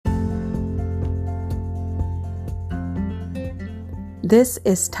This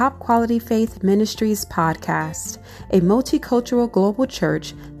is Top Quality Faith Ministries podcast, a multicultural global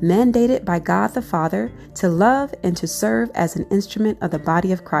church mandated by God the Father to love and to serve as an instrument of the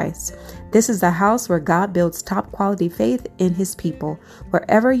body of Christ. This is the house where God builds top quality faith in his people.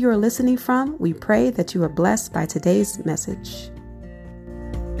 Wherever you are listening from, we pray that you are blessed by today's message.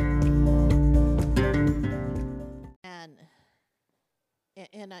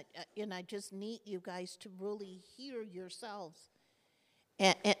 And I just need you guys to really hear yourselves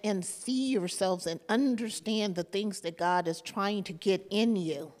and see yourselves and understand the things that God is trying to get in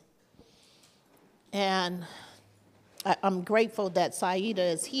you. And I'm grateful that Saida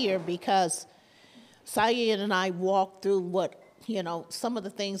is here, because Saida and I walked through some of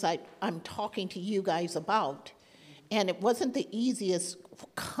the things I'm talking to you guys about. And it wasn't the easiest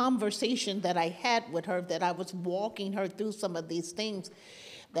conversation that I had with her, that I was walking her through some of these things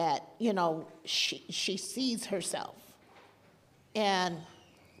that, she sees herself. And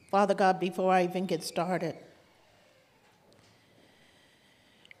Father God, before I even get started,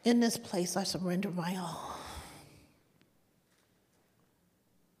 in this place I surrender my all.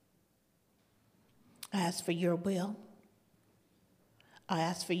 I ask for your will. I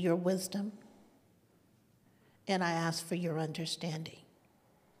ask for your wisdom. And I ask for your understanding,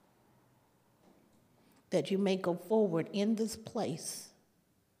 that you may go forward in this place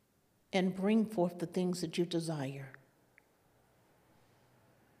and bring forth the things that you desire.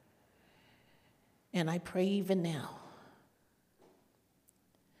 And I pray even now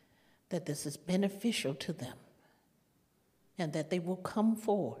that this is beneficial to them and that they will come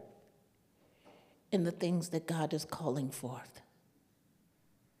forward in the things that God is calling forth.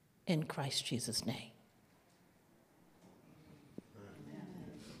 In Christ Jesus' name.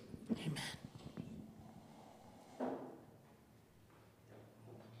 Amen.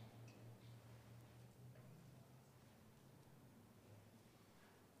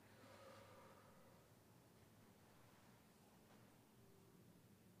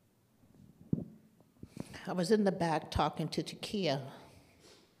 I was in the back talking to Takia.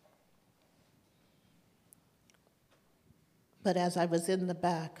 But as I was in the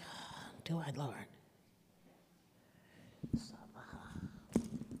back, do I, Lord?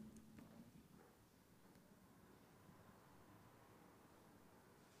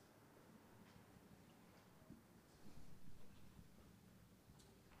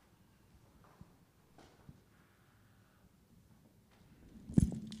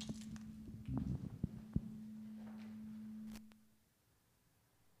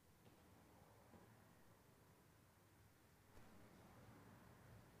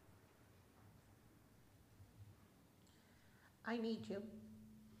 I need you.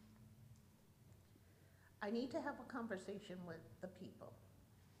 I need to have a conversation with the people.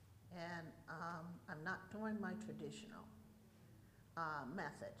 And I'm not doing my traditional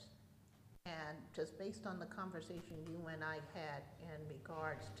methods. And just based on the conversation you and I had in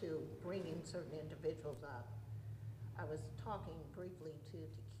regards to bringing certain individuals up, I was talking briefly to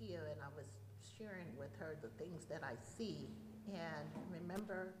Takia, and I was sharing with her the things that I see. And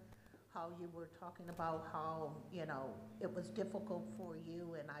remember how you were talking about how, it was difficult for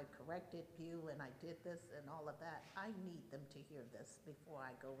you, and I corrected you, and I did this and all of that. I need them to hear this before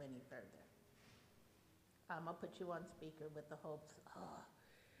I go any further. I'll put you on speaker with the hopes.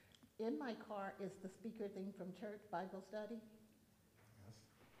 In my car is the speaker thing from church Bible study. Yes.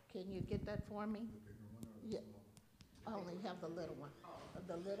 Can you get that for me? The bigger one or Yeah. the small? I only have the little one.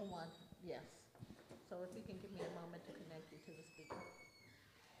 The little one, yes. So if you can give me a moment to connect you to the speaker.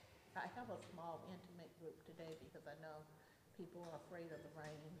 I have a small, intimate group today because I know people are afraid of the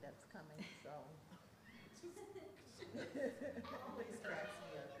rain that's coming, so. Always cracks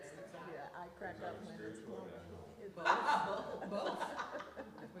me up. Yeah, I crack up when it's gloomy. Both.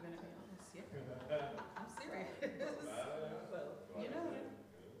 If we're gonna be honest, yeah. I'm serious. Both.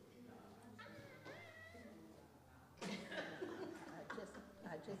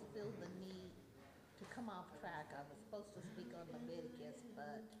 I just feel the need to come off track. I was supposed to speak on Leviticus,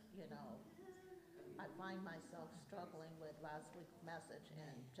 but, I find myself struggling with last week's message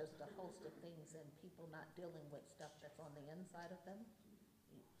and just a host of things and people not dealing with stuff that's on the inside of them.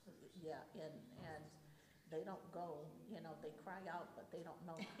 Yeah, and they don't go, they cry out, but they don't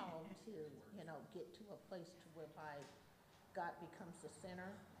know how to, get to a place to whereby God becomes the center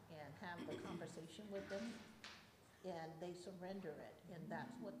and have the conversation with them, and they surrender it, and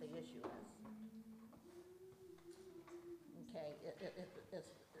that's what the issue is. Okay,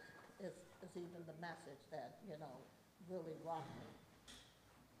 it's even the message that, really rocked me.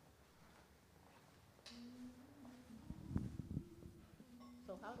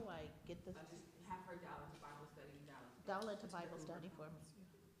 So how do I get this? I just have her dial into Bible study in Dallas. Don't let the Bible study for me.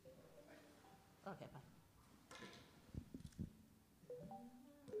 Okay, bye.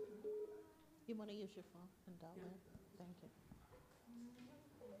 You want to use your phone and dial in? Thank you.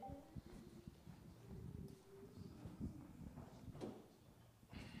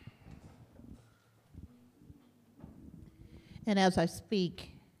 And as I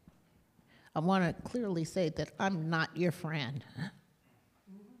speak, I want to clearly say that I'm not your friend.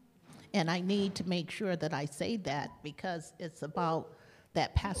 And I need to make sure that I say that because it's about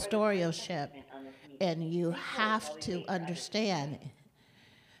that pastoralship. And you have to understand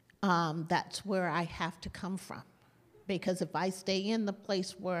that's where I have to come from. Because if I stay in the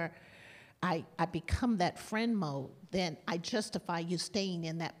place where I become that friend mode, then I justify you staying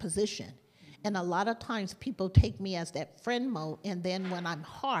in that position. And a lot of times people take me as that friend mode, and then when I'm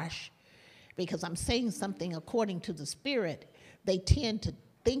harsh, because I'm saying something according to the Spirit, they tend to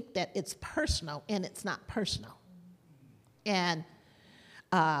think that it's personal, and it's not personal. And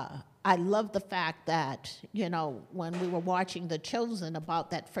I love the fact that, you know, when we were watching The Chosen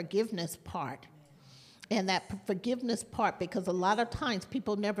about that forgiveness part, and that forgiveness part, because a lot of times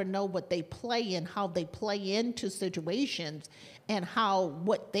people never know what they play and how they play into situations and how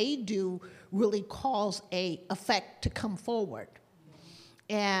what they do really cause a effect to come forward.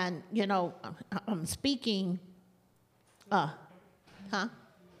 And, you know, I'm speaking, Oh,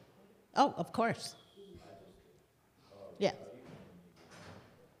 of course. Yeah.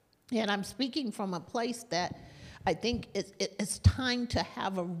 And I'm speaking from a place that I think it's time to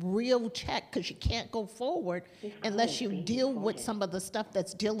have a real check, because you can't go forward unless you deal with some of the stuff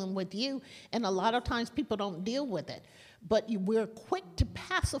that's dealing with you. And a lot of times people don't deal with it. But we're quick to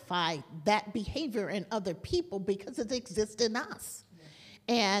pacify that behavior in other people because it exists in us.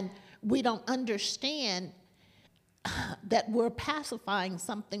 And we don't understand that we're pacifying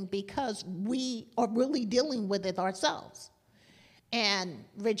something because we are really dealing with it ourselves. And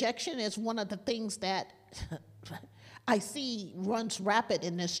rejection is one of the things that I see runs rapid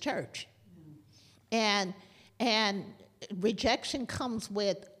in this church. And rejection comes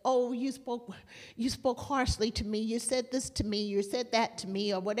with, oh, you spoke harshly to me, you said this to me, you said that to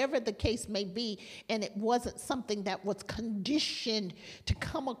me, or whatever the case may be, and it wasn't something that was conditioned to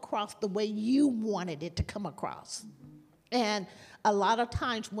come across the way you wanted it to come across. And a lot of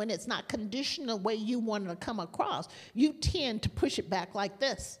times when it's not conditioned the way you want it to come across, you tend to push it back like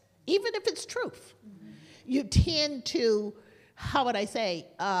this, even if it's truth. You tend to, how would I say,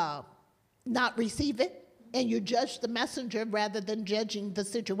 not receive it, and you judge the messenger rather than judging the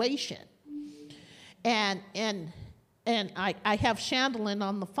situation. And I have Chandlin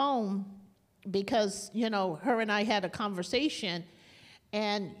on the phone because, you know, her and I had a conversation,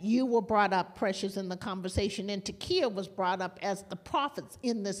 and you were brought up, Precious, in the conversation, and Takia was brought up as the prophets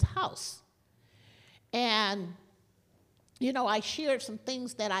in this house. And, you know, I shared some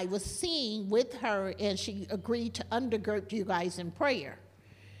things that I was seeing with her, and she agreed to undergird you guys in prayer.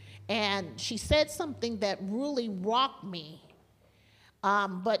 And she said something that really rocked me,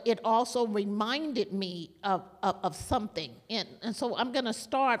 but it also reminded me of something. And so I'm going to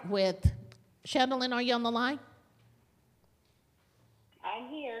start with, Chandlin, are you on the line? I'm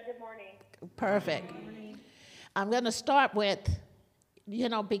here. Good morning. Perfect. I'm going to start with, you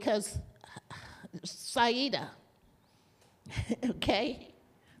know, because Saida, okay,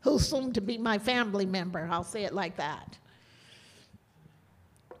 who's soon to be my family member, I'll say it like that.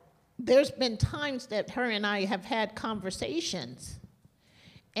 There's been times that her and I have had conversations,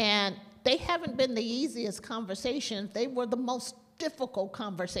 and they haven't been the easiest conversations. They were the most difficult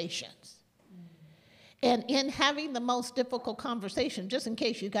conversations. And in having the most difficult conversation, just in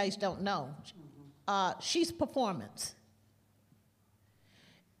case you guys don't know, she's performance.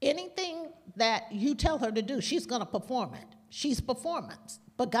 Anything that you tell her to do, she's going to perform it. She's performance.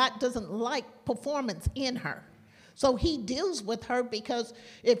 But God doesn't like performance in her. So he deals with her, because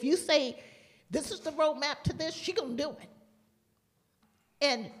if you say, this is the roadmap to this, she's going to do it.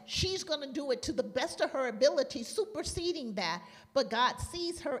 And she's going to do it to the best of her ability, superseding that. But God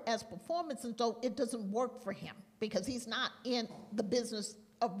sees her as performance, and so it doesn't work for him, because he's not in the business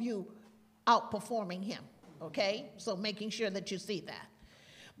of you outperforming him, okay? So making sure that you see that.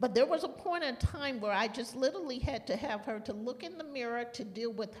 But there was a point in time where I just literally had to have her to look in the mirror to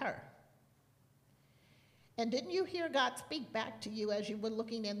deal with her. And didn't you hear God speak back to you as you were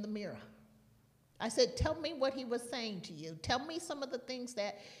looking in the mirror? I said, tell me what he was saying to you. Tell me some of the things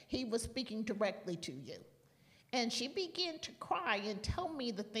that he was speaking directly to you. And she began to cry and tell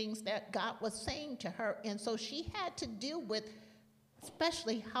me the things that God was saying to her. And so she had to deal with,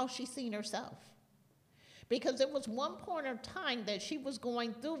 especially, how she seen herself. Because there was one point of time that she was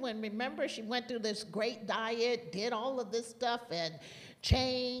going through, and remember, she went through this great diet, did all of this stuff, and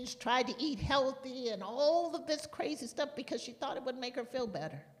changed, tried to eat healthy, and all of this crazy stuff because she thought it would make her feel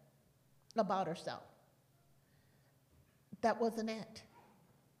better about herself. That wasn't it.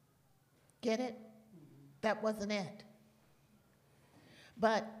 Get it? That wasn't it.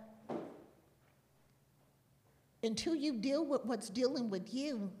 But until you deal with what's dealing with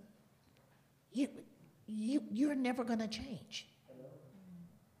you, you're never going to change.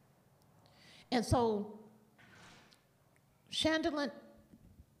 And so, Chandler,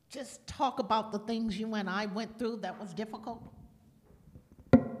 just talk about the things you and I went through that was difficult.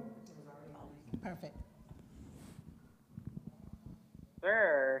 Perfect.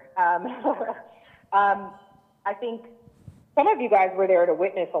 Sure. I think some of you guys were there to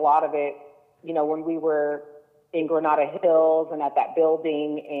witness a lot of it, you know, when we were in Granada Hills and at that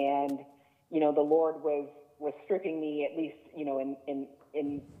building, and, you know, the Lord was stripping me, at least, you know, in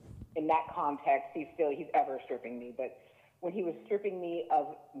that context. He's ever stripping me, but when he was stripping me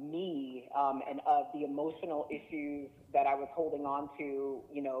of me, and of the emotional issues that I was holding on to,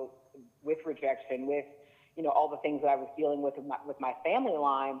 you know, with rejection, with, you know, all the things that I was dealing with my family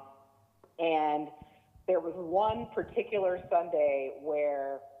line. And there was one particular Sunday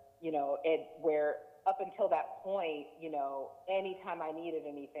where, you know, where up until that point, you know, anytime I needed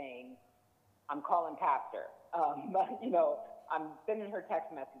anything, I'm calling Pastor. You know, I'm sending her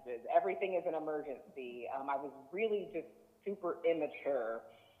text messages. Everything is an emergency. I was really just super immature.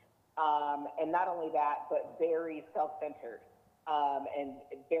 And not only that, but very self-centered, and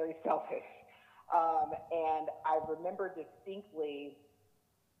very selfish. And I remember distinctly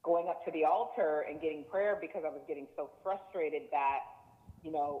going up to the altar and getting prayer because I was getting so frustrated that,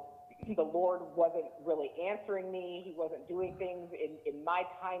 you know, the Lord wasn't really answering me. He wasn't doing things in my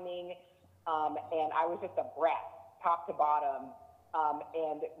timing. And I was just a brat, top to bottom,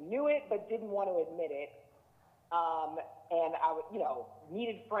 and knew it, but didn't want to admit it. And I, you know,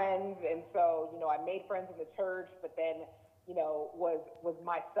 needed friends. And so, you know, I made friends in the church, but then, you know, was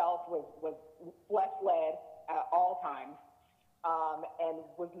myself, was flesh-led at all times, and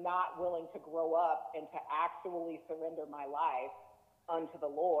was not willing to grow up and to actually surrender my life unto the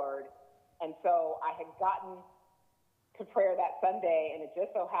Lord. And so I had gotten to prayer that Sunday, and it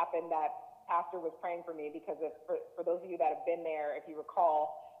just so happened that Pastor was praying for me, because for those of you that have been there, if you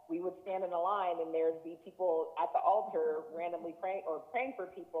recall, we would stand in a line and there'd be people at the altar randomly praying for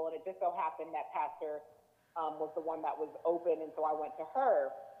people, and it just so happened that Pastor was the one that was open, and so I went to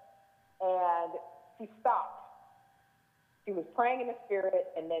her, and she stopped. She was praying in the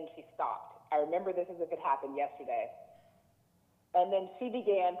Spirit, and then she stopped. I remember this as if it happened yesterday. And then she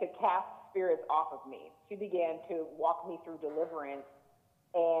began to cast spirits off of me. She began to walk me through deliverance,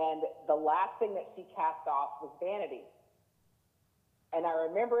 and the last thing that she cast off was vanity. And I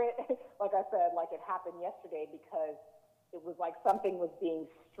remember it, like I said, like it happened yesterday, because it was like something was being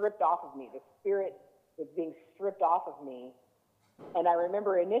stripped off of me. The Spirit was being stripped off of me. And I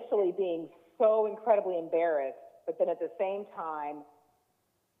remember initially being so incredibly embarrassed, but then at the same time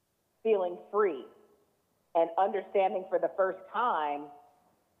feeling free and understanding for the first time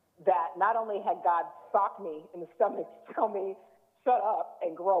that not only had God socked me in the stomach to tell me, shut up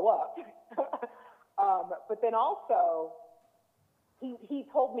and grow up, but then also he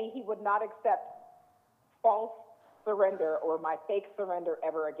told me he would not accept false surrender or my fake surrender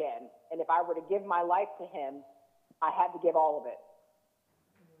ever again. And if I were to give my life to him, I had to give all of it.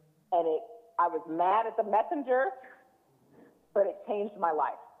 And I was mad at the messenger, but it changed my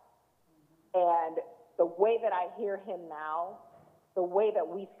life. And the way that I hear him now, the way that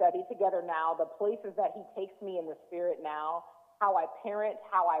we study together now, the places that he takes me in the Spirit now, how I parent,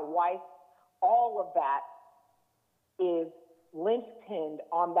 how I wife, all of that is linchpinned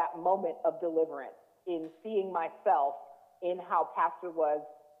on that moment of deliverance, in seeing myself in how Pastor was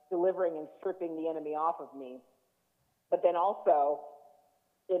delivering and stripping the enemy off of me. But then also,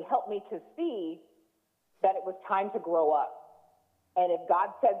 it helped me to see that it was time to grow up. And if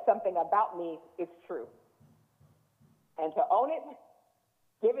God said something about me, it's true. And to own it,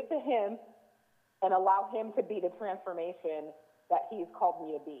 give it to him, and allow him to be the transformation that he's called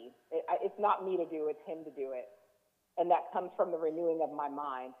me to be. It's not me to do, it's him to do it. And that comes from the renewing of my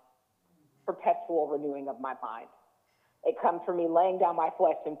mind, perpetual renewing of my mind. It comes from me laying down my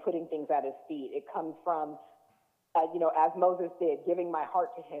flesh and putting things at his feet. It comes from, you know, as Moses did, giving my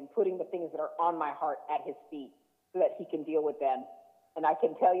heart to him, putting the things that are on my heart at his feet so that he can deal with them. And I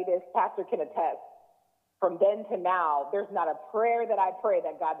can tell you this, Pastor can attest, from then to now, there's not a prayer that I pray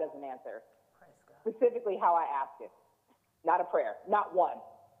that God doesn't answer. Specifically how I ask it. Not a prayer, not one,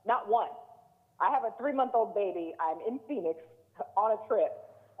 not one. I have a 3-month-old baby. I'm in Phoenix on a trip,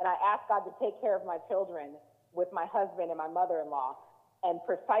 and I asked God to take care of my children with my husband and my mother-in-law. And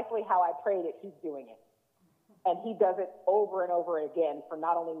precisely how I prayed it, he's doing it. And he does it over and over again for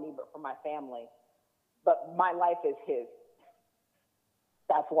not only me, but for my family. But my life is his.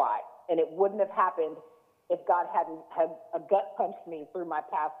 That's why. And it wouldn't have happened if God hadn't had a gut punched me through my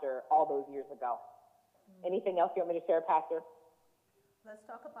pastor all those years ago. Anything else you want me to share, Pastor? Let's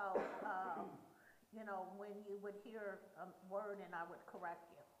talk about, when you would hear a word and I would correct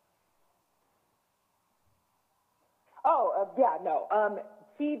you.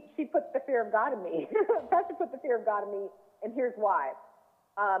 She puts the fear of God in me. Pastor put the fear of God in me, and here's why.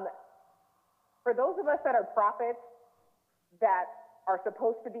 For those of us that are prophets that are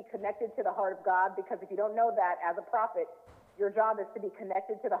supposed to be connected to the heart of God, because if you don't know that, as a prophet, your job is to be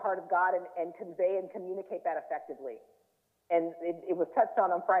connected to the heart of God and convey and communicate that effectively. And it was touched on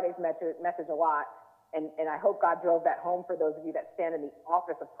Friday's message a lot, and I hope God drove that home for those of you that stand in the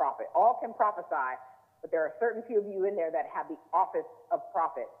office of prophet. All can prophesy, but there are certain few of you in there that have the office of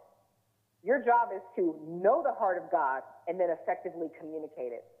prophet. Your job is to know the heart of God and then effectively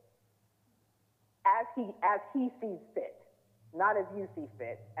communicate it as he sees fit, not as you see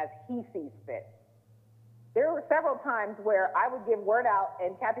fit, as he sees fit. There were several times where I would give word out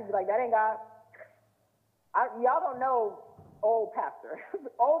and Kathy would be like, that ain't God. Y'all don't know old pastor.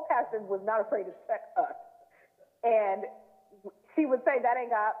 Old pastor was not afraid to check us. And she would say, that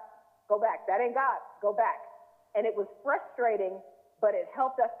ain't God, go back. That ain't God, go back. And it was frustrating, but it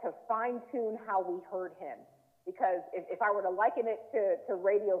helped us to fine-tune how we heard him. Because if I were to liken it to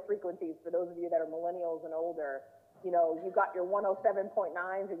radio frequencies, for those of you that are millennials and older, you got your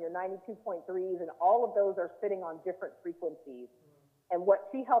 107.9s and your 92.3s, and all of those are sitting on different frequencies. And what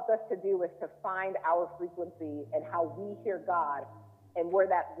she helped us to do is to find our frequency and how we hear God and where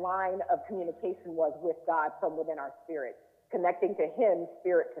that line of communication was with God from within our spirit, connecting to him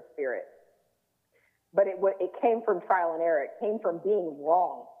spirit to spirit. But it came from trial and error. It came from being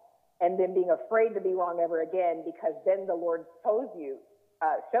wrong and then being afraid to be wrong ever again, because then the Lord shows you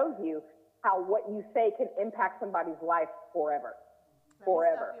how what you say can impact somebody's life forever. Let me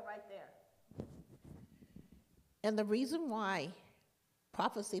stop you right there. And the reason why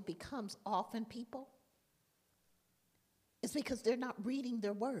prophecy becomes off in people is because they're not reading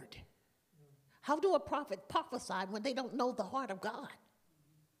their word. How do a prophet prophesy when they don't know the heart of God?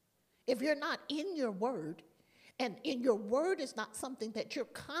 If you're not in your word, and in your word is not something that you're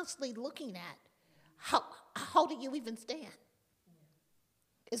constantly looking at, how do you even stand?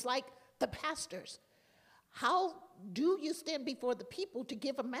 It's like the pastors. How do you stand before the people to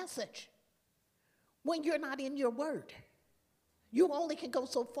give a message when you're not in your word? You only can go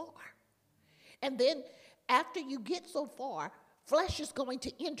so far. And then after you get so far, flesh is going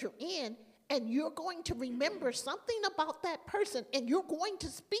to enter in, and you're going to remember something about that person, and you're going to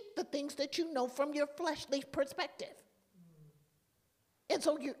speak the things that you know from your fleshly perspective. And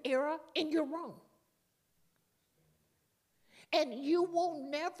so you're error and you're wrong. And you will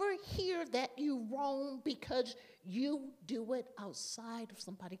never hear that you wrong because you do it outside of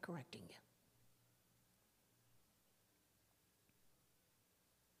somebody correcting you.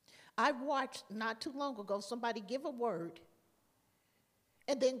 I watched not too long ago somebody give a word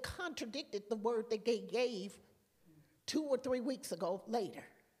and then contradicted the word that they gave 2 or 3 weeks ago later.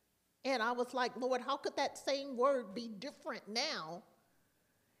 And I was like, Lord, how could that same word be different now?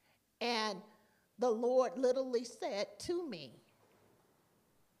 And the Lord literally said to me,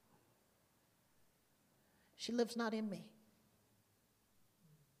 she lives not in me.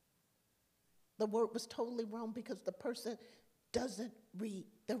 The word was totally wrong because the person doesn't read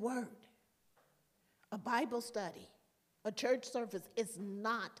the word. A Bible study, a church service is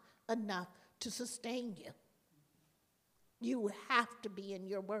not enough to sustain you. You have to be in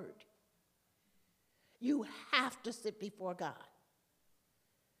your word. You have to sit before God.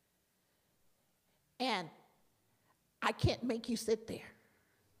 And I can't make you sit there.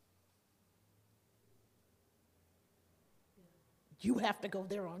 You have to go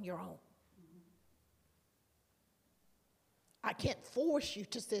there on your own. I can't force you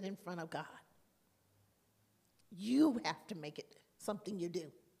to sit in front of God. You have to make it something you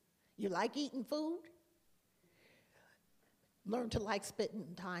do. You like eating food? Learn to like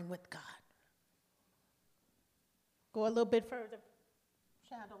spending time with God. Go a little bit further,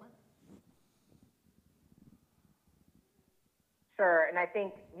 Chandler. Sure, and I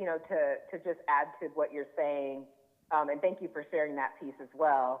think, to just add to what you're saying, and thank you for sharing that piece as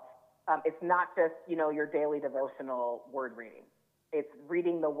well, it's not just, your daily devotional word reading. It's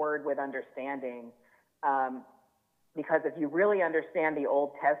reading the word with understanding. Because if you really understand the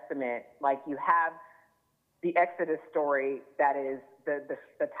Old Testament, like you have the Exodus story that is the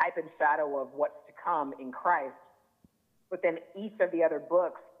type and shadow of what's to come in Christ, but then each of the other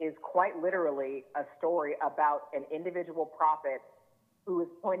books is quite literally a story about an individual prophet who is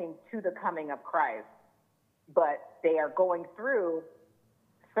pointing to the coming of Christ. But they are going through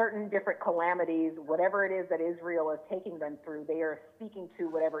certain different calamities, whatever it is that Israel is taking them through, they are speaking to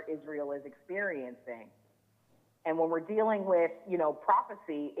whatever Israel is experiencing. And when we're dealing with,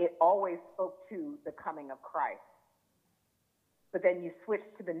 prophecy, it always spoke to the coming of Christ. But then you switch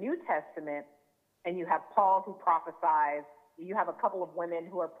to the New Testament, and you have Paul who prophesies. You have a couple of women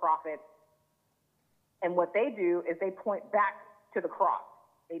who are prophets. And what they do is they point back to the cross.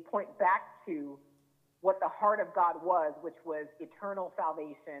 They point back to what the heart of God was, which was eternal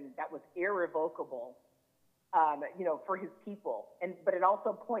salvation that was irrevocable, for his people. But it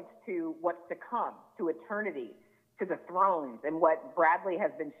also points to what's to come, to eternity, to the thrones, and what Bradley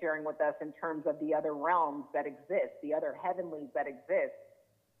has been sharing with us in terms of the other realms that exist, the other heavenlies that exist,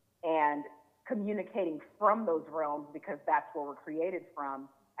 and communicating from those realms, because that's where we're created from,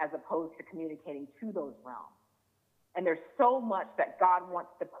 as opposed to communicating to those realms. And there's so much that God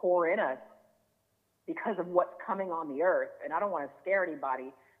wants to pour in us because of what's coming on the earth. And I don't want to scare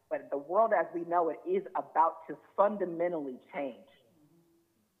anybody, but the world as we know it is about to fundamentally change.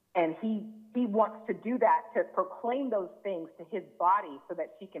 And he wants to do that, to proclaim those things to his body so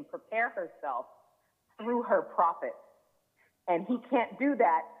that she can prepare herself through her prophets. And he can't do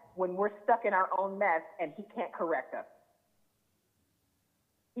that when we're stuck in our own mess and he can't correct us.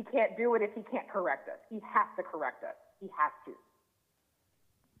 He can't do it if he can't correct us. He has to correct us. He has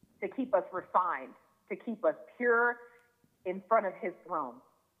to keep us refined, to keep us pure in front of his throne.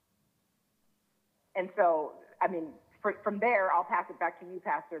 And so, from there, I'll pass it back to you,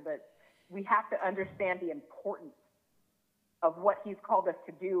 Pastor, but we have to understand the importance of what he's called us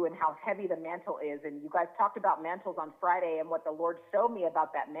to do and how heavy the mantle is. And you guys talked about mantles on Friday, and what the Lord showed me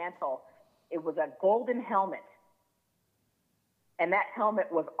about that mantle, it was a golden helmet. And that helmet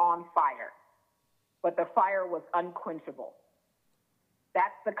was on fire, but the fire was unquenchable.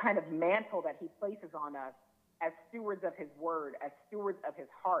 That's the kind of mantle that he places on us as stewards of his word, as stewards of his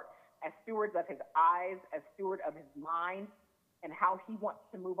heart, as stewards of his eyes, as steward of his mind, and how he wants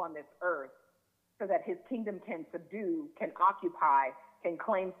to move on this earth so that his kingdom can subdue, can occupy, can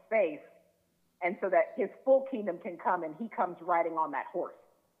claim space, and so that his full kingdom can come and he comes riding on that horse.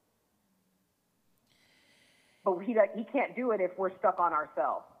 But he can't do it if we're stuck on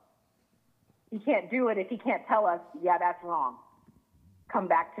ourselves. He can't do it if he can't tell us, yeah, that's wrong. Come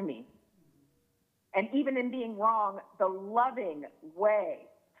back to me. And even in being wrong, the loving way.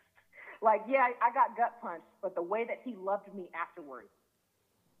 Like, yeah, I got gut punched, but the way that he loved me afterwards,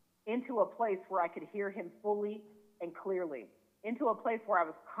 into a place where I could hear him fully and clearly, into a place where I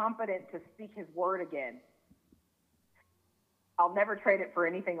was confident to speak his word again. I'll never trade it for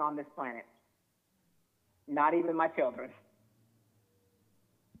anything on this planet. Not even my children.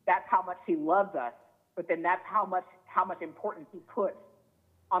 That's how much he loves us, but then that's how much importance he puts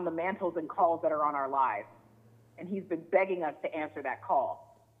on the mantles and calls that are on our lives. And he's been begging us to answer that call.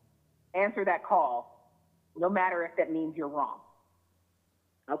 Answer that call, no matter if that means you're wrong.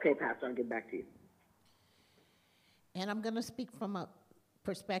 Okay, Pastor, I'll get back to you. And I'm going to speak from a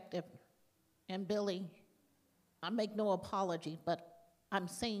perspective. And Billy, I make no apology, but I'm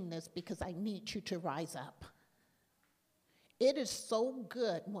saying this because I need you to rise up. It is so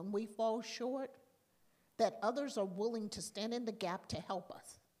good when we fall short that others are willing to stand in the gap to help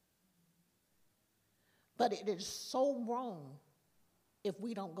us. But it is so wrong if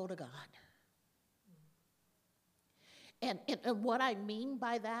we don't go to God. And what I mean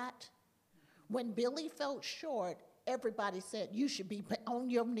by that, when Billy felt short, everybody said, you should be on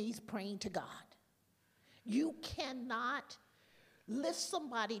your knees praying to God. You cannot lift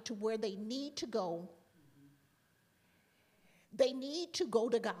somebody to where they need to go. They need to go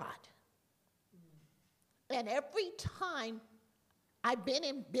to God. And every time I've been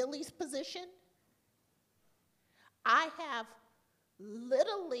in Billy's position, I have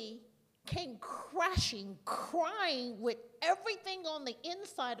literally came crashing, crying with everything on the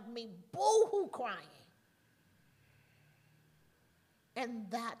inside of me, boo-hoo crying. And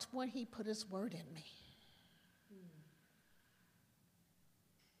that's when he put his word in me.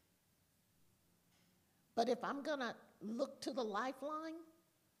 But if I'm going to look to the lifeline,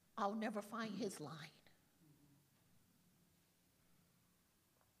 I'll never find his line.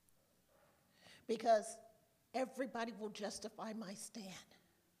 Because everybody will justify my stand.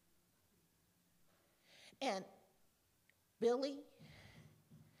 And Billy,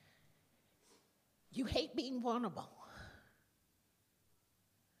 you hate being vulnerable.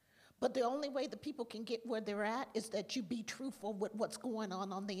 But the only way the people can get where they're at is that you be truthful with what's going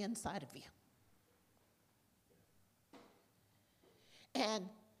on the inside of you. And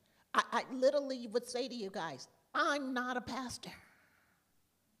I literally would say to you guys, I'm not a pastor.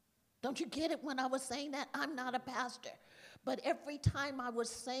 Don't you get it when I was saying that? I'm not a pastor. But every time I was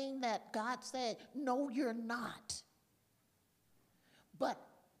saying that, God said, no, you're not. But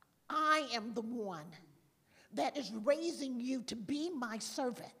I am the one that is raising you to be my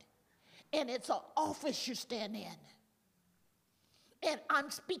servant. And it's an office you stand in. And I'm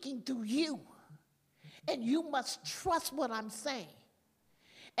speaking through you. And you must trust what I'm saying.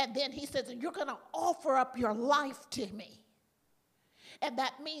 And then he says, and you're going to offer up your life to me. And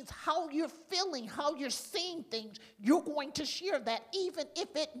that means how you're feeling, how you're seeing things, you're going to share that even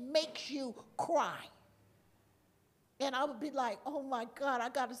if it makes you cry. And I would be like, oh my God, I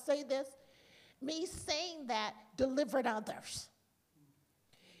got to say this. Me saying that delivered others.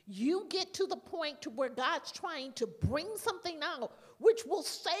 You get to the point to where God's trying to bring something out which will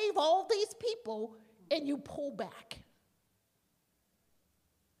save all these people, and you pull back.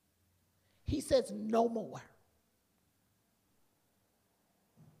 He says, no more.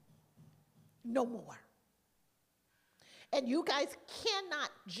 No more. And you guys cannot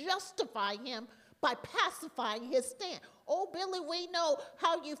justify him by pacifying his stand. Oh, Billy, we know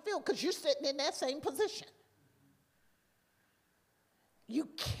how you feel because you're sitting in that same position. You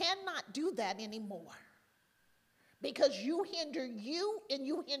cannot do that anymore because you hinder you and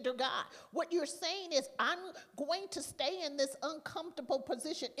you hinder God. What you're saying is, I'm going to stay in this uncomfortable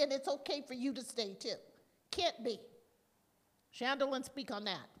position, and it's okay for you to stay too. Can't be. Chandler, speak on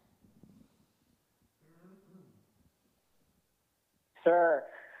that. Sure.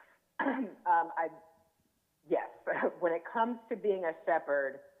 Yes, when it comes to being a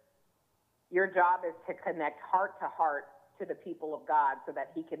shepherd, your job is to connect heart to heart to the people of God so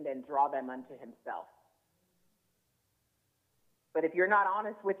that he can then draw them unto himself. But if you're not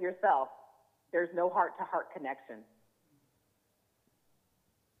honest with yourself, there's no heart-to-heart connection.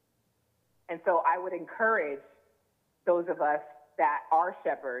 And so I would encourage those of us that are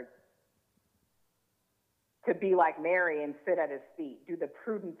shepherds to be like Mary and sit at his feet, do the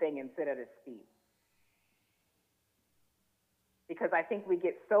prudent thing and sit at his feet. Because I think we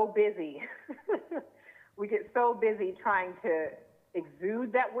get so busy, trying to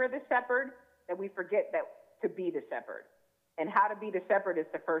exude that we're the shepherd that we forget that to be the shepherd. And how to be the shepherd is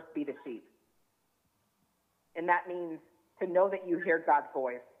to first be the sheep. And that means to know that you hear God's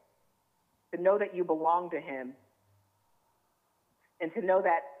voice, to know that you belong to him, and to know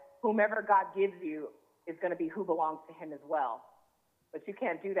that whomever God gives you is going to be who belongs to him as well. But you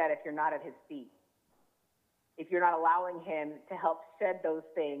can't do that if you're not at his feet. If you're not allowing him to help shed those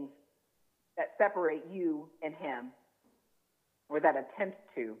things that separate you and him, or that attempt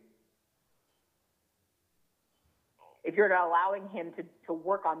to. If you're not allowing him to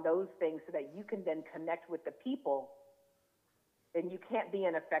work on those things so that you can then connect with the people, then you can't be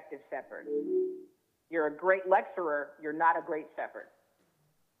an effective shepherd. You're a great lecturer, you're not a great shepherd.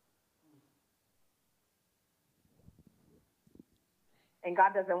 And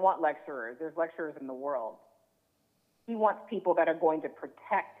God doesn't want lecturers. There's lecturers in the world. He wants people that are going to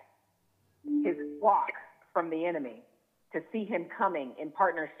protect his flock from the enemy, to see him coming in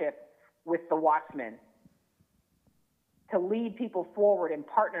partnership with the watchmen, to lead people forward in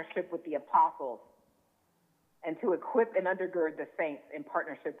partnership with the apostles, and to equip and undergird the saints in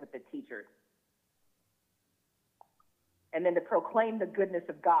partnership with the teachers. And then to proclaim the goodness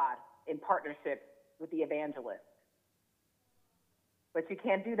of God in partnership with the evangelists. But you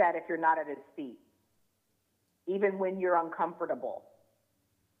can't do that if you're not at his feet, even when you're uncomfortable.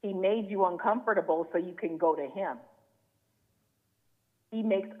 He made you uncomfortable so you can go to him. He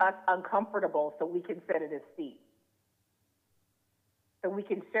makes us uncomfortable so we can sit at his feet. So we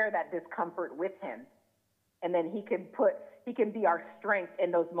can share that discomfort with him. And then he can be our strength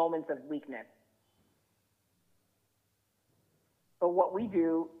in those moments of weakness. But what we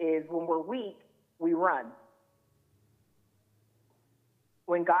do is when we're weak, we run.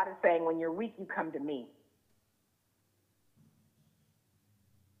 When God is saying, when you're weak, you come to me.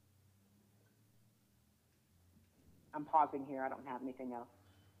 I'm pausing here. I don't have anything else.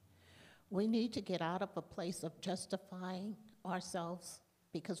 We need to get out of a place of justifying ourselves,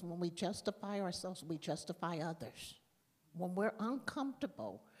 because when we justify ourselves, we justify others. When we're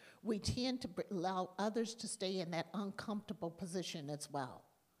uncomfortable, we tend to allow others to stay in that uncomfortable position as well.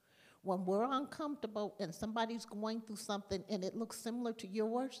 When we're uncomfortable and somebody's going through something and it looks similar to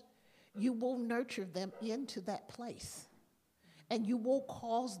yours, you will nurture them into that place. And you will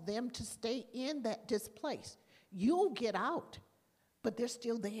cause them to stay in that displace. You'll get out, but they're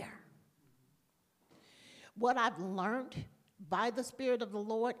still there. what I've learned by the Spirit of the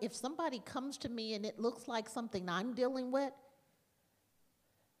Lord, if somebody comes to me and it looks like something I'm dealing with,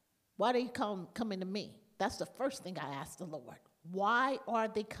 why are they coming to me? That's the first thing I ask the Lord. Why are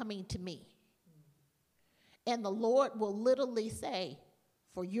they coming to me? And the Lord will literally say,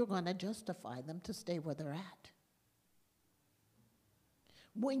 for you're going to justify them to stay where they're at.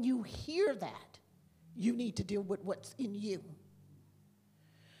 When you hear that, you need to deal with what's in you.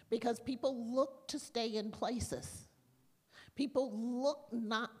 Because people look to stay in places. People look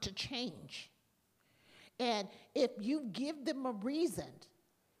not to change. And if you give them a reason,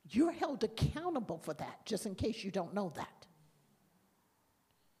 you're held accountable for that, just in case you don't know that.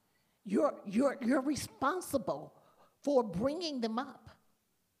 You're responsible for bringing them up.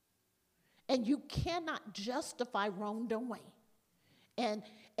 And you cannot justify wrongdoing. And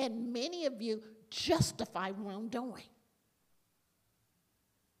many of you justify wrongdoing.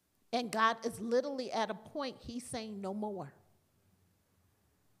 And God is literally at a point, he's saying no more.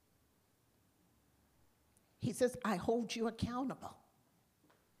 He says, I hold you accountable.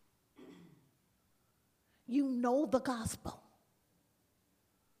 You know the gospel,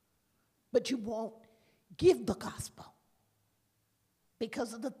 but you won't give the gospel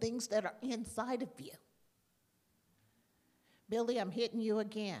because of the things that are inside of you. Billy, I'm hitting you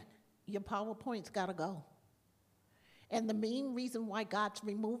again. Your PowerPoint's got to go. And the main reason why God's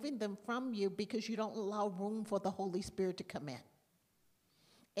removing them from you, because you don't allow room for the Holy Spirit to come in.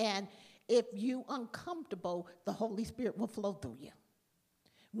 And if you're uncomfortable, the Holy Spirit will flow through you.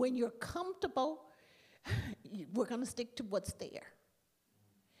 When you're comfortable, we're going to stick to what's there.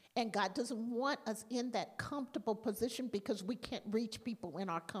 And God doesn't want us in that comfortable position because we can't reach people in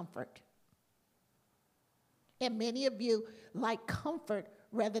our comfort. And many of you like comfort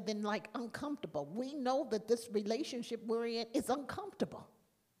rather than like uncomfortable. We know that this relationship we're in is uncomfortable.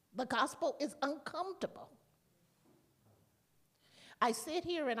 The gospel is uncomfortable. I sit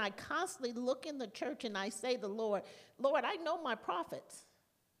here and I constantly look in the church and I say to the Lord, Lord, I know my prophets.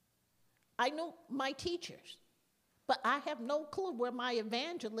 I know my teachers. But I have no clue where my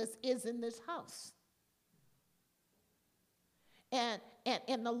evangelist is in this house. And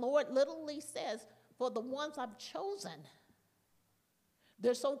the Lord literally says, for the ones I've chosen,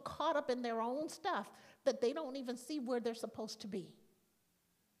 they're so caught up in their own stuff that they don't even see where they're supposed to be.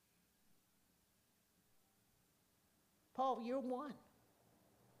 Paul, you're one.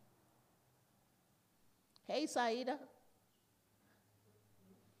 Hey, Saida.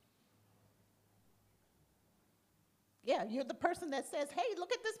 Yeah, you're the person that says, hey,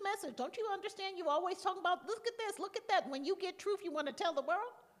 look at this message. Don't you understand? You always talk about, look at this, look at that. When you get truth, you want to tell the world?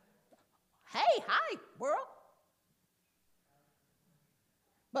 Hey, hi, world.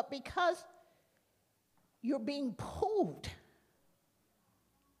 But because you're being pulled,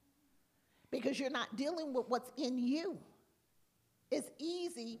 because you're not dealing with what's in you, it's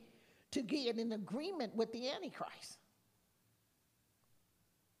easy to get in agreement with the Antichrist.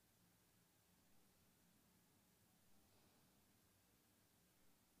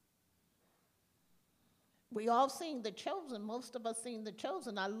 We all seen The Chosen. Most of us seen The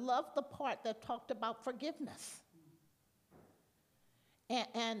Chosen. I love the part that talked about forgiveness.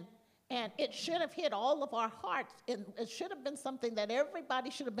 And it should have hit all of our hearts. And it should have been something that everybody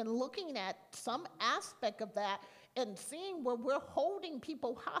should have been looking at, some aspect of that, and seeing where we're holding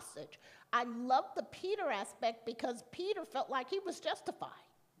people hostage. I love the Peter aspect because Peter felt like he was justified.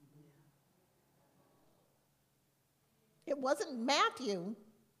 It wasn't Matthew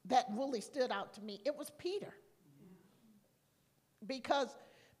that really stood out to me. It was Peter. Because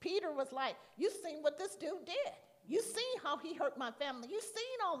Peter was like, you seen what this dude did. You seen how he hurt my family. You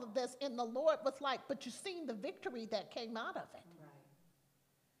seen all of this. And the Lord was like, but you seen the victory that came out of it. Right.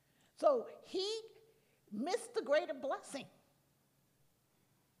 So he missed the greater blessing.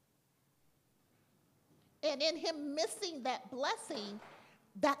 And in him missing that blessing,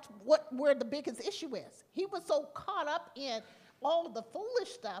 that's where the biggest issue is. He was so caught up in all the foolish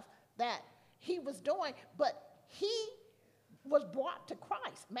stuff that he was doing, but he was brought to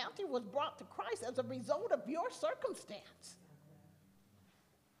Christ. Matthew was brought to Christ as a result of your circumstance.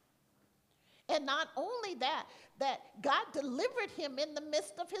 And not only that God delivered him in the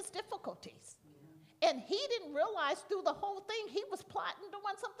midst of his difficulties. And he didn't realize through the whole thing he was plotting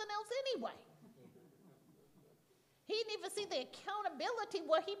doing something else anyway. He didn't even see the accountability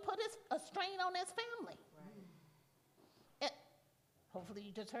where he put a strain on his family. Right. And hopefully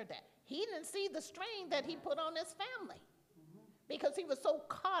you just heard that. He didn't see the strain that he put on his family because he was so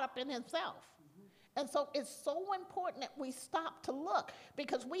caught up in himself. And so it's so important that we stop to look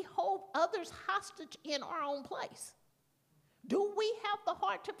because we hold others hostage in our own place. Do we have the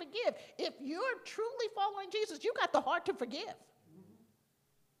heart to forgive? If you're truly following Jesus, you got the heart to forgive.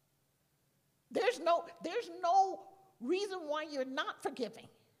 There's no reason why you're not forgiving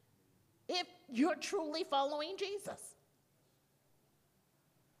if you're truly following Jesus.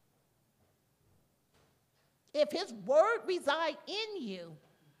 If his word resides in you,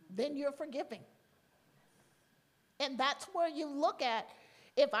 then you're forgiving. And that's where you look at,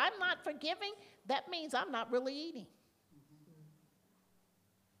 if I'm not forgiving, that means I'm not really eating.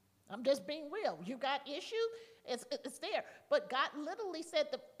 I'm just being real. You got issue, it's there. But God literally said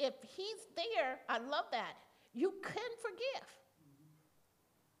that if he's there, I love that, you can forgive.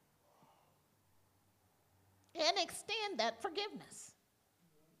 And extend that forgiveness.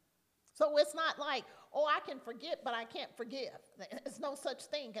 So it's not like, oh, I can forget, but I can't forgive. There's no such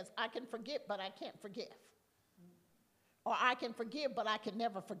thing as I can forget, but I can't forgive. Or I can forgive, but I can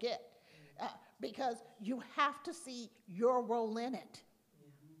never forget. Because you have to see your role in it.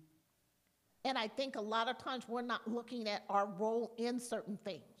 And I think a lot of times we're not looking at our role in certain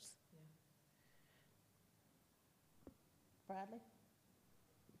things. Bradley?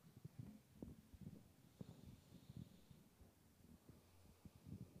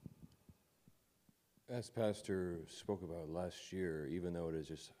 As Pastor spoke about last year, even though it is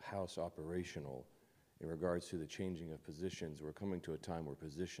just house operational, in regards to the changing of positions, we're coming to a time where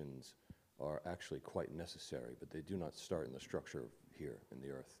positions are actually quite necessary, but they do not start in the structure here in the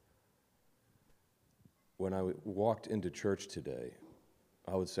earth. When I walked into church today,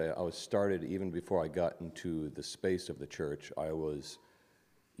 I would say I was started even before I got into the space of the church.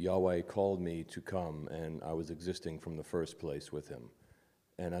 Yahweh called me to come, and I was existing from the first place with him.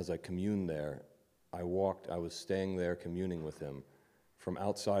 And as I communed there, I was staying there communing with him from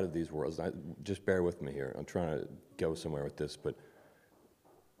outside of these worlds. Just bear with me here. I'm trying to go somewhere with this, but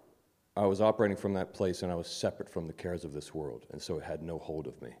I was operating from that place, and I was separate from the cares of this world, and so it had no hold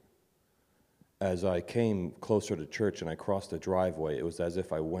of me. As I came closer to church and I crossed the driveway, it was as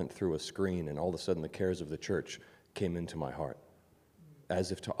if I went through a screen, and all of a sudden the cares of the church came into my heart,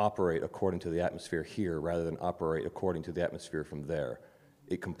 as if to operate according to the atmosphere here rather than operate according to the atmosphere from there.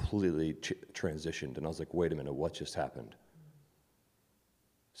 It completely transitioned, and I was like, wait a minute, what just happened?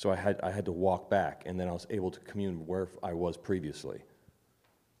 So I had to walk back, and then I was able to commune where I was previously.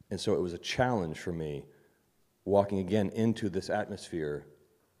 And so it was a challenge for me walking again into this atmosphere.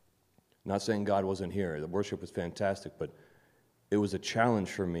 Not saying God wasn't here. The worship was fantastic, but it was a challenge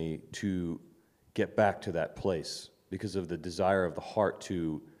for me to get back to that place because of the desire of the heart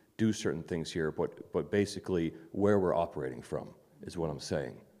to do certain things here, but basically where we're operating from is what I'm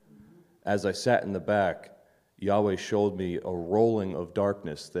saying. As I sat in the back, Yahweh showed me a rolling of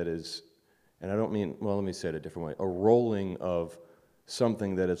darkness that is, and I don't mean, well, let me say it a different way, a rolling of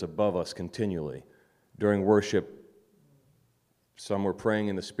something that is above us continually. During worship, some were praying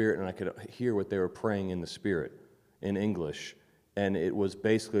in the Spirit, and I could hear what they were praying in the Spirit in English, and it was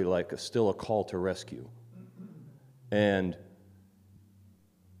basically like still a call to rescue. And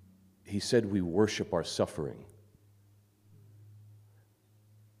he said we worship our suffering.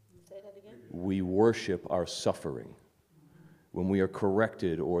 Say that again. We worship our suffering. When we are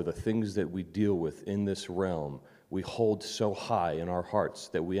corrected or the things that we deal with in this realm, we hold so high in our hearts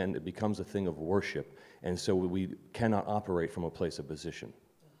that it becomes a thing of worship. And so we cannot operate from a place of position.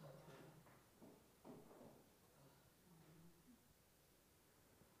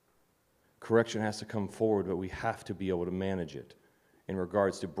 Correction has to come forward, but we have to be able to manage it in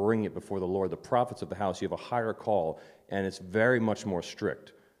regards to bring it before the Lord. The prophets of the house, you have a higher call, and it's very much more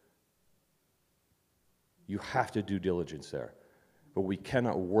strict. You have to do diligence there. But we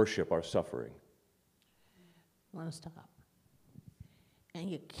cannot worship our suffering. I want to stop. And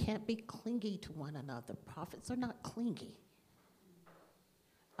you can't be clingy to one another. Prophets are not clingy.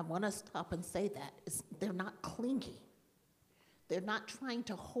 I want to stop and say that. They're not clingy. They're not trying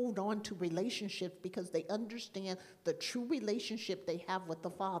to hold on to relationships because they understand the true relationship they have with the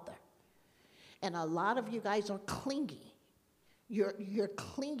Father. And a lot of you guys are clingy. You're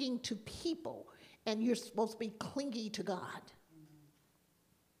clinging to people, and you're supposed to be clingy to God.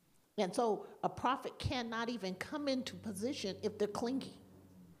 And so a prophet cannot even come into position if they're clingy.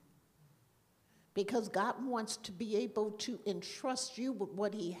 Because God wants to be able to entrust you with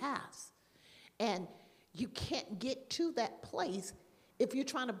what he has. And you can't get to that place if you're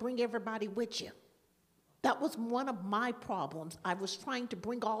trying to bring everybody with you. That was one of my problems. I was trying to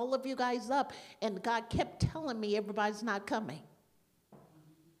bring all of you guys up, and God kept telling me everybody's not coming.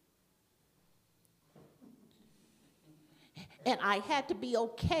 And I had to be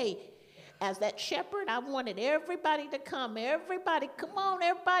okay. as that shepherd, I wanted everybody to come. Everybody, come on,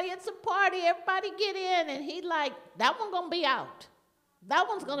 everybody, it's a party. Everybody get in. And he like, that one's going to be out. That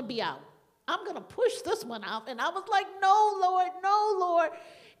one's going to be out. I'm going to push this one out. And I was like, no, Lord, no, Lord.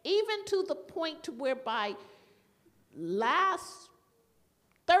 Even to the point to whereby last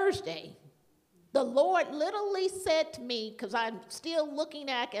Thursday, the Lord literally said to me, because I'm still looking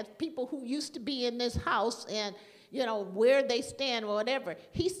at people who used to be in this house and, you know, where they stand or whatever.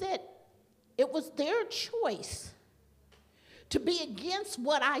 He said it was their choice to be against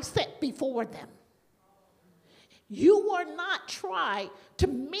what I set before them. You are not trying to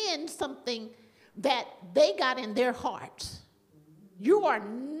mend something that they got in their hearts. You are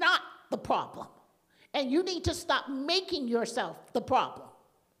not the problem. And you need to stop making yourself the problem.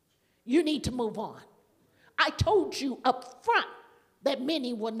 You need to move on. I told you up front that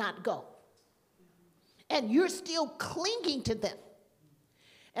many will not go. And you're still clinging to them.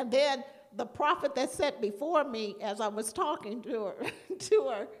 And then the prophet that sat before me, as I was talking to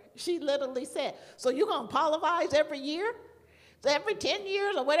her, she literally said, so you're going to apologize every year? So every 10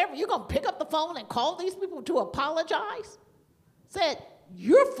 years or whatever, you're going to pick up the phone and call these people to apologize? Said,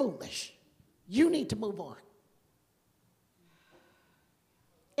 you're foolish. You need to move on.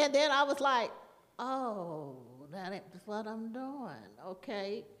 And then I was like, oh, that is what I'm doing,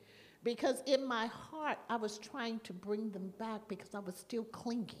 okay? Because in my heart, I was trying to bring them back because I was still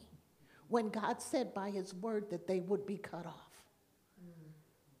clinging when God said by his word that they would be cut off.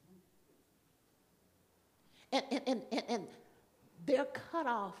 And they're cut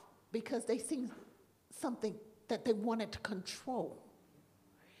off because they seen something that they wanted to control.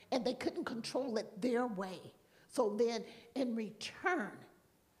 And they couldn't control it their way. So then, in return,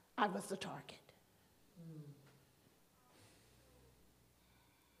 I was the target.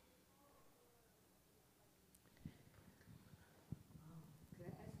 Can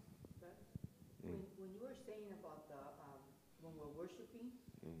I ask, Brad? When you were saying about the, when we're worshiping,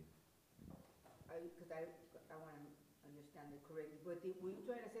 because I want to understand it correctly, but were you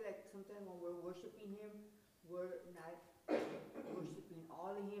trying to say that sometimes when we're worshiping him, we're not worshiping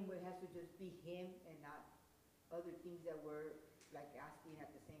all of him, but it has to just be him and not other things that we're like asking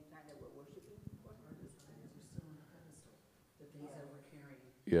at the same time that we're worshiping? Our desires are still on the pedestal. The things that we're carrying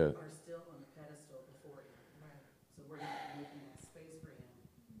are still on the pedestal before him. Right. So we're not making that space for him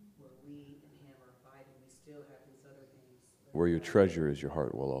where we and him are abiding. We still have these other things. Where your treasure is, your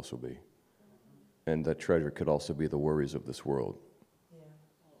heart will also be. And that treasure could also be the worries of this world. Yeah.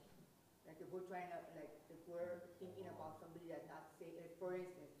 Like if we're trying to, like if we're thinking about somebody that's not saved, like for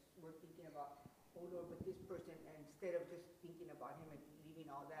instance, we're thinking about, oh Lord, but this person, and instead of just thinking about him and leaving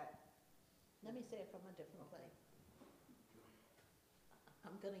all that. Let me say it from a different place.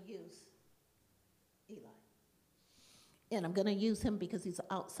 I'm going to use Eli. And I'm going to use him because he's an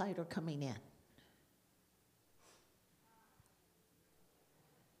outsider coming in.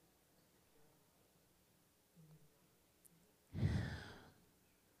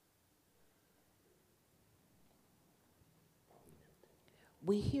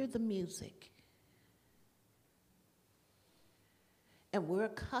 We hear the music. And we're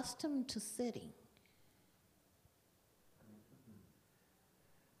accustomed to sitting.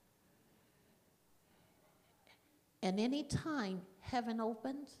 And any time heaven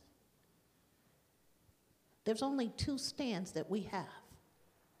opens, there's only two stands that we have.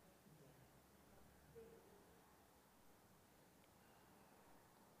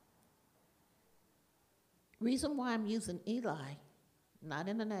 Reason why I'm using Eli, not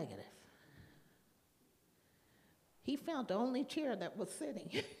in a negative. He found the only chair that was sitting.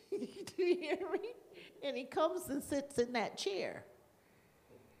 Do you hear me? And he comes and sits in that chair.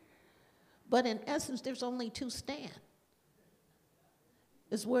 But in essence, there's only two stands.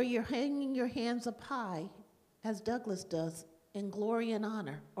 It's where you're hanging your hands up high, as Douglas does, in glory and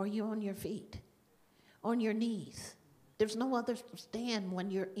honor, or you're on your feet, on your knees. There's no other stand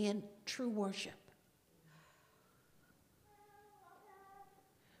when you're in true worship.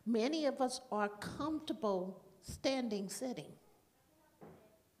 Many of us are comfortable standing, sitting.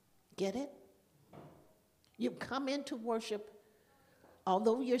 Get it? You come into worship,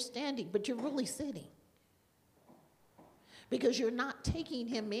 although you're standing, but you're really sitting. Because you're not taking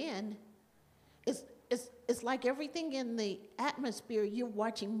him in. It's like everything in the atmosphere, you're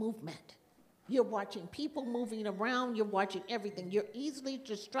watching movement. You're watching people moving around, you're watching everything. You're easily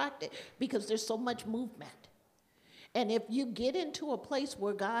distracted because there's so much movement. And if you get into a place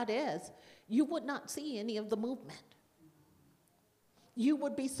where God is, you would not see any of the movement. You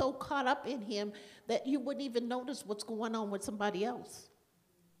would be so caught up in him that you wouldn't even notice what's going on with somebody else.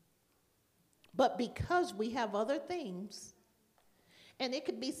 But because we have other things, And it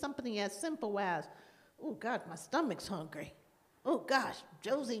could be something as simple as, oh, God, my stomach's hungry. Oh, gosh,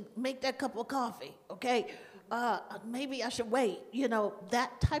 Josie, make that cup of coffee, okay? Maybe I should wait. You know,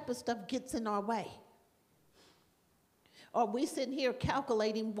 that type of stuff gets in our way. Or we sitting here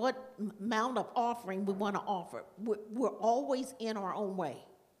calculating what amount of offering we want to offer. We're always in our own way.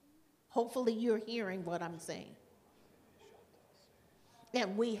 Hopefully you're hearing what I'm saying.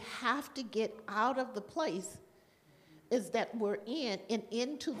 And we have to get out of the place is that we're in and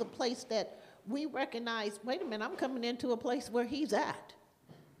into the place that we recognize, wait a minute, I'm coming into a place where he's at.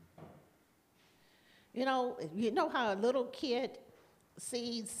 You know how a little kid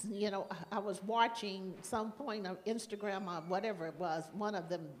sees, I was watching some point of Instagram or whatever it was, one of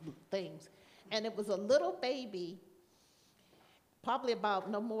them things, and it was a little baby, probably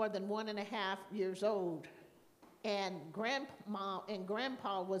about no more than 1.5 years old, and grandma and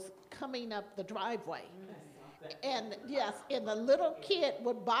grandpa was coming up the driveway. And yes, and the little kid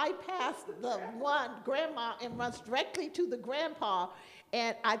would bypass the one grandma and runs directly to the grandpa.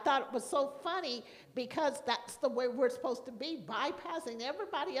 And I thought it was so funny because that's the way we're supposed to be, bypassing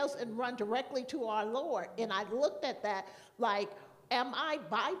everybody else and run directly to our Lord. And I looked at that like, am I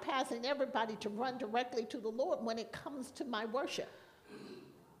bypassing everybody to run directly to the Lord when it comes to my worship?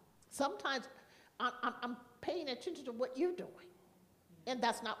 Sometimes I'm paying attention to what you're doing, and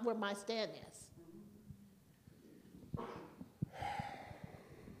that's not where my stand is.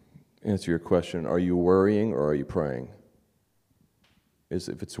 Answer your question. Are you worrying or are you praying?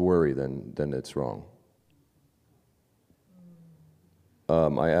 If it's worry, then it's wrong.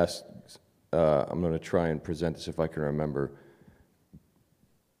 I asked, I'm going to try and present this if I can remember.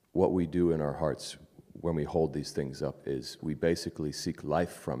 What we do in our hearts when we hold these things up is we basically seek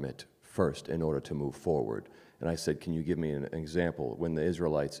life from it first in order to move forward. And I said, can you give me an example? When the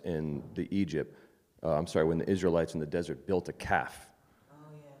Israelites in when the Israelites in the desert built a calf,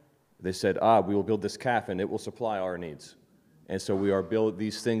 they said, we will build this calf and it will supply our needs. And so we are build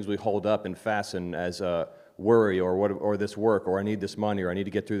these things we hold up and fasten as a worry or this work, or I need this money, or I need to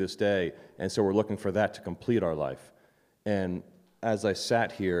get through this day. And so we're looking for that to complete our life. And as I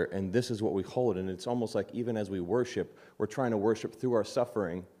sat here, and this is what we hold, and it's almost like even as we worship, we're trying to worship through our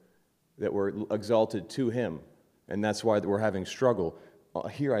suffering that we're exalted to Him. And that's why we're having struggle.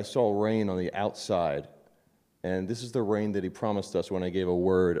 Here I saw rain on the outside. And this is the rain that He promised us when I gave a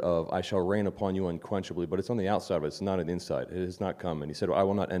word of, I shall rain upon you unquenchably, but it's on the outside, but it's not on the inside. It has not come. And He said, I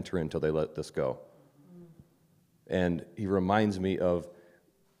will not enter in until they let this go. And He reminds me of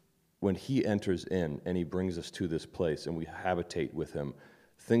when He enters in and He brings us to this place and we habitate with Him,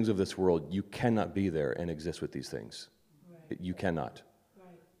 things of this world, you cannot be there and exist with these things. Right. You cannot.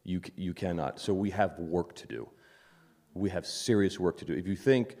 Right. You cannot. So we have work to do. We have serious work to do. If you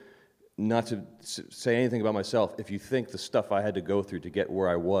think, not to say anything about myself, if you think the stuff I had to go through to get where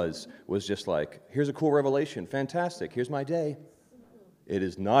I was just like, here's a cool revelation, fantastic, here's my day. It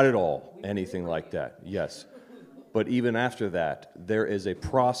is not at all anything like that, yes. But even after that, there is a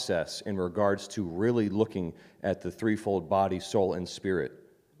process in regards to really looking at the threefold body, soul, and spirit,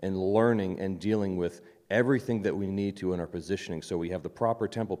 and learning and dealing with everything that we need to in our positioning, so we have the proper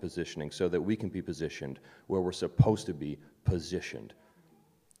temple positioning so that we can be positioned where we're supposed to be positioned.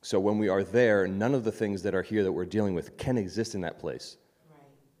 So when we are there, none of the things that are here that we're dealing with can exist in that place, right.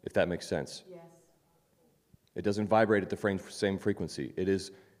 If that makes sense. Yes. It doesn't vibrate at the same frequency. It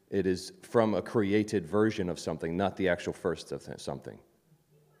is from a created version of something, not the actual first of something.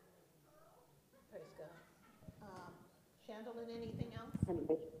 Praise God. Chandler, anything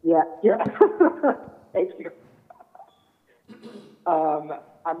else? Yeah. Thank you.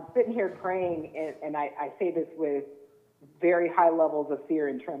 I'm sitting here praying, and I say this with very high levels of fear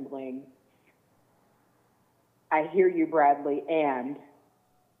and trembling. I hear you, Bradley, and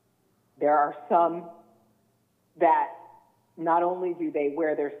there are some that not only do they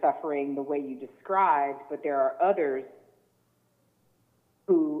wear their suffering the way you described, but there are others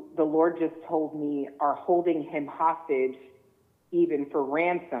who the Lord just told me are holding Him hostage even for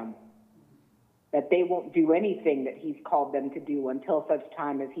ransom, that they won't do anything that He's called them to do until such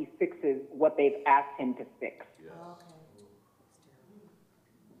time as He fixes what they've asked Him to fix. Yeah. Okay.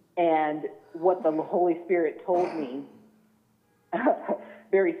 And what the Holy Spirit told me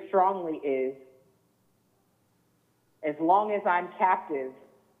very strongly is, as long as I'm captive,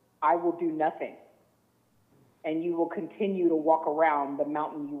 I will do nothing. And you will continue to walk around the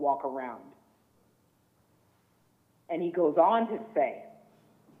mountain you walk around. And He goes on to say,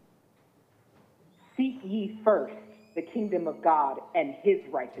 seek ye first the kingdom of God and His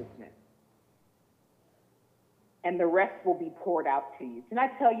righteousness, and the rest will be poured out to you. Can I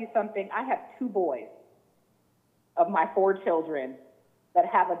tell you something? I have 2 boys of my 4 children that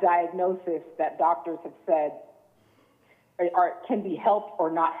have a diagnosis that doctors have said can be helped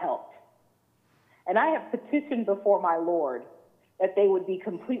or not helped. And I have petitioned before my Lord that they would be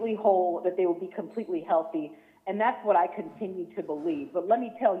completely whole, that they would be completely healthy, and that's what I continue to believe. But let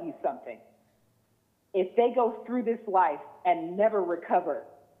me tell you something. If they go through this life and never recover,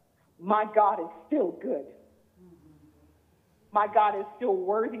 my God is still good. My God is still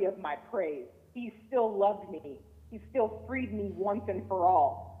worthy of my praise. He still loved me. He still freed me once and for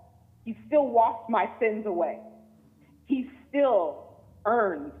all. He still washed my sins away. He still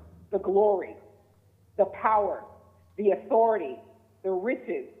earns the glory, the power, the authority, the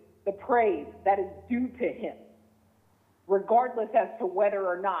riches, the praise that is due to him, regardless as to whether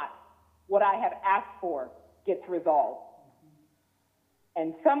or not what I have asked for gets resolved.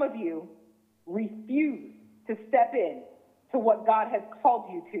 And some of you refuse to step in to what God has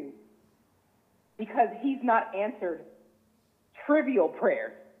called you to because he's not answered trivial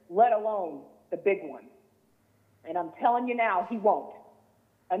prayers, let alone the big ones. And I'm telling you now, he won't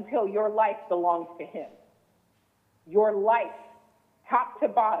until your life belongs to him. Your life, top to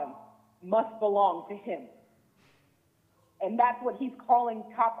bottom, must belong to him. And that's what he's calling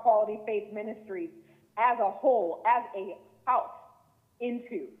Top Quality Faith Ministries as a whole, as a house,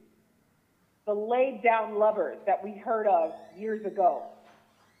 into. The laid down lovers that we heard of years ago,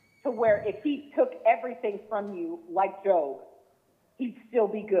 to where if he took everything from you like Job, he'd still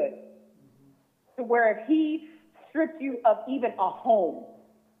be good. To where if he stripped you of even a home,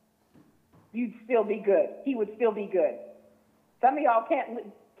 you'd still be good. He would still be good. Some of y'all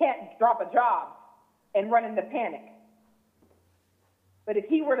can't drop a job and run into panic. But if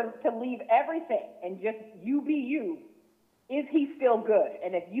he were to leave everything and just you be you, is he still good?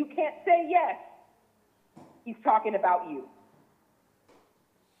 And if you can't say yes, he's talking about you.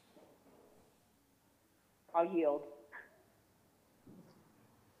 I'll yield.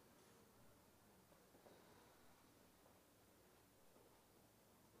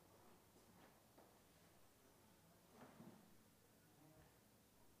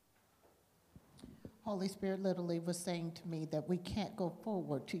 Holy Spirit literally was saying to me that we can't go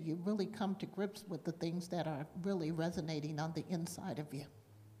forward till you really come to grips with the things that are really resonating on the inside of you.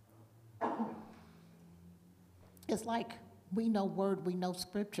 It's like we know word, we know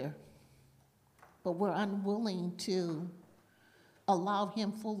scripture, but we're unwilling to allow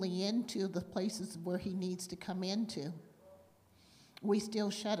him fully into the places where he needs to come into. We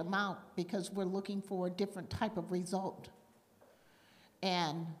still shut him out because we're looking for a different type of result.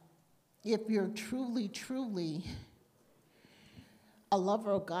 And if you're truly, truly a lover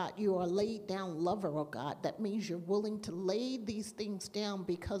of God, you are a laid down lover of God. That means you're willing to lay these things down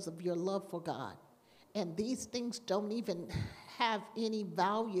because of your love for God. And these things don't even have any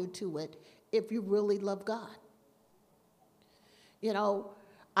value to it if you really love God. You know,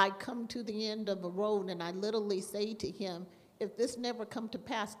 I come to the end of a road and I literally say to him, if this never come to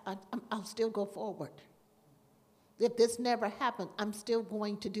pass, I'll still go forward. If this never happened, I'm still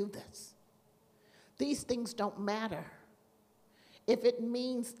going to do this. These things don't matter. If it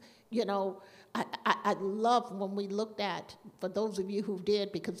means, you know, I love when we looked at, for those of you who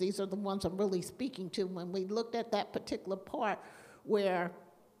did, because these are the ones I'm really speaking to, when we looked at that particular part where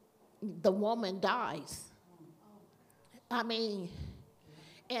the woman dies. I mean,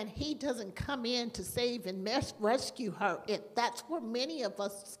 and he doesn't come in to save and rescue her. That's where many of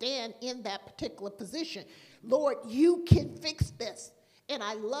us stand in that particular position. Lord, you can fix this. And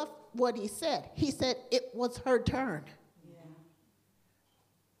I love what he said. He said it was her turn.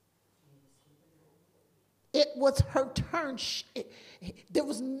 It was her turn. There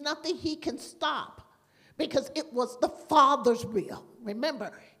was nothing he can stop because it was the Father's will.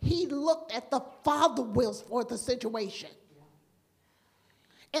 Remember, he looked at the Father's wills for the situation.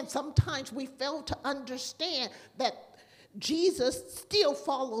 And sometimes we fail to understand that Jesus still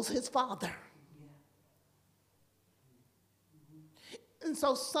follows his Father. And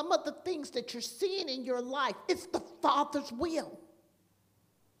so some of the things that you're seeing in your life, it's the Father's will.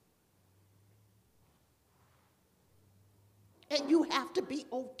 And you have to be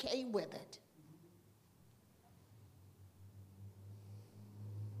okay with it.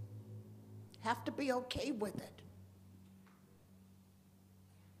 Have to be okay with it.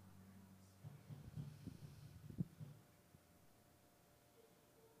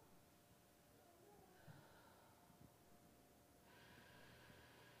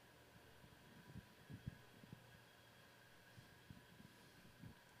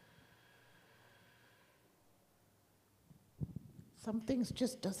 Some things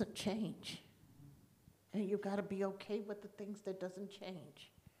just doesn't change. And you got to be okay with the things that doesn't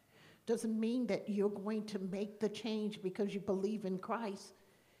change. doesn't mean that you're going to make the change because you believe in Christ.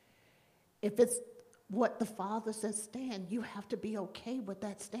 If it's what the Father says stand, you have to be okay with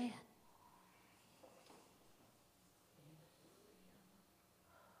that stand.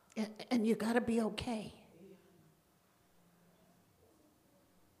 And you got to be okay.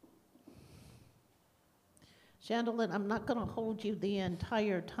 Chandler, I'm not going to hold you the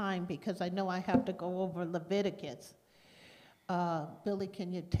entire time because I know I have to go over Leviticus. Billy,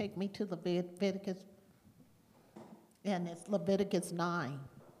 can you take me to Leviticus? And it's Leviticus 9.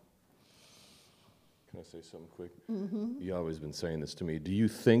 Can I say something quick? Mm-hmm. You've always been saying this to me. Do you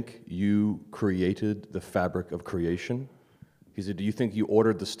think you created the fabric of creation? He said, do you think you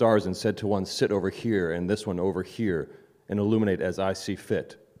ordered the stars and said to one, sit over here, and this one over here, and illuminate as I see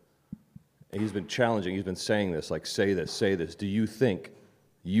fit? And he's been challenging, he's been saying this, like, say this, say this. Do you think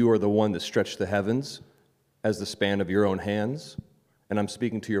you are the one that stretched the heavens as the span of your own hands? And I'm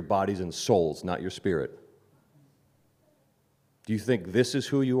speaking to your bodies and souls, not your spirit. Do you think this is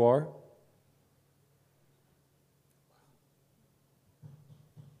who you are?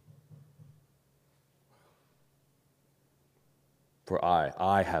 For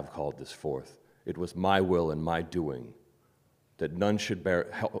I have called this forth. It was my will and my doing, that none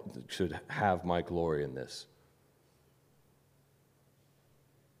should have my glory in this.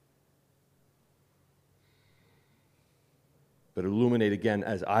 But illuminate again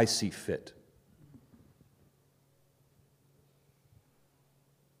as I see fit.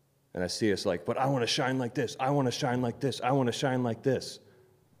 And I see us like, but I want to shine like this, I want to shine like this, I want to shine like this.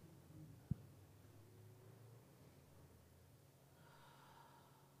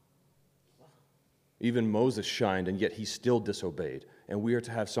 Even Moses shined, and yet he still disobeyed. And we are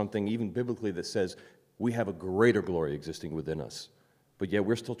to have something, even biblically, that says we have a greater glory existing within us. But yet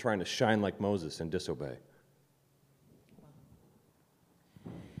we're still trying to shine like Moses and disobey.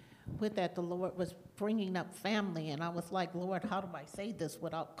 With that, the Lord was bringing up family, and I was like, Lord, how do I say this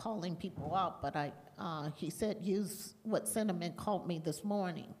without calling people out? But he said, use what Cinnamon called me this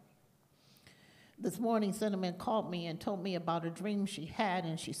morning. This morning, Cinnamon called me and told me about a dream she had,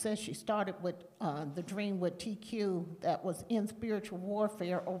 and she says she started with the dream with TQ that was in spiritual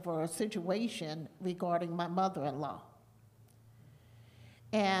warfare over a situation regarding my mother-in-law.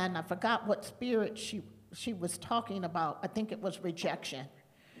 And I forgot what spirit she was talking about. I think it was rejection.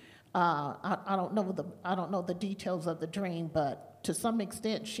 I don't know the details of the dream, but to some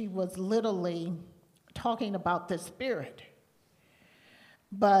extent, she was literally talking about this spirit.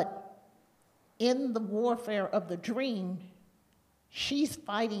 But in the warfare of the dream, she's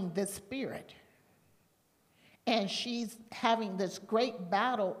fighting this spirit. And she's having this great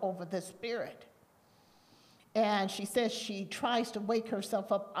battle over this spirit. And she says she tries to wake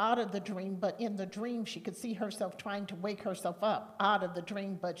herself up out of the dream, but in the dream she could see herself trying to wake herself up out of the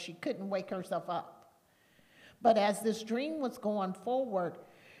dream, but she couldn't wake herself up. But as this dream was going forward,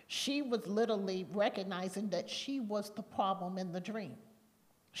 she was literally recognizing that she was the problem in the dream.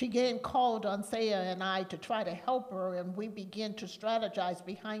 She again called on Saya and I to try to help her, and we began to strategize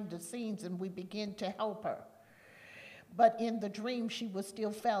behind the scenes, and we began to help her. But in the dream, she was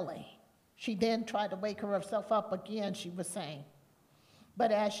still failing. She then tried to wake herself up again, she was saying.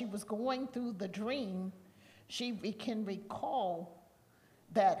 But as she was going through the dream, she can recall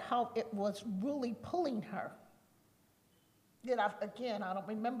that how it was really pulling her. Again, I don't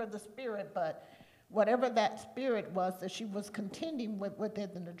remember the spirit, but whatever that spirit was that she was contending with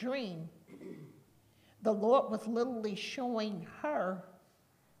it in the dream, the Lord was literally showing her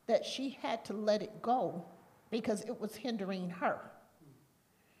that she had to let it go because it was hindering her.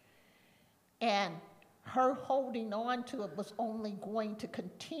 And her holding on to it was only going to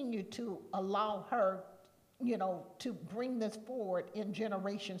continue to allow her, to bring this forward in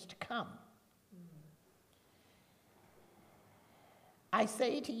generations to come. I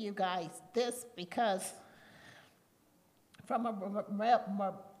say to you guys this because from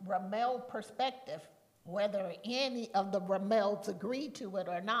a Ramel perspective, whether any of the Ramels agree to it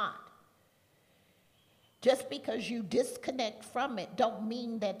or not, just because you disconnect from it don't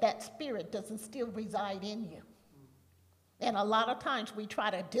mean that that spirit doesn't still reside in you. And a lot of times we try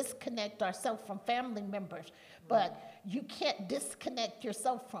to disconnect ourselves from family members, but you can't disconnect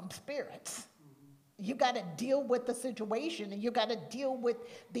yourself from spirits. You got to deal with the situation, and you got to deal with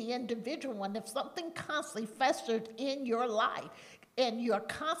the individual. And if something constantly festers in your life and you're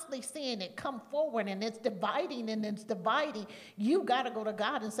constantly seeing it come forward and it's dividing, you got to go to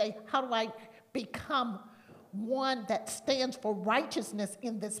God and say, how do I become one that stands for righteousness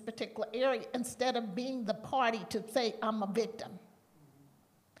in this particular area instead of being the party to say I'm a victim?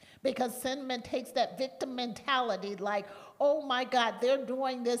 Because Cinnamon takes that victim mentality like, oh my God, they're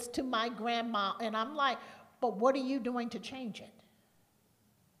doing this to my grandma. And I'm like, but what are you doing to change it?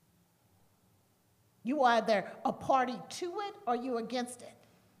 You are either a party to it or you against it.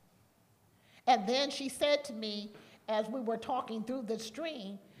 And then she said to me, as we were talking through the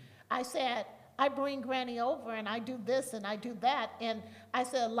stream, I said, I bring Granny over and I do this and I do that. And I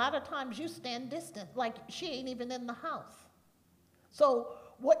said, a lot of times you stand distant, like she ain't even in the house. So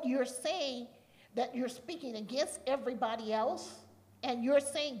what you're saying, that you're speaking against everybody else, and you're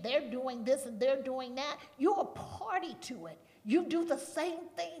saying they're doing this and they're doing that, you're a party to it. You do the same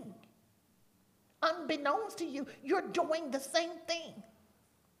thing. Unbeknownst to you, you're doing the same thing.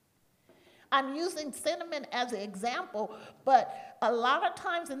 I'm using Cinnamon as an example, but a lot of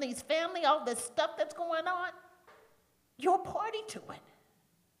times in these family, all this stuff that's going on, you're a party to it.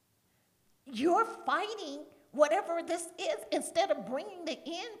 You're fighting whatever this is instead of bringing the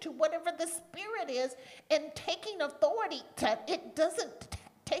end to whatever the spirit is and taking authority that it doesn't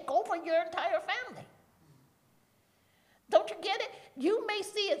take over your entire family. Don't you get it? You may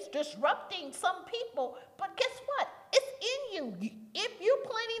see it's disrupting some people, but guess what? It's in you. If you're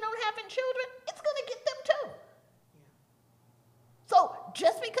planning on having children, it's going to get them too. So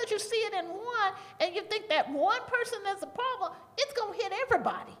just because you see it in one and you think that one person is a problem, it's going to hit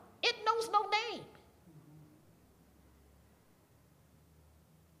everybody. It knows no name.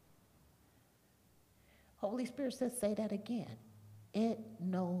 Holy Spirit says, say that again. It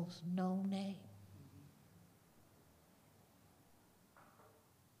knows no name.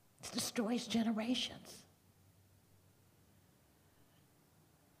 It destroys generations.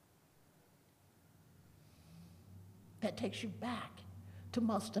 That takes you back to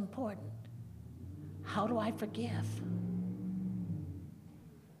most important. How do I forgive?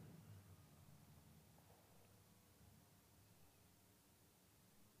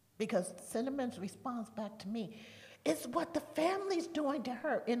 Because Cinnamon's response back to me is what the family's doing to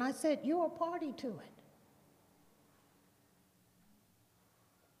her. And I said, you're a party to it.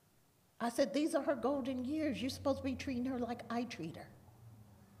 I said, these are her golden years. You're supposed to be treating her like I treat her.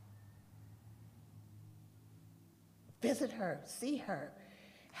 Visit her, see her,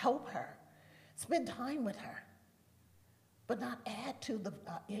 help her, spend time with her, but not add to the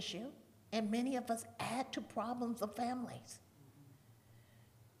issue. And many of us add to problems of families.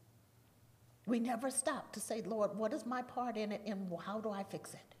 We never stop to say, Lord, what is my part in it and how do I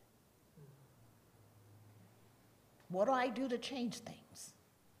fix it? What do I do to change things?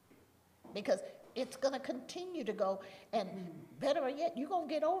 Because it's going to continue to go, and better yet, you're going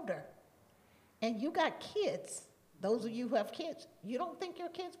to get older. And you got kids. Those of you who have kids, you don't think your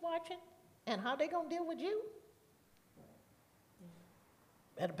kids watching and how they going to deal with you?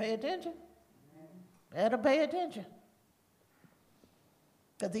 Better pay attention. Better pay attention.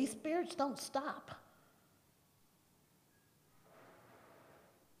 Because these spirits don't stop.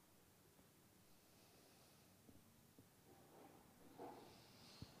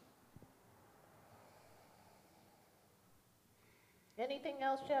 Anything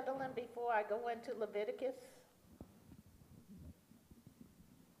else, gentlemen, before I go into Leviticus?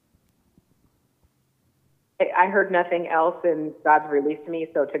 I heard nothing else, and God's released me,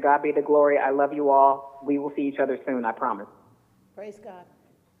 so to God be the glory. I love you all. We will see each other soon, I promise. Praise God.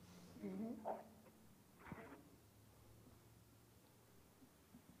 Mm-hmm.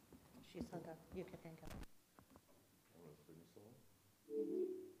 She's hung up. You can hang up.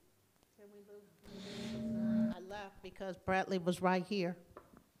 Can we move? I left because Bradley was right here.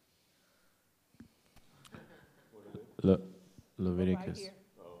 Leviticus. Right here.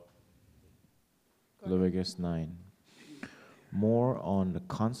 Leviticus 9. More on the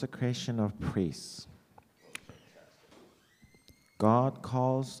consecration of priests. God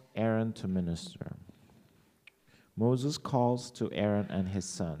calls Aaron to minister. Moses calls to Aaron and his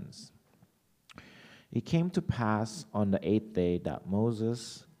sons. It came to pass on the 8th day that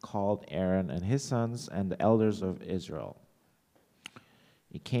Moses called Aaron and his sons and the elders of Israel.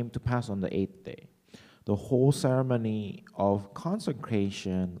 It came to pass on the 8th day. The whole ceremony of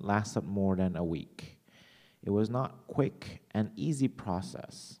consecration lasted more than a week. It was not quick and easy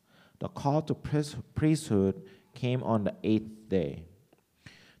process. The call to priesthood came on the 8th day,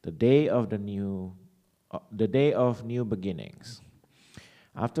 the day of new beginnings.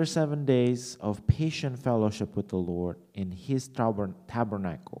 After 7 days of patient fellowship with the Lord in his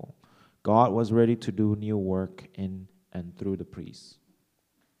tabernacle, God was ready to do new work in and through the priests.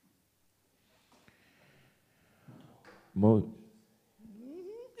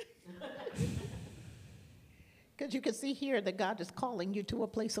 Because you can see here that God is calling you to a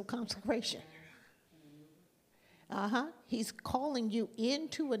place of consecration. He's calling you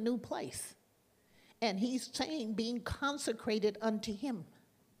into a new place. And he's saying being consecrated unto him.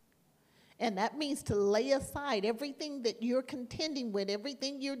 And that means to lay aside everything that you're contending with,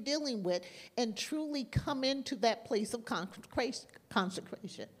 everything you're dealing with, and truly come into that place of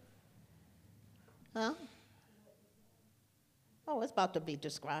consecration. Huh? Oh, it's about to be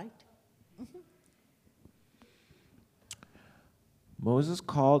described. Moses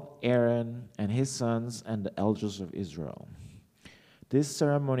called Aaron and his sons and the elders of Israel. This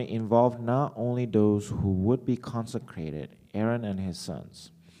ceremony involved not only those who would be consecrated, Aaron and his sons.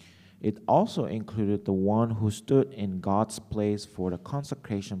 It also included the one who stood in God's place for the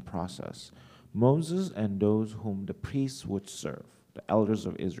consecration process, Moses and those whom the priests would serve, the elders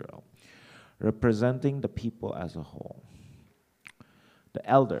of Israel, representing the people as a whole. The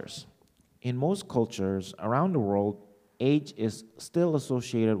elders. In most cultures around the world, age is still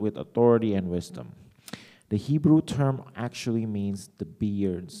associated with authority and wisdom. The Hebrew term actually means the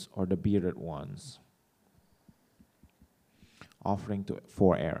beards or the bearded ones, offering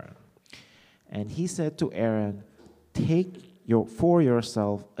for Aaron. And he said to Aaron, take for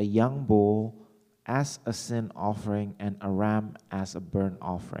yourself a young bull as a sin offering and a ram as a burnt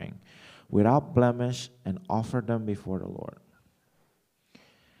offering, without blemish, and offer them before the Lord.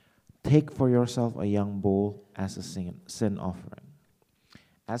 Take for yourself a young bull as a sin offering.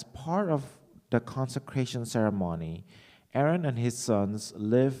 As part of the consecration ceremony, Aaron and his sons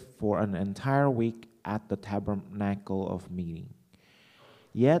lived for an entire week at the tabernacle of meeting.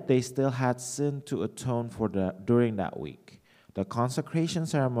 Yet they still had sin to atone for during that week. The consecration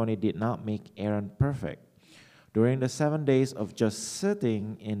ceremony did not make Aaron perfect. During the 7 days of just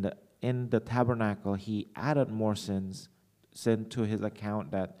sitting in the tabernacle, he added more sin to his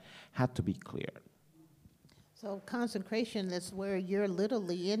account that had to be cleared. So consecration is where you're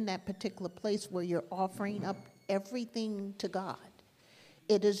literally in that particular place where you're offering up everything to God.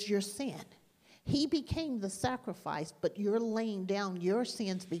 It is your sin. He became the sacrifice, but you're laying down your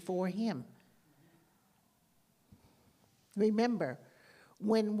sins before him. Remember,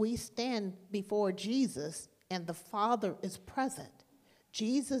 when we stand before Jesus and the Father is present,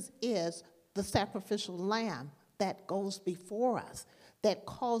 Jesus is the sacrificial lamb that goes before us, that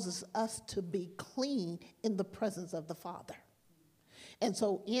causes us to be clean in the presence of the Father. And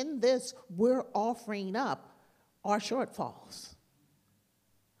so in this, we're offering up our shortfalls.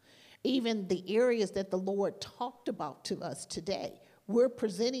 Even the areas that the Lord talked about to us today, we're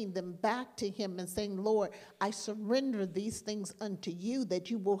presenting them back to him and saying, Lord, I surrender these things unto you that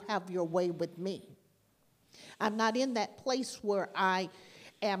you will have your way with me. I'm not in that place where I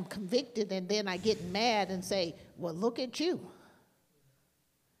am convicted and then I get mad and say, well, look at you.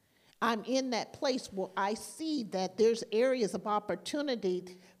 I'm in that place where I see that there's areas of opportunity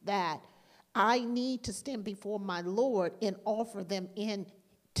that I need to stand before my Lord and offer them in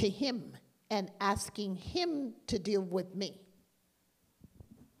to him and asking him to deal with me.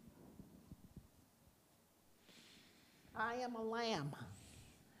 I am a lamb.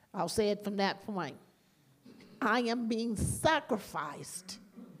 I'll say it from that point. I am being sacrificed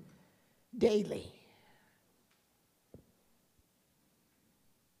daily.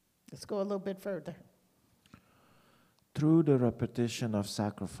 Let's go a little bit further. Through the repetition of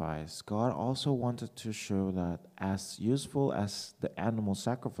sacrifice, God also wanted to show that as useful as the animal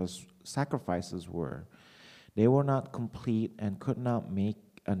sacrifices were, they were not complete and could not make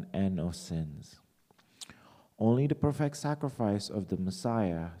an end of sins. Only the perfect sacrifice of the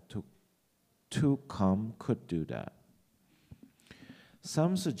Messiah to come could do that.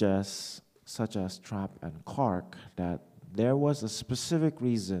 Some suggest, such as Trapp and Clark, that there was a specific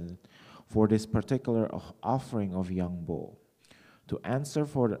reason for this particular offering of young bull, to answer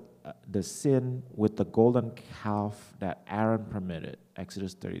for the sin with the golden calf that Aaron permitted,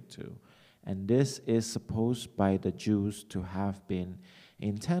 Exodus 32. And this is supposed by the Jews to have been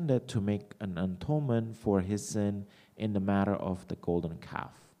intended to make an atonement for his sin in the matter of the golden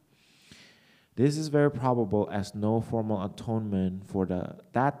calf. This is very probable, as no formal atonement for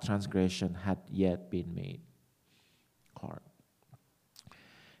that transgression had yet been made. Clark.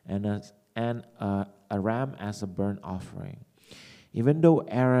 And a ram as a burnt offering. Even though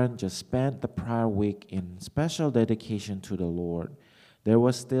Aaron just spent the prior week in special dedication to the Lord, there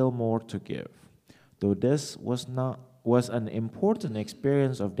was still more to give. Though this was an important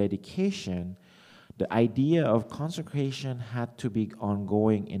experience of dedication, the idea of consecration had to be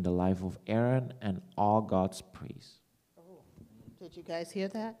ongoing in the life of Aaron and all God's priests. Oh, did you guys hear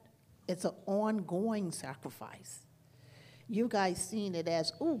that? It's an ongoing sacrifice. You guys seen it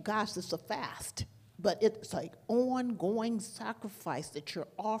as, oh gosh, it's a fast. But it's like ongoing sacrifice that you're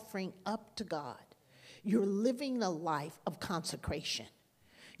offering up to God. You're living a life of consecration.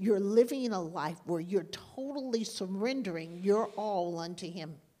 You're living a life where you're totally surrendering your all unto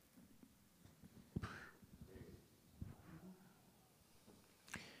him.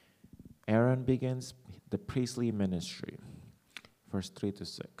 Aaron begins the priestly ministry. Verse 3 to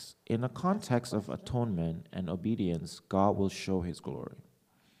 6. In a context of atonement and obedience, God will show his glory.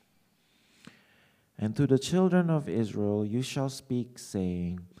 And to the children of Israel you shall speak,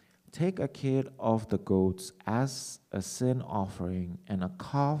 saying, take a kid of the goats as a sin offering, and a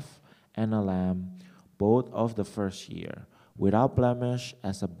calf and a lamb, both of the first year, without blemish,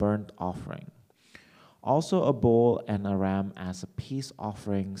 as a burnt offering. Also a bull and a ram as a peace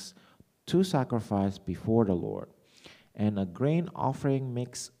offerings to sacrifice before the Lord, and a grain offering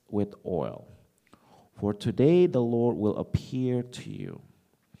mixed with oil. For today the Lord will appear to you.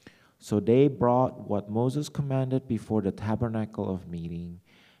 So they brought what Moses commanded before the tabernacle of meeting,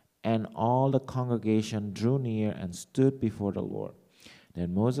 and all the congregation drew near and stood before the Lord.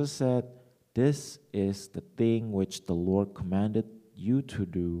 Then Moses said, this is the thing which the Lord commanded you to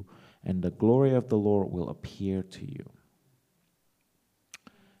do, and the glory of the Lord will appear to you.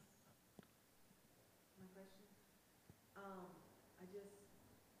 My question,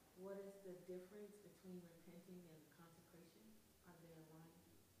 what is the difference between repenting and consecration? Are they aligned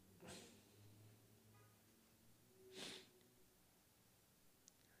together?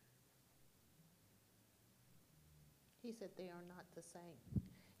 He said they are not the same.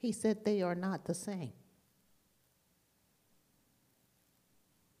 He said they are not the same.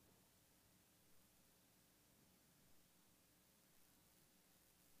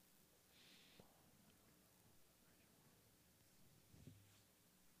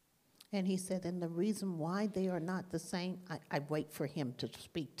 And he said, and the reason why they are not the same, I wait for him to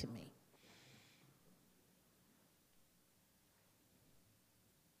speak to me.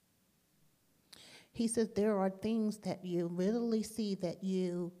 He said, there are things that you literally see that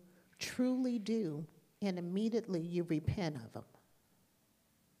you truly do, and immediately you repent of them.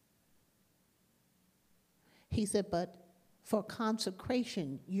 He said, but for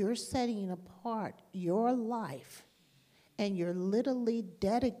consecration, you're setting apart your life, and you're literally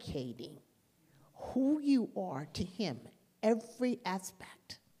dedicating who you are to him, every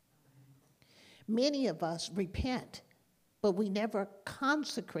aspect. Many of us repent, but we never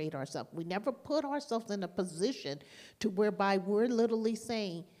consecrate ourselves. We never put ourselves in a position to whereby we're literally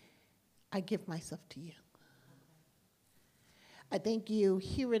saying, I give myself to you. I think you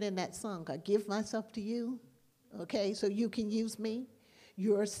hear it in that song, I give myself to you, okay, so you can use me.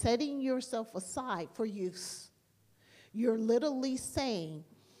 You're setting yourself aside for use. You're literally saying,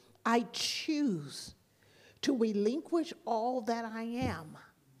 I choose to relinquish all that I am,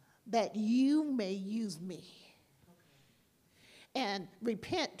 that you may use me. And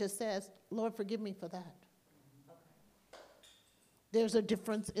repent just says, Lord, forgive me for that. There's a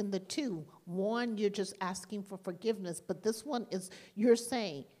difference in the two. One, you're just asking for forgiveness, but this one is you're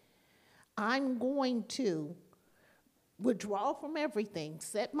saying, I'm going to withdraw from everything,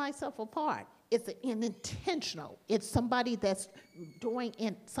 set myself apart. It's an intentional. It's somebody that's doing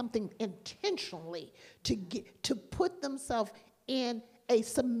something intentionally to put themselves in a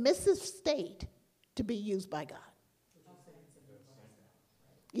submissive state to be used by God.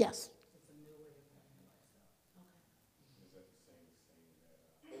 Yes. It's a new way of living a lifestyle. Okay. Is that the same as saying that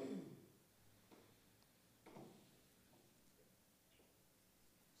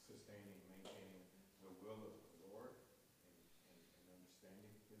sustaining, maintaining the will of the Lord and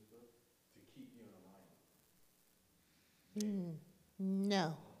understanding his will to keep you in alignment?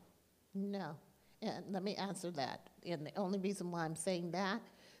 No, no. And let me answer that. And the only reason why I'm saying that,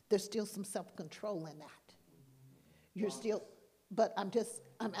 there's still some self-control in that. You're still, but I'm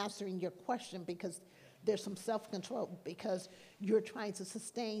answering your question because there's some self-control because you're trying to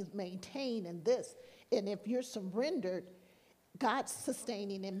sustain, maintain in this. And if you're surrendered, God's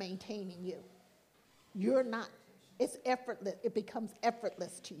sustaining and maintaining you. You're not, it's effortless. It becomes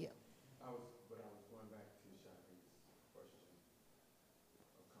effortless to you. I was going back to Shani's question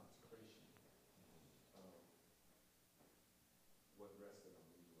of consecration. What rested on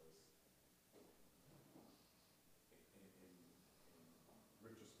me was, in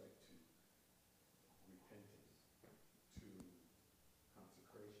retrospect to repenting, to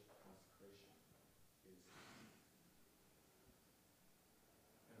consecration. Consecration is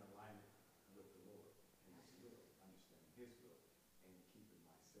in alignment with the Lord and his will, understanding his will, and keeping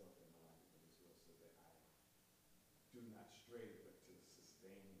myself in alignment with his will so that I do not stray, but to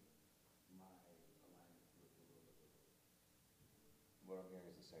sustain my alignment with the will of the Lord. What I'm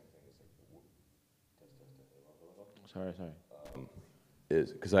hearing is the same thing. It's like, Sorry.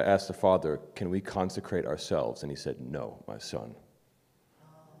 is, because I asked the Father, can we consecrate ourselves? And he said, no, my son.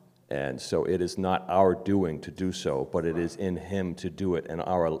 And so it is not our doing to do so, but it is in him to do it, and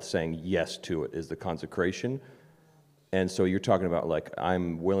our saying yes to it is the consecration. And so you're talking about, like,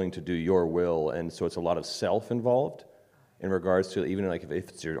 I'm willing to do your will, and so it's a lot of self involved in regards to, even like if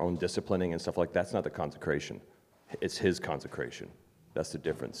it's your own disciplining and stuff like that, that's not the consecration. It's his consecration. That's the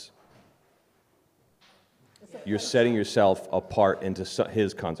difference. You're setting yourself apart into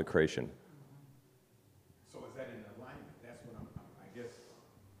his consecration. So is that in alignment? That's what I guess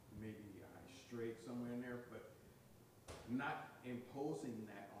maybe I strayed somewhere in there, but not imposing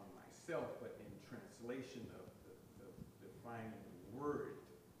that on myself, but in translation of the defining word,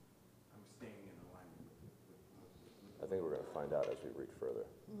 I'm staying in alignment with I think we're going to find out as we read further,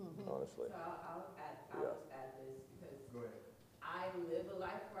 honestly. So I'll just add this because Go ahead. I live a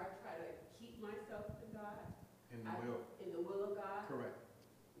life where I try to keep myself in God. In the will. In the will of God. Correct.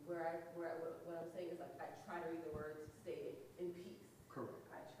 What I'm saying is, like, I try to read the words, stay in peace. Correct.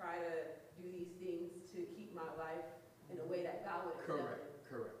 I try to do these things to keep my life in a way that God would accept Correct. it.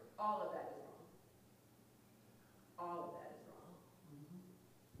 Correct. All of that is wrong. All of that is wrong.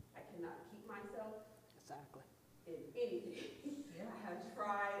 I cannot keep myself Exactly. in anything. I have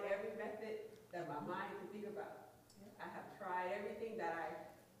tried every method that my mind can think about. I have tried everything that I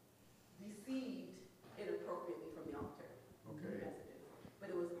received inappropriately from the altar. Okay. Messages. But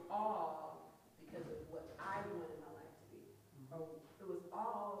it was all because of what I wanted my life to be. Or it was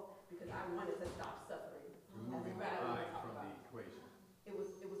all because I wanted to stop suffering. Removing the I from the equation. It was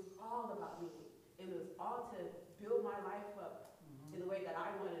all about me. And it was all to build my life up in the way that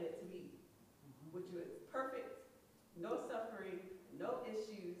I wanted it to be. Which was perfect, no suffering, no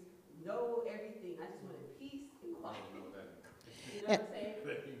issues, no everything. I just wanted peace and quiet. You know what I'm saying?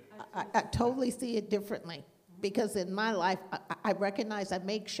 I totally see it differently because in my life, I recognize I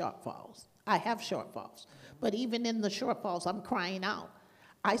make shortfalls. I have shortfalls. But even in the shortfalls, I'm crying out.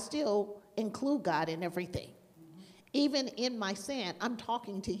 I still include God in everything. Even in my sin, I'm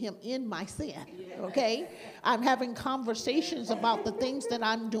talking to him in my sin, okay? I'm having conversations about the things that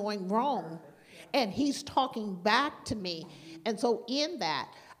I'm doing wrong, and he's talking back to me. And so in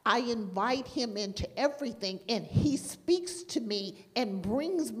that, I invite him into everything, and he speaks to me and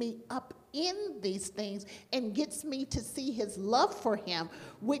brings me up in these things and gets me to see his love for him,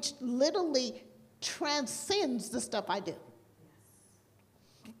 which literally transcends the stuff I do.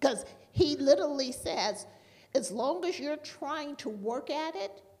 Because he literally says, as long as you're trying to work at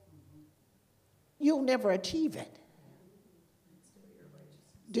it, you'll never achieve it.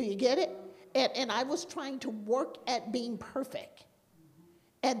 Do you get it? And I was trying to work at being perfect.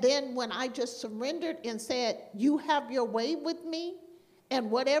 And then when I just surrendered and said, you have your way with me, and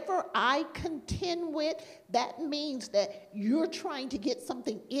whatever I contend with, that means that you're trying to get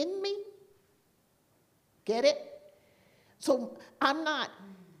something in me. Get it? So I'm not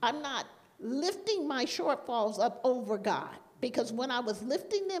lifting my shortfalls up over God, because when I was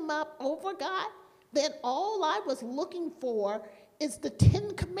lifting them up over God, then all I was looking for is the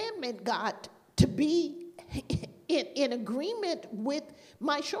 10 Commandment God to be in agreement with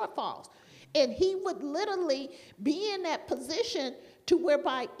my shortfalls. And he would literally be in that position to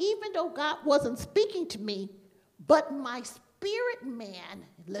whereby, even though God wasn't speaking to me, but my spirit man,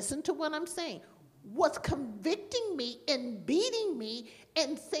 listen to what I'm saying, was convicting me and beating me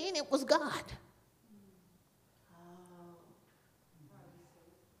and saying it was God.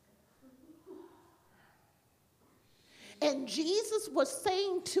 And Jesus was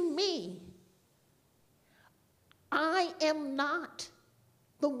saying to me, I am not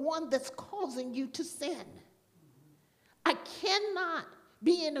the one that's causing you to sin. I cannot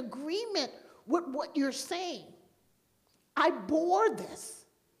be in agreement with what you're saying. I bore this.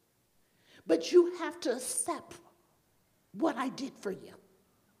 But you have to accept what I did for you.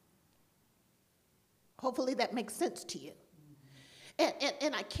 Hopefully that makes sense to you.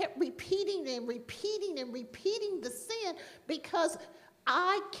 And I kept repeating and repeating and repeating the sin because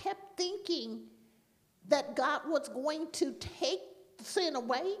I kept thinking that God was going to take the sin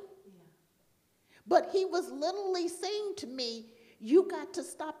away. Yeah. But he was literally saying to me, you got to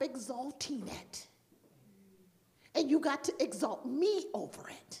stop exalting it. And you got to exalt me over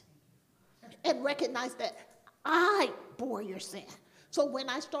it. And recognize that I bore your sin. So when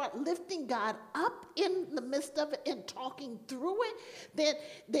I start lifting God up in the midst of it and talking through it,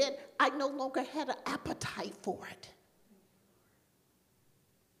 then I no longer had an appetite for it.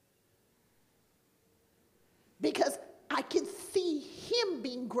 Because I can see him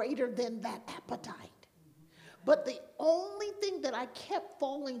being greater than that appetite. But the only thing that I kept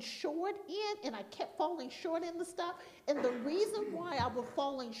falling short in, and I kept falling short in the stuff, and the reason why I was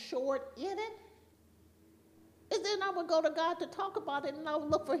falling short in it is then I would go to God to talk about it, and I would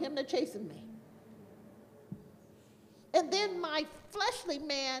look for him to chasten me. And then my fleshly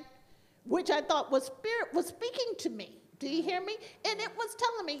man, which I thought was spirit, was speaking to me. Do you hear me? And it was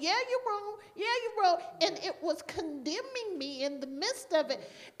telling me, yeah, you're wrong. Yeah, you're wrong. And it was condemning me in the midst of it.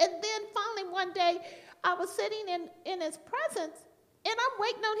 And then finally one day, I was sitting in his presence, and I'm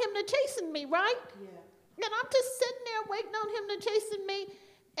waiting on him to chasten me, right? Yeah. And I'm just sitting there waiting on him to chasten me.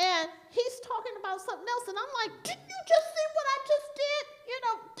 And he's talking about something else. And I'm like, didn't you just see what I just did? You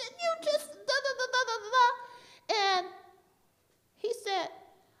know, didn't you just da-da-da-da-da-da? And he said,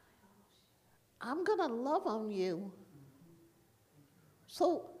 I'm going to love on you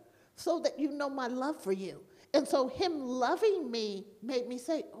so that you know my love for you. And so him loving me made me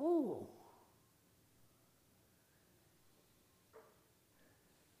say, oh,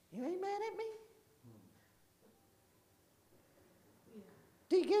 you ain't mad at me?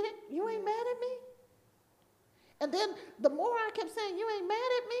 Do you get it? You ain't mad at me? And then the more I kept saying, you ain't mad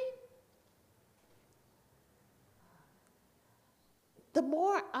at me, the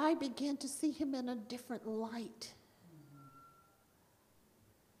more I began to see him in a different light.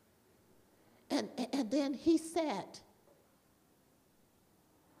 And then he said,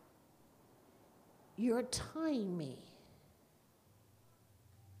 you're tying me.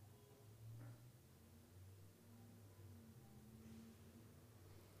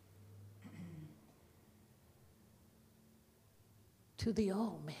 To the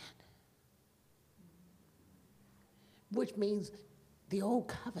old man, which means the old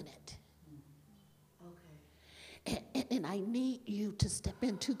covenant. Okay. And I need you to step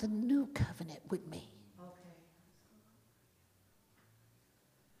into the new covenant with me. Okay.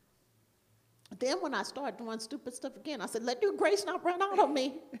 Then when I started doing stupid stuff again, I said, let your grace not run out on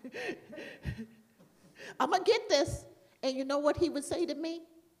me. I'm going to get this. And you know what he would say to me?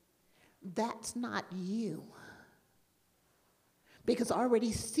 That's not you. Because I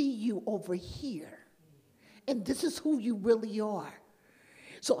already see you over here. And this is who you really are.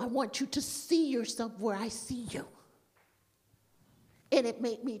 So I want you to see yourself where I see you. And it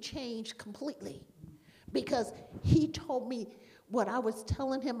made me change completely. Because he told me what I was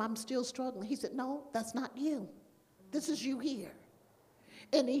telling him, I'm still struggling. He said, no, that's not you. This is you here.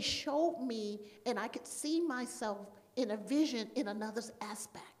 And he showed me, and I could see myself in a vision in another's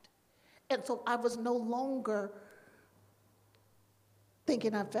aspect. And so I was no longer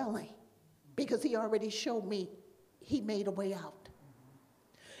thinking I'm failing, because he already showed me he made a way out.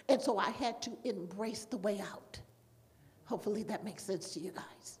 And so I had to embrace the way out. Hopefully that makes sense to you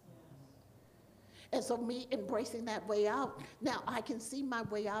guys. And so me embracing that way out, now I can see my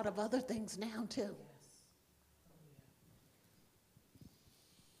way out of other things now too.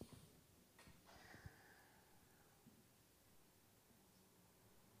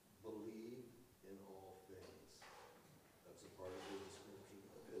 Believe in all things. That's a part of the description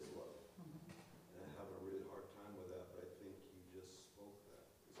of his love. And I have a really hard time with that, but I think you just spoke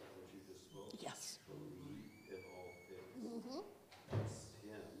that. Is that what you just spoke? Yes. Believe in all things. That's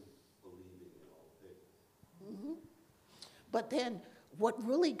him believing in all things. But then what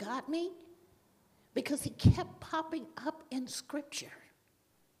really got me, because he kept popping up in scripture.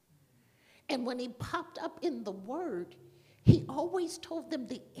 And when he popped up in the word, he always told them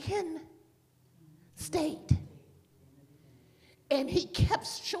the end state. And he kept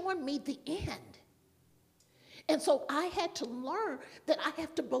showing me the end. And so I had to learn that I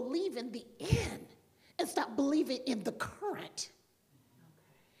have to believe in the end and stop believing in the current.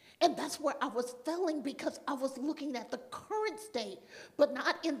 And that's where I was failing, because I was looking at the current state, but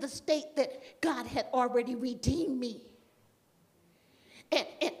not in the state that God had already redeemed me.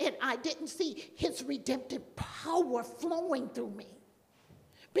 And I didn't see his redemptive power flowing through me,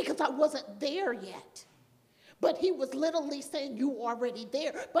 because I wasn't there yet. But he was literally saying, you already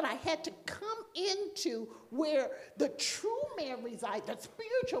there. But I had to come into where the true man resides, the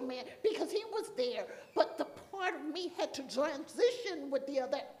spiritual man, because he was there. But the part of me had to transition with the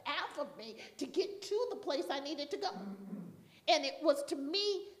other half of me to get to the place I needed to go. And it was to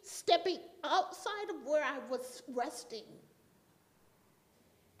me stepping outside of where I was resting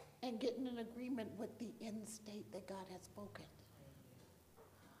and getting in agreement with the end state that God had spoken.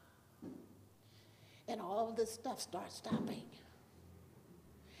 And all of this stuff starts stopping.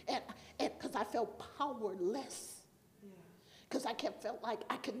 And because I felt powerless. Because I felt like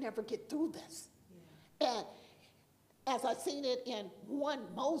I could never get through this. And as I seen it in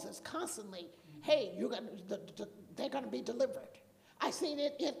Moses constantly, hey, they're going to be delivered. I seen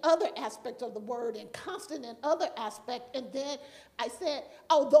it in other aspects of the word and constant in other aspects. And then I said,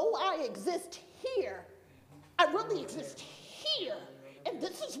 although I exist here, I really exist here. And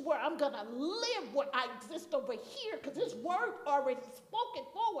this is where I'm going to live, where I exist over here, because this word already spoken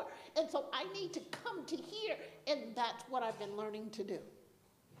forward. And so I need to come to here. And that's what I've been learning to do.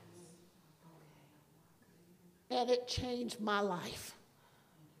 And it changed my life.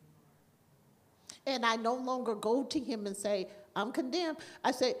 And I no longer go to him and say, I'm condemned.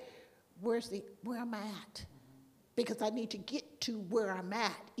 I say, where am I at? Because I need to get to where I'm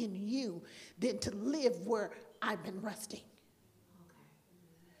at in you than to live where I've been resting.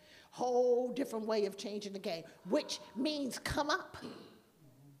 Whole different way of changing the game, which means come up.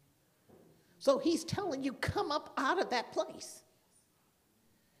 So he's telling you, come up out of that place.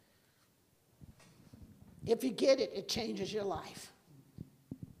 If you get it, it changes your life.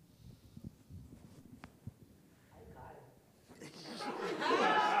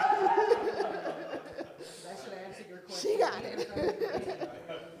 She got it.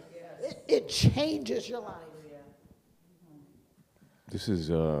 It changes your life. This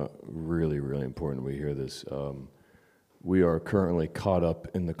is really, really important we hear this. We are currently caught up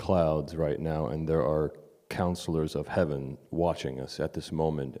in the clouds right now, and there are counselors of heaven watching us at this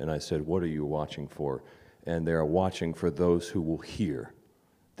moment. And I said, what are you watching for? And they are watching for those who will hear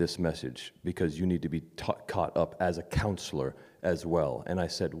this message, because you need to be caught up as a counselor as well. And I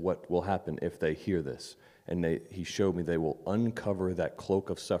said, what will happen if they hear this? And he showed me they will uncover that cloak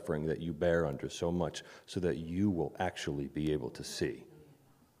of suffering that you bear under so much, so that you will actually be able to see.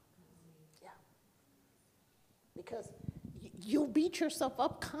 Yeah. Because you'll beat yourself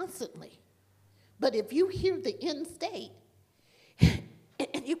up constantly. But if you hear the end state,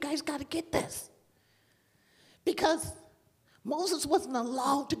 and you guys got to get this, because Moses wasn't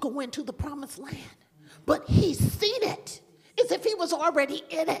allowed to go into the promised land, but he's seen it as if he was already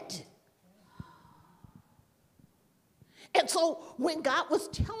in it. And so when God was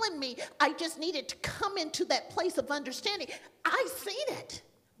telling me I just needed to come into that place of understanding, I seen it,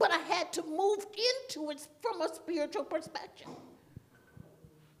 but I had to move into it from a spiritual perspective.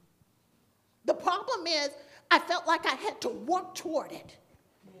 The problem is I felt like I had to work toward it.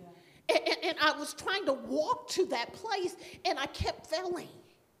 And I was trying to walk to that place, and I kept failing.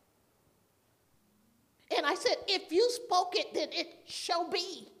 And I said, if you spoke it, then it shall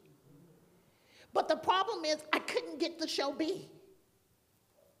be. But the problem is I couldn't get the shall be,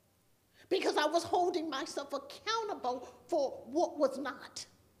 because I was holding myself accountable for what was not.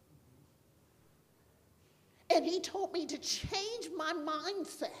 And he told me to change my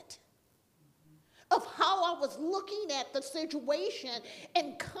mindset of how I was looking at the situation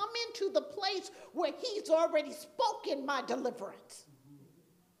and come into the place where he's already spoken my deliverance.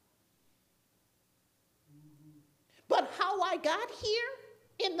 But how I got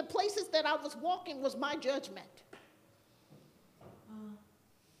here in the places that I was walking was my judgment.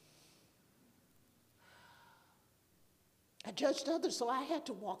 I judged others, so I had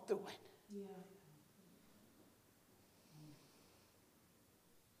to walk through it. Yeah.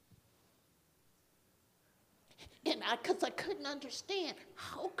 And because I couldn't understand,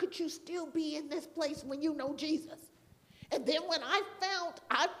 how could you still be in this place when you know Jesus? And then when I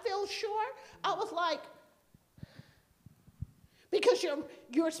felt sure, I was like, because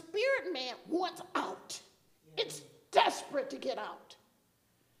your spirit man wants out. It's desperate to get out.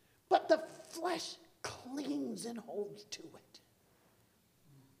 But the flesh clings and holds to it.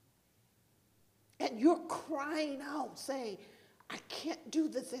 And you're crying out saying, I can't do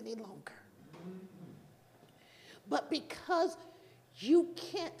this any longer. But because you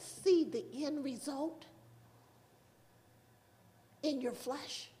can't see the end result in your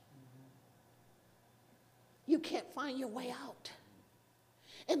flesh, you can't find your way out.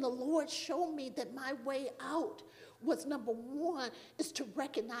 And the Lord showed me that my way out was, number one, is to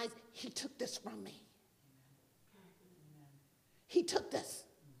recognize he took this from me. He took this.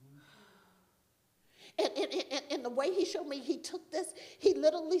 And the way he showed me he took this, he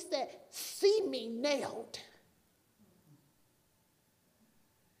literally said, see me nailed.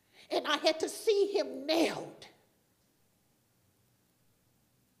 And I had to see him nailed.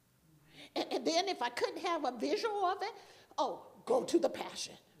 And then if I couldn't have a visual of it, go to the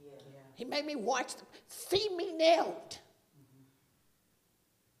Passion. Yeah. He made me watch, see me nailed.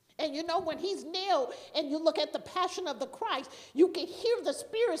 And you know, when he's nailed and you look at the Passion of the Christ, you can hear the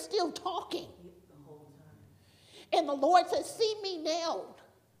Spirit still talking. The whole time. And the Lord says, see me nailed.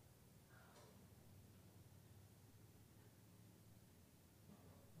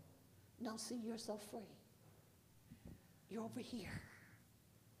 Now see yourself free. You're over here.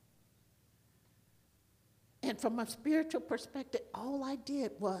 And from a spiritual perspective, all I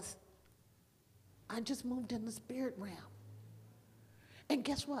did was I just moved in the spirit realm. And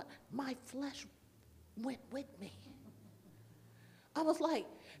guess what? My flesh went with me. I was like,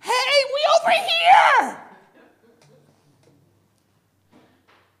 hey, we over here!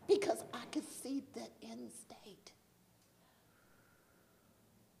 Because I could see the end state.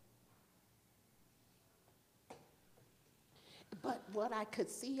 But what I could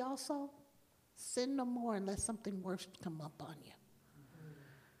see also, sin no more unless something worse come up on you.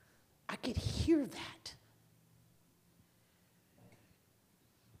 I could hear that.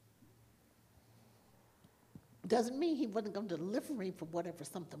 Doesn't mean he wasn't going to deliver me from whatever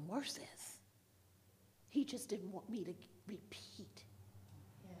something worse is. He just didn't want me to repeat.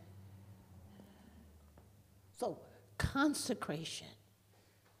 Yeah. So, consecration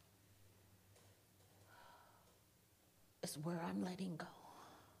is where I'm letting go.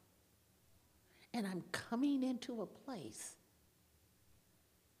 And I'm coming into a place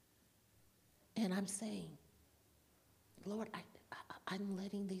and I'm saying, Lord, I'm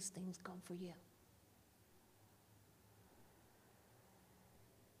letting these things go for you.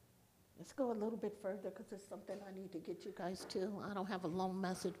 Let's go a little bit further because there's something I need to get you guys to. I don't have a long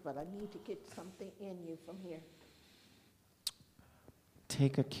message, but I need to get something in you from here.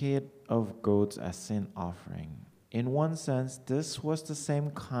 Take a kid of goats as sin offering. In one sense, this was the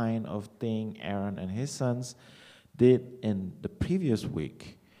same kind of thing Aaron and his sons did in the previous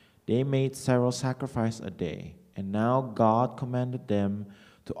week. They made several sacrifices a day, and now God commanded them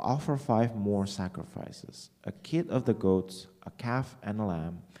to offer 5 more sacrifices: a kid of the goats, a calf and a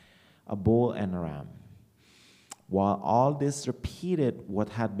lamb, a bull and a ram. While all this repeated what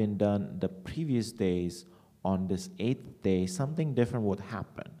had been done the previous days, on this 8th day, something different would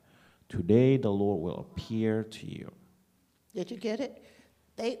happen. Today, the Lord will appear to you. Did you get it?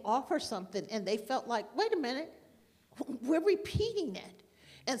 They offer something, and they felt like, wait a minute, we're repeating it.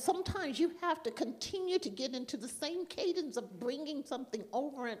 And sometimes you have to continue to get into the same cadence of bringing something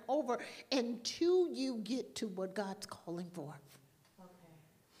over and over until you get to what God's calling for.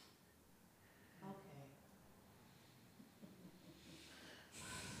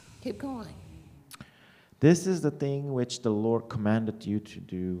 Keep going. This is the thing which the Lord commanded you to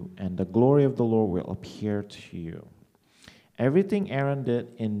do, and the glory of the Lord will appear to you. Everything Aaron did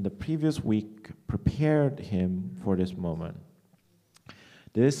in the previous week prepared him for this moment.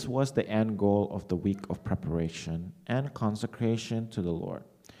 This was the end goal of the week of preparation and consecration to the Lord,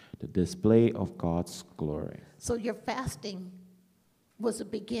 the display of God's glory. So your fasting was the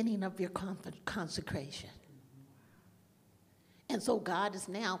beginning of your consecration. And so God is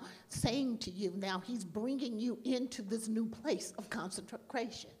now saying to you, now he's bringing you into this new place of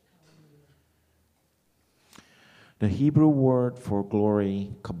consecration. The Hebrew word for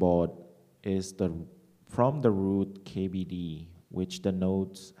glory, kabod, is from the root kbd, which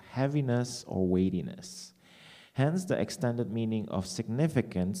denotes heaviness or weightiness. Hence the extended meaning of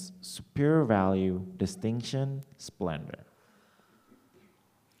significance, superior value, distinction, splendor.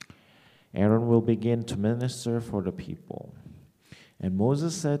 Aaron will begin to minister for the people. And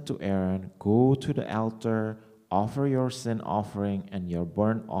Moses said to Aaron, go to the altar, offer your sin offering and your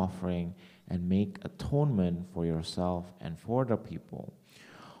burnt offering, and make atonement for yourself and for the people.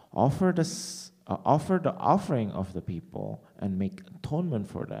 Offer the offering of the people and make atonement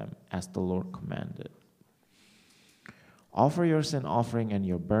for them, as the Lord commanded. Offer your sin offering and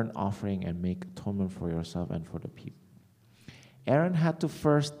your burnt offering and make atonement for yourself and for the people. Aaron had to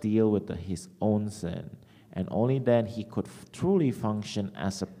first deal with his own sin, and only then he could truly function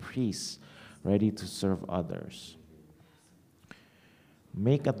as a priest ready to serve others.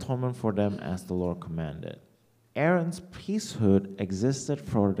 Make atonement for them as the Lord commanded. Aaron's priesthood existed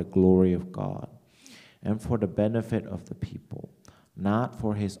for the glory of God and for the benefit of the people, not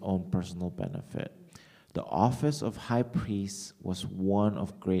for his own personal benefit. The office of high priest was one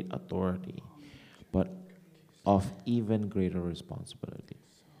of great authority, but of even greater responsibility.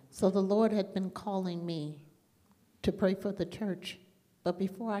 So the Lord had been calling me to pray for the church. But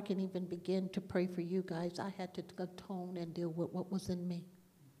before I can even begin to pray for you guys, I had to atone and deal with what was in me.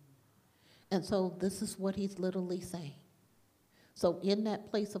 And so this is what he's literally saying. So in that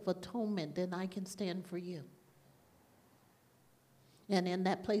place of atonement, then I can stand for you. And in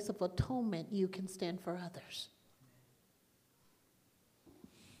that place of atonement, you can stand for others.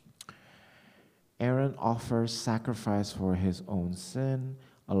 Aaron offers sacrifice for his own sin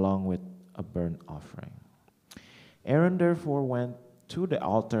along with a burnt offering. Aaron therefore went to the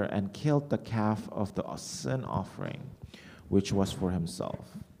altar and killed the calf of the sin offering, which was for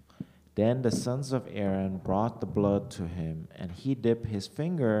himself. Then the sons of Aaron brought the blood to him, and he dipped his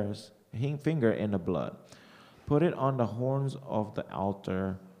finger in the blood. Put it on the horns of the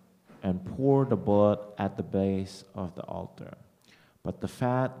altar and pour the blood at the base of the altar. But the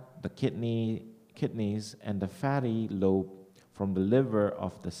fat, the kidneys, and the fatty lobe from the liver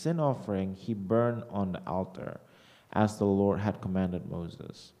of the sin offering he burned on the altar, as the Lord had commanded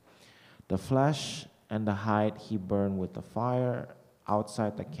Moses. The flesh and the hide he burned with the fire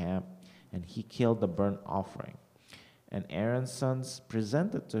outside the camp, and he killed the burnt offering. And Aaron's sons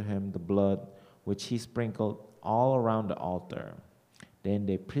presented to him the blood, which he sprinkled all around the altar. Then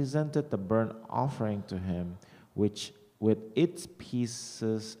they presented the burnt offering to him, which with its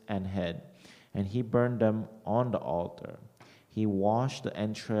pieces and head, and he burned them on the altar. He washed the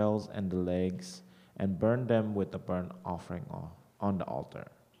entrails and the legs, and burned them with the burnt offering on the altar.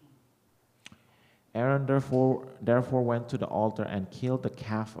 Aaron therefore went to the altar and killed the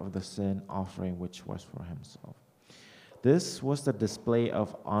calf of the sin offering, which was for himself. This was the display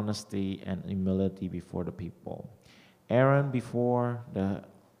of honesty and humility before the people. Aaron, before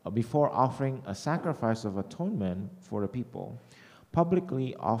offering a sacrifice of atonement for the people,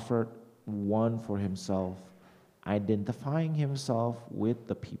 publicly offered one for himself, identifying himself with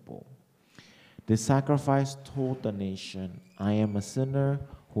the people. This sacrifice told the nation, I am a sinner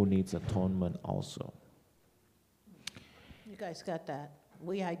who needs atonement also. You guys got that?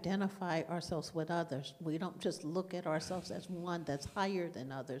 We identify ourselves with others. We don't just look at ourselves as one that's higher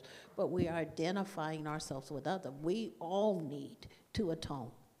than others, but we are identifying ourselves with others. We all need to atone.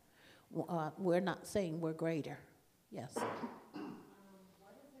 We're not saying we're greater. Yes. What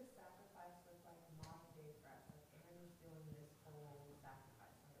does this sacrifice look like modern day for us? Like Aaron was doing this whole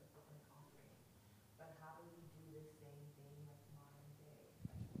sacrifice, like a different offering. But how do we do the same thing like modern day?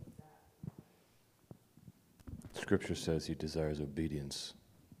 Like what does that look like? Scripture says he desires obedience.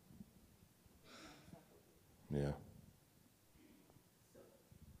 Yeah.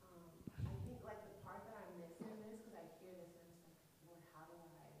 So, I think like the part that I'm missing in this, because I hear this and it's like, Lord, how do I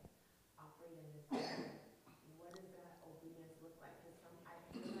operate in this way? What does that obedience look like? Because I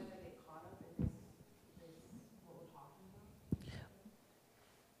feel like I get caught up in this what we're talking about.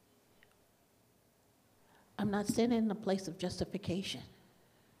 I'm not standing in a place of justification.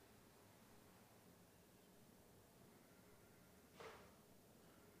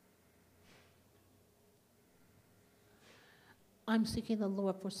 I'm seeking the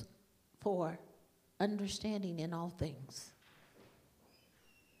Lord for understanding in all things.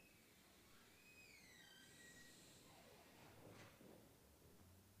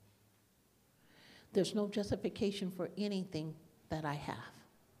 There's no justification for anything that I have.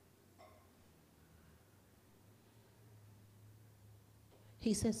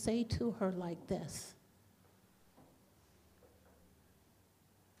 He says, say to her like this.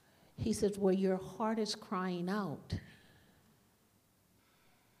 He says, where your heart is crying out,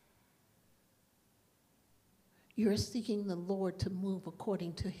 you're seeking the Lord to move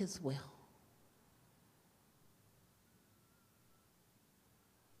according to his will.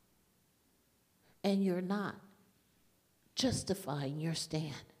 And you're not justifying your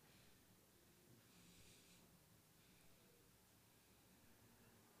stand.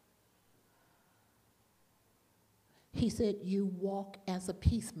 He said, you walk as a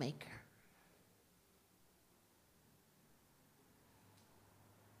peacemaker.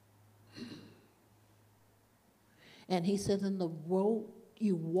 And he said, and the road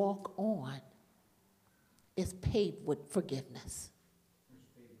you walk on is paved with forgiveness.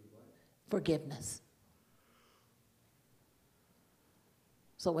 Forgiveness.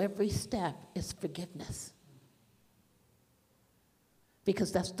 So every step is forgiveness.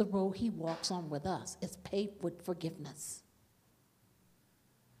 Because that's the road he walks on with us. It's paved with forgiveness.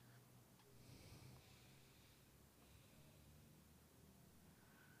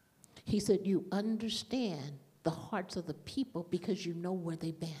 He said, you understand the hearts of the people because you know where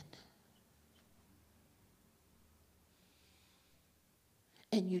they've been.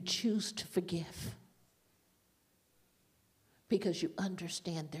 And you choose to forgive because you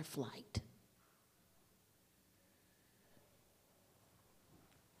understand their flight.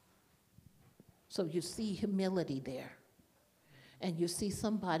 So you see humility there. And you see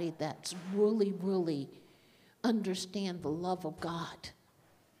somebody that's really, really understand the love of God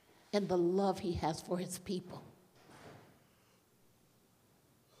and the love he has for his people.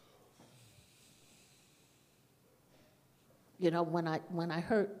 You know, when I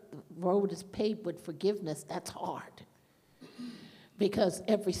heard the road is paved with forgiveness, that's hard. Because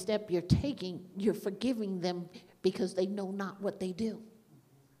every step you're taking, you're forgiving them because they know not what they do.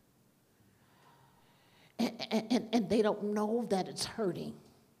 And they don't know that it's hurting.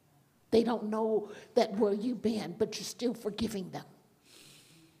 They don't know that where you've been, but you're still forgiving them.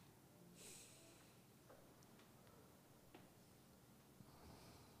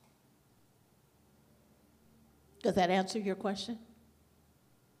 Does that answer your question?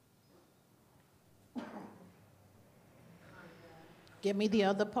 Give me the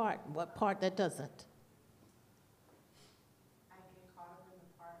other part. What part that doesn't? I get caught up in the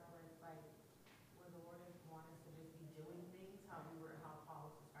part where it's like, where the Lord is wanting us to just be doing things, how Paul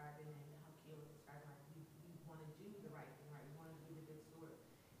was describing and how Kia was describing, like, we want to do the right thing, right? We want to be the good steward.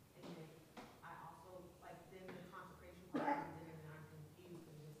 And then I also, like, then the consecration part comes in and I'm confused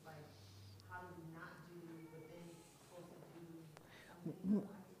and just like, how do we not do, but then supposed to do something?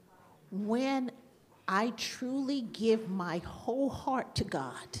 When I truly give my whole heart to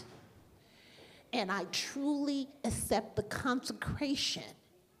God and I truly accept the consecration,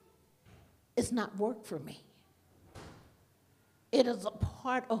 it's not work for me. It is a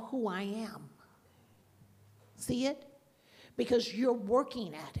part of who I am. See it? Because you're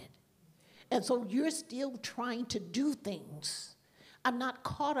working at it. And so you're still trying to do things. I'm not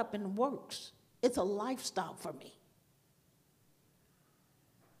caught up in works. It's a lifestyle for me.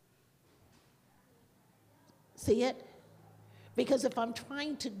 See it? Because if I'm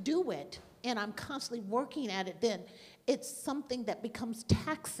trying to do it and I'm constantly working at it, then it's something that becomes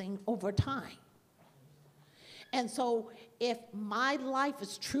taxing over time. And so if my life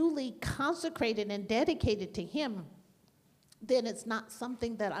is truly consecrated and dedicated to Him, then it's not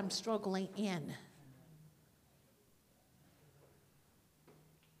something that I'm struggling in.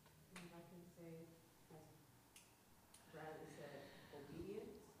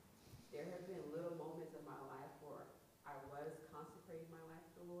 There have been little moments in my life where I was consecrating my life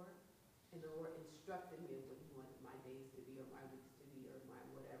to the Lord, and the Lord instructed me of what He wanted my days to be, or my weeks to be, or my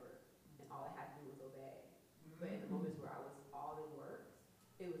whatever, and all I had to do was obey. But in the moments where I was all in works,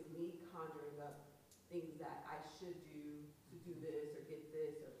 it was me conjuring up things that I should do to do this or get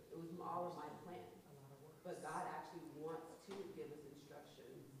this, or it was all of my plans. But God actually wants to give us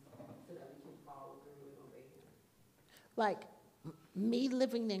instructions so that we can follow through and obey Him. Like me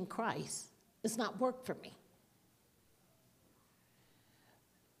living in Christ is not work for me.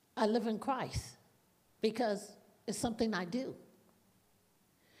 I live in Christ because it's something I do.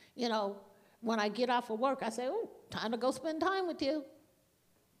 You know, when I get off of work, I say, oh, time to go spend time with you.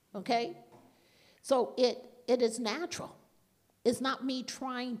 Okay? So it is natural. It's not me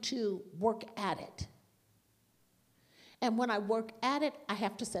trying to work at it. And when I work at it, I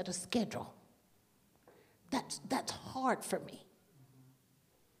have to set a schedule. That's hard for me.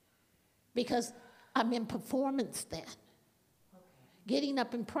 Because I'm in performance then. Getting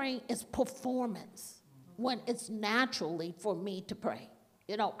up and praying is performance when it's naturally for me to pray.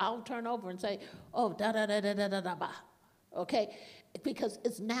 You know, I'll turn over and say, oh, da-da-da-da-da-da-da-ba. Okay? Because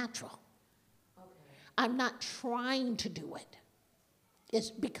it's natural. Okay. I'm not trying to do it.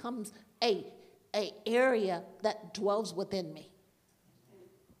 It becomes a area that dwells within me.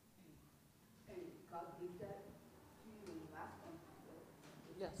 And God gives that to you when you ask Him.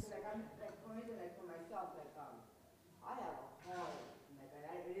 Yes. Like, for instance, like for myself, like, I have a hard, like,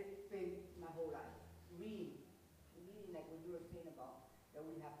 it's been my whole life, reading, like what you were saying about, that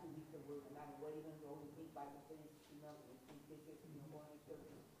we have to read the Word, no matter what, even though we think Bible studies, you know, we think this is, you know, going to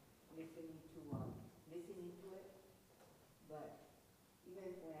listening to it, but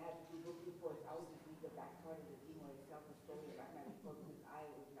even when I had to do book reports, I would just read the back part of the thing where it tells the story about my report because I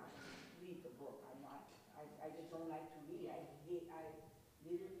would not read the book. I just don't like to read. I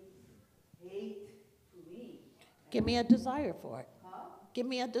literally hate to read. Give me a desire for it. Huh? Give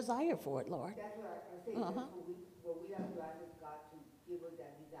me a desire for it, Lord. That's what I say. Uh-huh. That's what we have to ask God to give us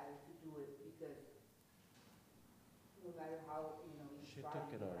that desire to do it because no matter how, you know, She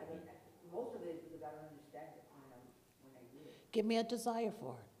took it already. most of it is because I don't understand it when I do it. Give me a desire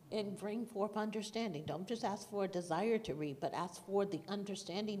for it and bring forth understanding. Don't just ask for a desire to read, but ask for the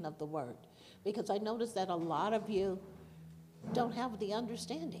understanding of the word. Because I notice that a lot of you don't have the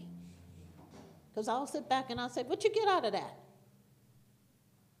understanding. Because I'll sit back and I'll say, what you get out of that?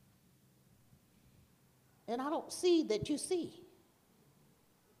 And I don't see that you see.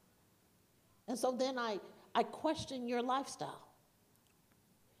 And so then I question your lifestyle.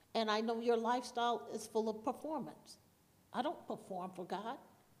 And I know your lifestyle is full of performance. I don't perform for God.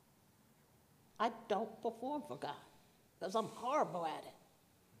 I don't perform for God because I'm horrible at it.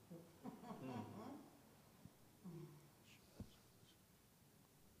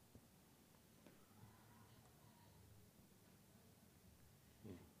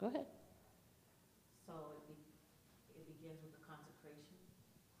 Go ahead. So it begins with the consecration,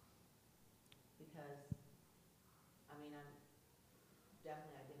 because, I mean, I'm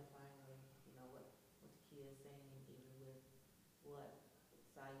definitely identifying with, you know, what Kia is saying, even with what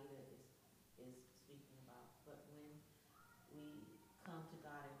Saida is speaking about. But when we come to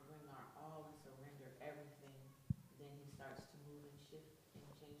God and bring our all and surrender everything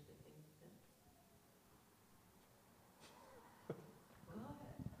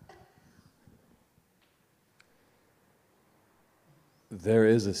There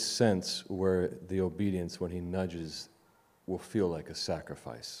is a sense where the obedience, when he nudges, will feel like a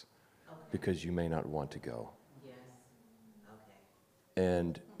sacrifice because you may not want to go. Yes. Okay.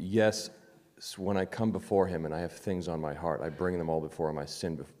 And yes, when I come before him and I have things on my heart, I bring them all before him. I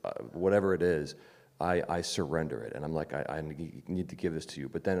sin, whatever it is, I surrender it. And I'm like, I need to give this to you.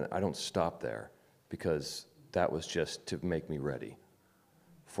 But then I don't stop there because that was just to make me ready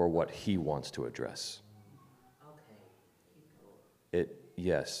for what he wants to address. Okay.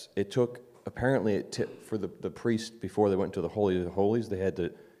 Yes, it took, apparently for the priest, before they went to the Holy of Holies,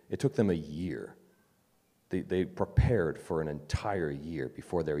 it took them a year. They prepared for an entire year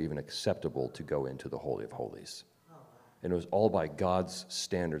before they were even acceptable to go into the Holy of Holies. And it was all by God's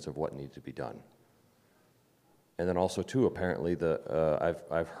standards of what needed to be done. And then also, too, apparently,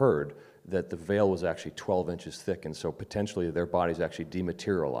 I've heard that the veil was actually 12 inches thick, and so potentially their bodies actually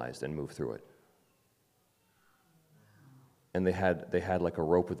dematerialized and moved through it. And they had like a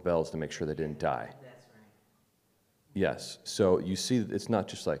rope with bells to make sure they didn't die. That's right. Yes. So you see, it's not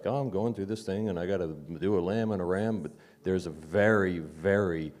just like, oh, I'm going through this thing and I got to do a lamb and a ram, but there's a very,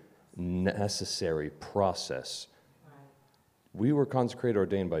 very necessary process. Right. We were consecrated,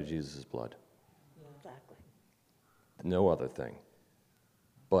 ordained by Jesus' blood. Exactly. No other thing.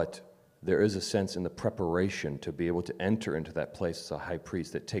 But there is a sense in the preparation to be able to enter into that place as a high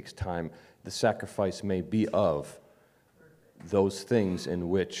priest that takes time. The sacrifice may be of those things in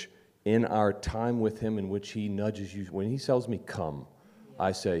which, in our time with him, in which he nudges you, when he tells me come,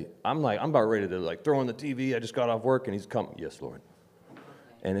 I say, I'm about ready to throw on the TV, I just got off work, and he's come, yes, Lord.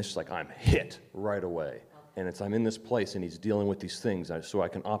 And it's like I'm hit right away. And I'm in this place, and he's dealing with these things, so I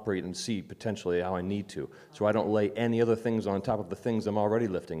can operate and see potentially how I need to. So I don't lay any other things on top of the things I'm already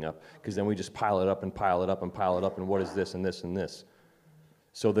lifting up, because then we just pile it up and pile it up and pile it up, and what is this and this and this?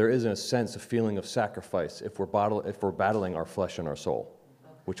 So there is, in a sense, a feeling of sacrifice if we're battling our flesh and our soul,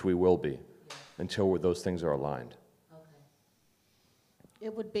 which we will be, until those things are aligned.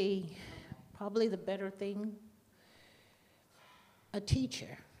 It would be probably the better thing. A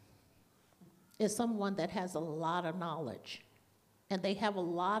teacher is someone that has a lot of knowledge, and they have a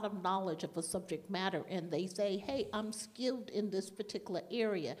lot of knowledge of a subject matter, and they say, hey, I'm skilled in this particular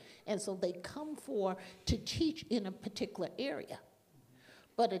area, and so they come to teach in a particular area.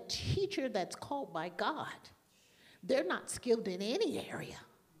 But a teacher that's called by God, they're not skilled in any area.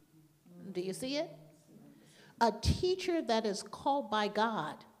 Do you see it? A teacher that is called by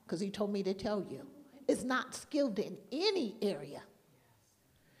God, because he told me to tell you, is not skilled in any area.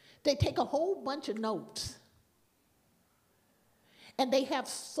 They take a whole bunch of notes, and they have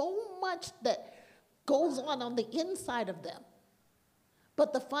so much that goes on the inside of them.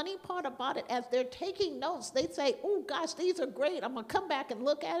 But the funny part about it, as they're taking notes, they say, oh, gosh, these are great. I'm going to come back and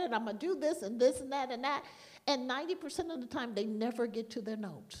look at it. I'm going to do this and this and that and that. And 90% of the time, they never get to their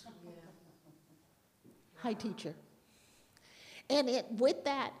notes. Yeah. Hi, teacher. And with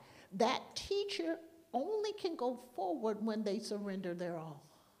that teacher only can go forward when they surrender their all.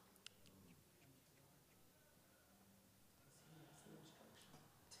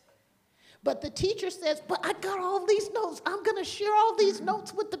 But the teacher says, but I got all these notes. I'm going to share all these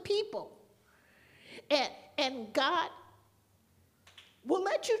notes with the people. And God will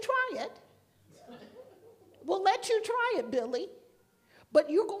let you try it. We'll let you try it, Billy.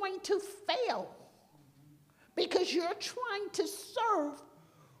 But you're going to fail because you're trying to serve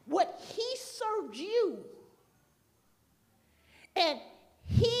what he served you. And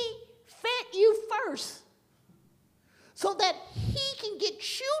he fed you first, so that he can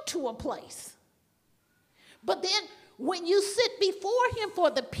get you to a place. But then when you sit before him for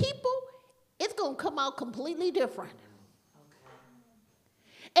the people, it's going to come out completely different.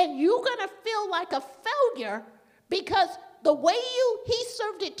 Okay. And you're going to feel like a failure because the way he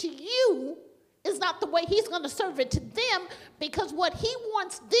served it to you is not the way he's going to serve it to them, because what he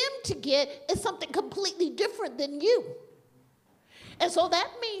wants them to get is something completely different than you. And so that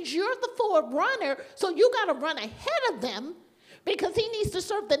means you're the forward runner, so you got to run ahead of them because he needs to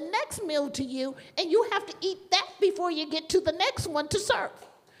serve the next meal to you, and you have to eat that before you get to the next one to serve.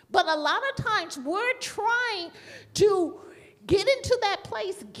 But a lot of times we're trying to get into that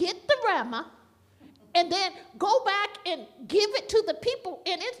place, get the Rama, and then go back and give it to the people,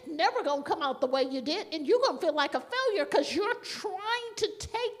 and it's never going to come out the way you did, and you're going to feel like a failure because you're trying to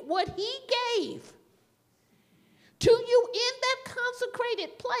take what he gave to you in that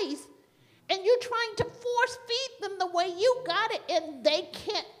consecrated place, and you're trying to force feed them the way you got it, and they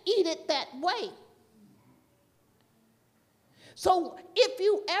can't eat it that way. So if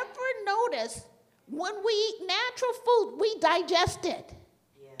you ever notice, when we eat natural food, we digest it.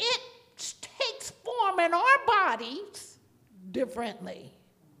 Yeah. It takes form in our bodies, differently.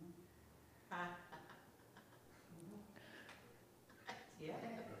 Yeah.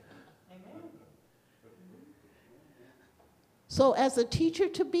 Amen. So as a teacher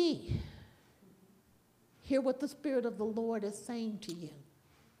to be, hear what the Spirit of the Lord is saying to you.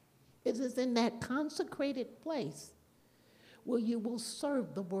 It is in that consecrated place where you will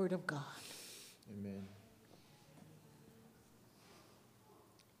serve the Word of God. Amen.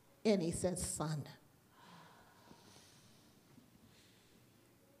 And he says, son.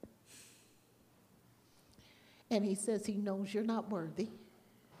 And he says he knows you're not worthy.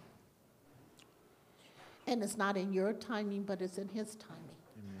 And it's not in your timing, but it's in his timing.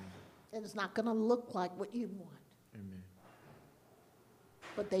 Amen. And it's not going to look like what you want. Amen.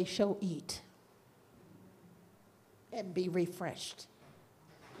 But they shall eat and be refreshed.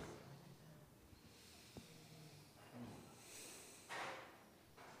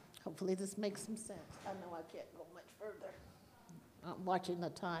 Hopefully this makes some sense. I know I can't go much further. I'm watching the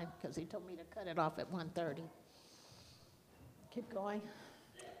time because he told me to cut it off at 1:30. Keep going.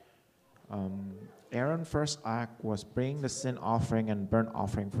 Aaron's first act was bring the sin offering and burnt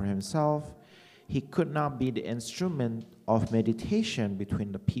offering for himself. He could not be the instrument of meditation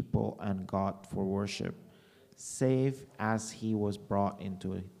between the people and God for worship, save as he was brought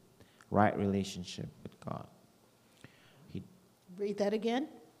into a right relationship with God. Read that again.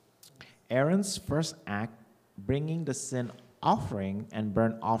 Aaron's first act, bringing the sin offering and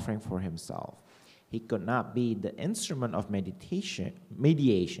burnt offering for himself. He could not be the instrument of mediation,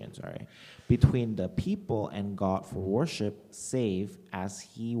 between the people and God for worship, save as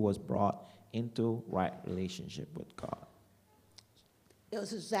he was brought into right relationship with God. It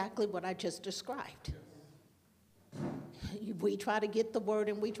was exactly what I just described. We try to get the word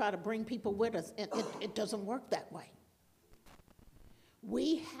and we try to bring people with us, and it doesn't work that way.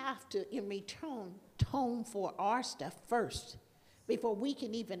 We have to, in return, atone for our stuff first before we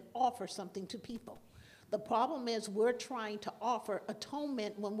can even offer something to people. The problem is we're trying to offer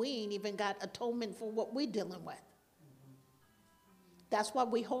atonement when we ain't even got atonement for what we're dealing with. That's why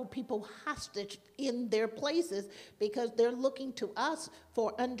we hold people hostage in their places, because they're looking to us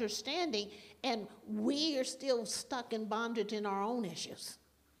for understanding, and we are still stuck in bondage in our own issues.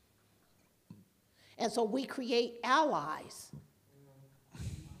 And so we create allies.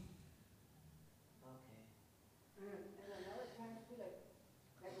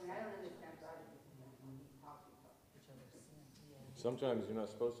 Sometimes you're not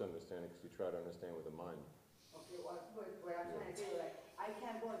supposed to understand it because you try to understand with the mind. Okay, what I'm trying to say, like, I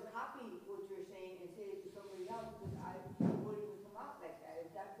can't go and copy what you're saying and say it to somebody else because I wouldn't even come out like that.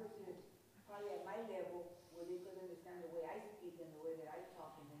 If that person is probably at my level where they could understand the way I speak and the way that I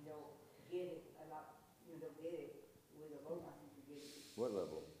talk, and then they'll get it a lot, they'll get it where the Lord wants them to get it. What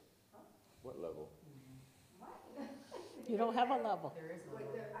level? Huh? What level? You don't have a level.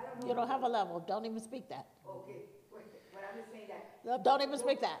 You don't have a level. Don't even speak that. Okay, but I'm just saying that. No, don't even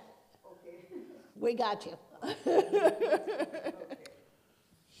speak that. Okay. We got you.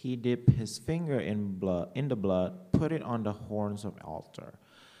 He dipped his finger in the blood, put it on the horns of the altar.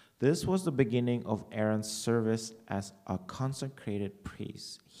 This was the beginning of Aaron's service as a consecrated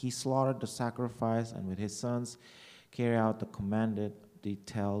priest. He slaughtered the sacrifice and with his sons carried out the commanded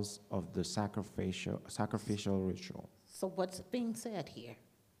details of the sacrificial ritual. So what's being said here?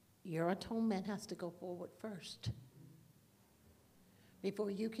 Your atonement has to go forward first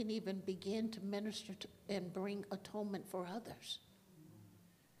before you can even begin to minister to and bring atonement for others.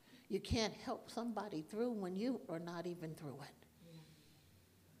 You can't help somebody through when you are not even through it.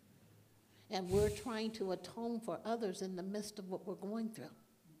 And we're trying to atone for others in the midst of what we're going through.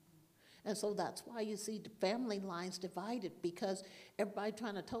 And so that's why you see the family lines divided, because everybody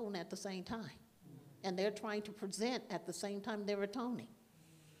trying to atone at the same time. And they're trying to present at the same time they're atoning,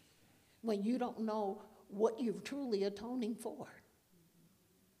 when you don't know what you're truly atoning for.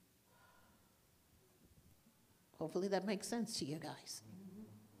 Hopefully that makes sense to you guys.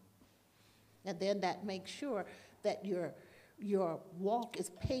 And then that makes sure that your walk is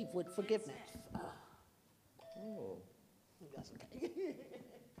paved with forgiveness. Oh. That's okay.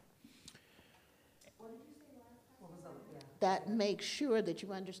 That makes sure that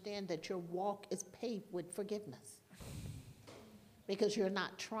you understand that your walk is paved with forgiveness. Because you're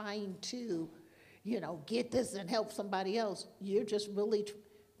not trying to, get this and help somebody else. You're just really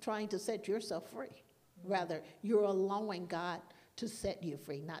trying to set yourself free. Rather, you're allowing God to set you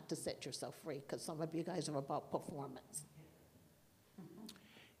free, not to set yourself free, because some of you guys are about performance.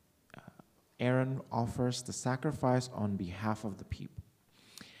 Aaron offers the sacrifice on behalf of the people.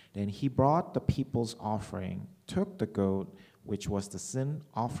 Then he brought the people's offering, took the goat, which was the sin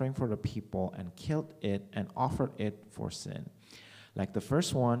offering for the people, and killed it and offered it for sin. Like the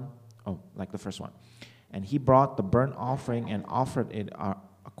first one. And he brought the burnt offering and offered it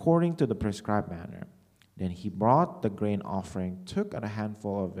according to the prescribed manner. Then he brought the grain offering, took a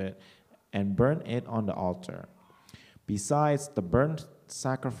handful of it, and burned it on the altar. Besides the burnt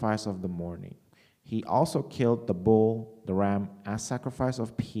sacrifice of the morning, he also killed the bull, the ram, as sacrifice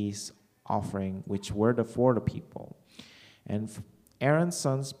of peace offering, which were for the people. And Aaron's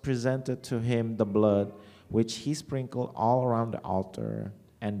sons presented to him the blood, which he sprinkled all around the altar,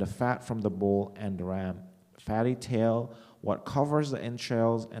 and the fat from the bull and the ram, fatty tail, what covers the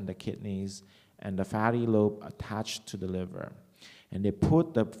entrails and the kidneys, and the fatty lobe attached to the liver. And they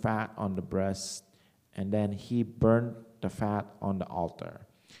put the fat on the breast, and then he burned the fat on the altar.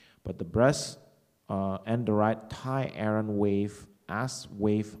 But the breast and the right thigh Aaron wave as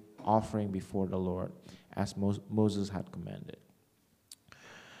wave offering before the Lord, as Moses had commanded.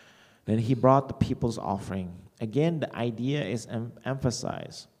 Then he brought the people's offering. Again, the idea is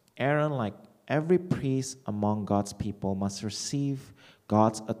emphasized. Aaron, like every priest among God's people, must receive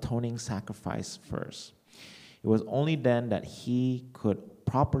God's atoning sacrifice first. It was only then that he could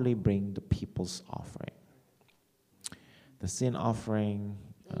properly bring the people's offering. The sin offering.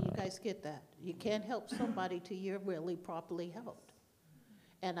 You guys get that? You can't help somebody till you're really properly helped.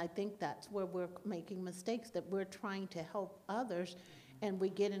 And I think that's where we're making mistakes, that we're trying to help others, and we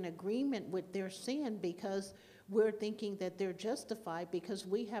get in agreement with their sin because we're thinking that they're justified because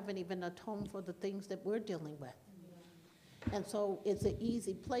we haven't even atoned for the things that we're dealing with. And so it's an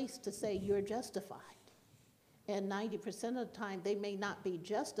easy place to say you're justified. And 90% of the time, they may not be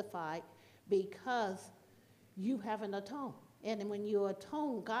justified because you haven't atoned. And when you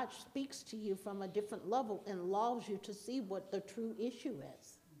atone, God speaks to you from a different level and allows you to see what the true issue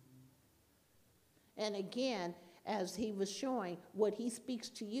is. And again, as he was showing, what he speaks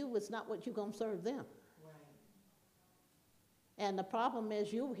to you is not what you're going to serve them. And the problem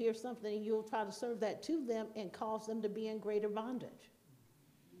is you'll hear something and you'll try to serve that to them and cause them to be in greater bondage.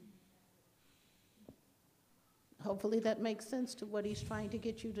 Hopefully that makes sense to what he's trying to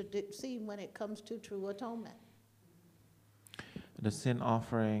get you to see when it comes to true atonement. The sin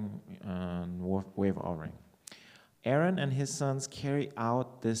offering and wave offering. Aaron and his sons carry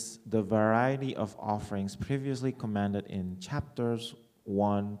out the variety of offerings previously commanded in chapters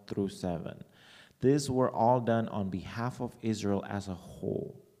 1 through 7. These were all done on behalf of Israel as a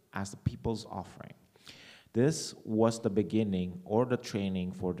whole, as the people's offering. This was the beginning or the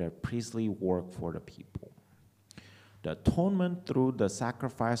training for their priestly work for the people. The atonement through the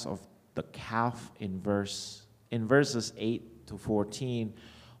sacrifice of the calf in verses 8 to 14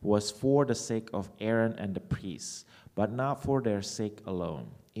 was for the sake of Aaron and the priests, but not for their sake alone.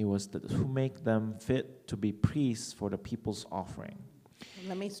 It was to make them fit to be priests for the people's offering.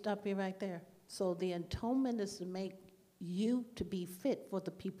 Let me stop you right there. So the atonement is to make you to be fit for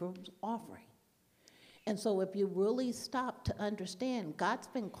the people's offering. And so if you really stop to understand, God's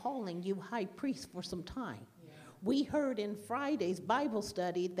been calling you high priest for some time. Yeah. We heard in Friday's Bible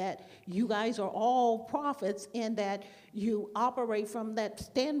study that you guys are all prophets and that you operate from that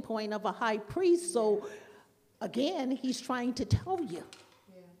standpoint of a high priest. So again, he's trying to tell you.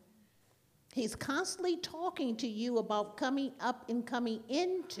 Yeah. He's constantly talking to you about coming up and coming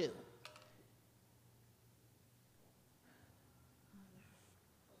into.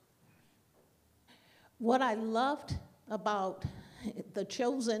 What I loved about the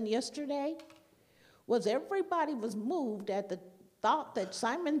Chosen yesterday was everybody was moved at the thought that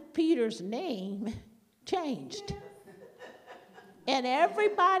Simon Peter's name changed. And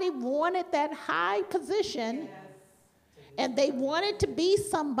everybody wanted that high position, and they wanted to be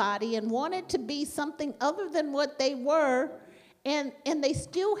somebody and wanted to be something other than what they were, and they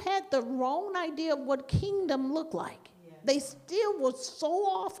still had the wrong idea of what kingdom looked like. They still were so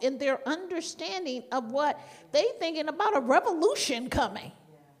off in their understanding of what they thinking about a revolution coming.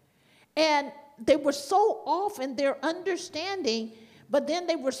 And they were so off in their understanding, but then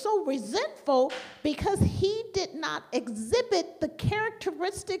they were so resentful because he did not exhibit the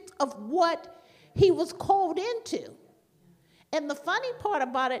characteristics of what he was called into. And the funny part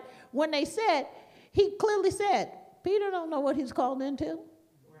about it, when they said, he clearly said, Peter don't know what he's called into.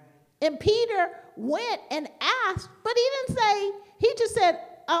 And Peter went and asked, but he didn't say, he just said,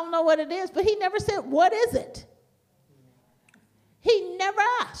 I don't know what it is, but he never said, what is it? He never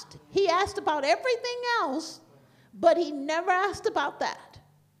asked. He asked about everything else, but he never asked about that.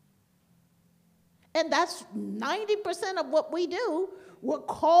 And that's 90% of what we do. We're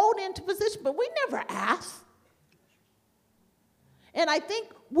called into position, but we never ask. And I think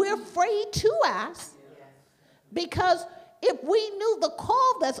we're afraid to ask because if we knew the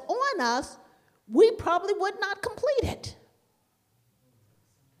call that's on us, we probably would not complete it.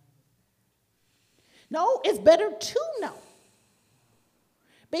 No, it's better to know,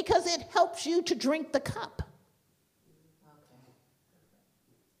 because it helps you to drink the cup.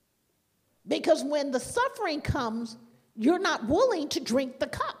 Because when the suffering comes, you're not willing to drink the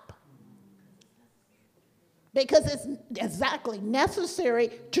cup. Because it's exactly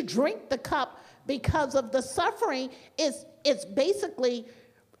necessary to drink the cup, because of the suffering. It's basically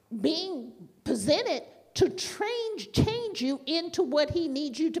being presented to change you into what he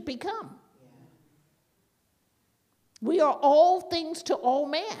needs you to become. We are all things to all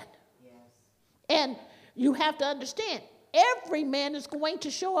man. Yes. And you have to understand, every man is going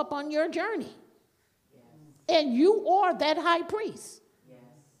to show up on your journey. Yes. And you are that high priest. Yes.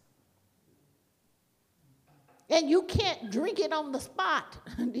 And you can't drink it on the spot.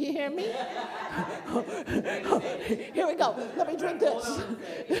 Do you hear me? Here we go. Let me drink this.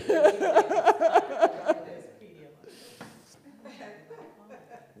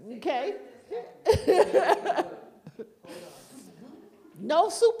 Okay? No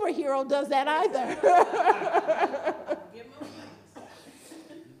superhero does that either.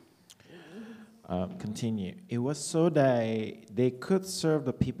 Continue. It was so that they could serve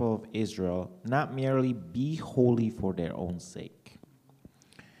the people of Israel, not merely be holy for their own sake.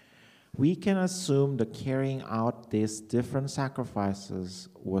 We can assume the carrying out these different sacrifices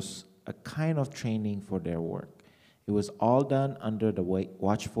was a kind of training for their work. It was all done under the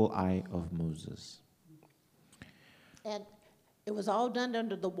watchful eye of Moses. And it was all done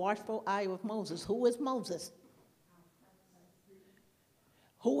under the watchful eye of Moses. Who is Moses?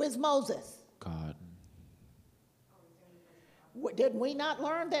 Who is Moses? God. Did we not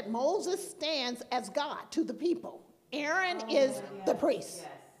learn that Moses stands as God to the people? Aaron is the priest.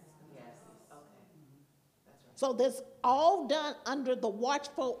 Yes. Okay. That's right. So this all done under the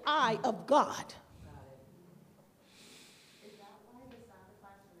watchful eye of God. Is that why the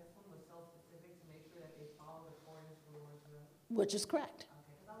sacrifice for this one was so specific, to make sure that they followed according to the Lord's will? Which is correct. Okay,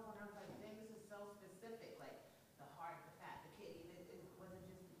 because I was wondering, I was like, dang, this is so specific, like the heart, the fat, the kidney. Was it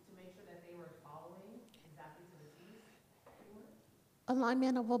just to make sure that they were following exactly to the T?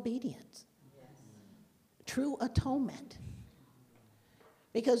 Alignment of obedience. Yes. True atonement.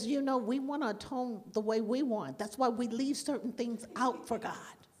 Because, we want to atone the way we want. That's why we leave certain things out for God.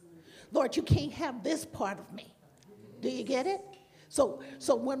 Lord, you can't have this part of me. Do you get it? So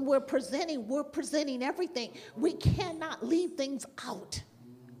when we're presenting everything. We cannot leave things out.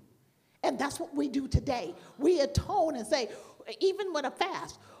 And that's what we do today. We atone and say, even with a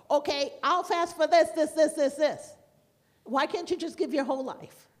fast, okay, I'll fast for this. Why can't you just give your whole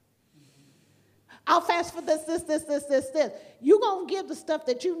life? I'll fast for this. You're going to give the stuff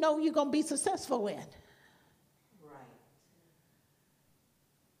that you know you're going to be successful in. Right.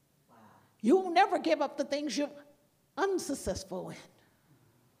 Wow. You will never give up the things you're unsuccessful in.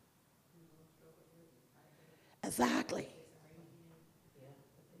 Exactly.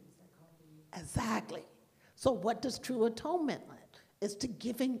 So what does true atonement mean? It's to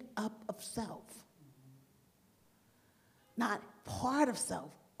giving up of self. Not part of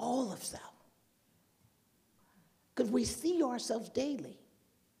self, all of self. Because we see ourselves daily.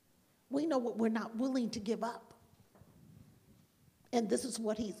 We know what we're not willing to give up. And this is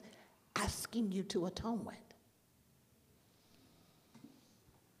what he's asking you to atone with.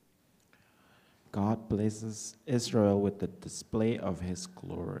 God blesses Israel with the display of his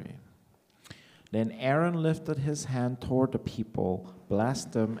glory. Then Aaron lifted his hand toward the people,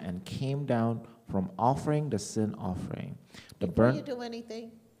 blessed them, and came down from offering the sin offering. Before you do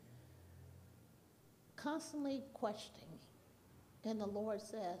anything, constantly questioning me. And the Lord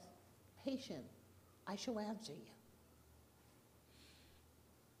says, patient, I shall answer you.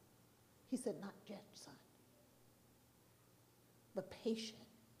 He said, not yet, son, but patient,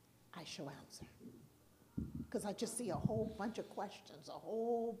 I shall answer. Because I just see a whole bunch of questions.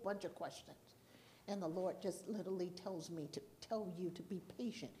 And the Lord just literally tells me to tell you to be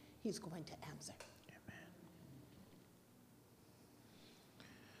patient. He's going to answer.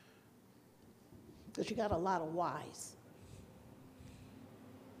 Because you got a lot of whys.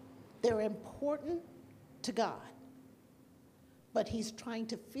 They're important to God, but he's trying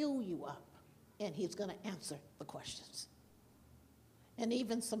to fill you up, and he's going to answer the questions. And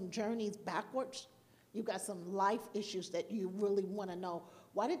even some journeys backwards, you got some life issues that you really want to know,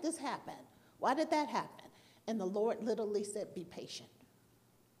 why did this happen? Why did that happen? And the Lord literally said, be patient.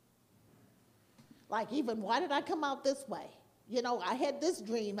 Like even, why did I come out this way? I had this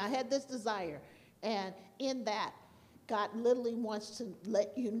dream, I had this desire. And in that, God literally wants to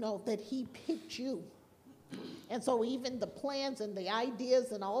let you know that he picked you And so even the plans and the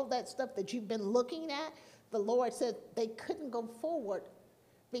ideas and all of that stuff that you've been looking at, the Lord said they couldn't go forward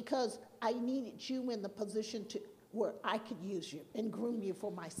because I needed you in the position to where I could use you and groom you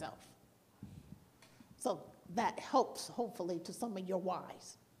for myself. So that helps, hopefully, to some of your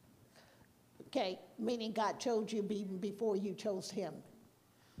whys. Okay, meaning God chose you even before you chose him.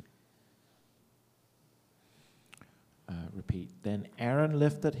 Repeat. Then Aaron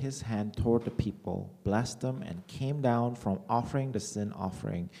lifted his hand toward the people, blessed them, and came down from offering the sin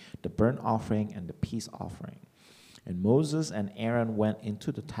offering, the burnt offering, and the peace offering. And Moses and Aaron went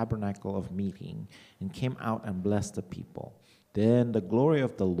into the tabernacle of meeting and came out and blessed the people. Then the glory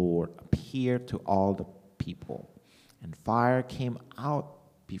of the Lord appeared to all the people, and fire came out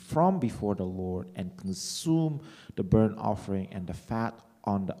from before the Lord and consumed the burnt offering and the fat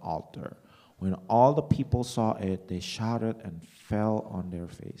on the altar. When all the people saw it, they shouted and fell on their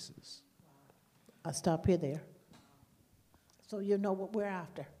faces. I'll stop you there. So you know what we're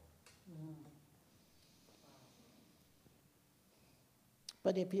after.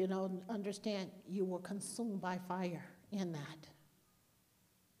 But if you don't understand, you were consumed by fire in that.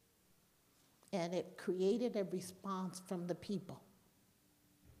 And it created a response from the people.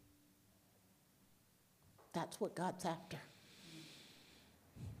 That's what God's after.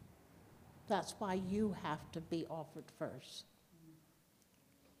 That's why you have to be offered first.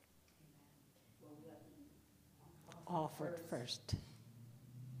 Offered first.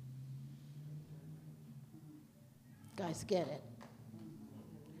 Guys, get it?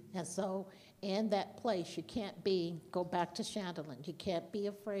 And so in that place, you can't go back to Chandelin, you can't be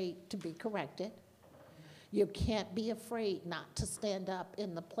afraid to be corrected. You can't be afraid not to stand up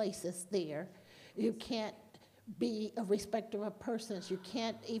in the places there. You can't be a respecter of persons. You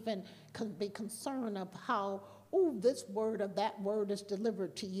can't even be concerned of how, this word or that word is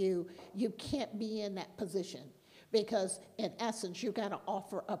delivered to you. You can't be in that position because in essence, you got to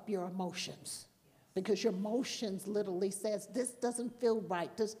offer up your emotions. Because your emotions literally says, this doesn't feel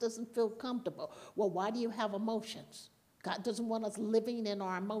right, this doesn't feel comfortable. Well, why do you have emotions? God doesn't want us living in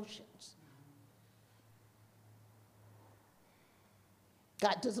our emotions.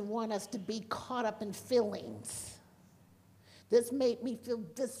 God doesn't want us to be caught up in feelings. This made me feel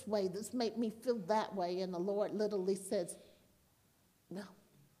this way, this made me feel that way, and the Lord literally says, no.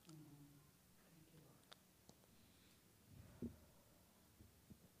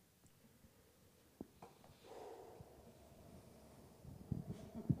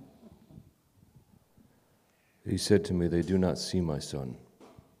 He said to me, they do not see my son.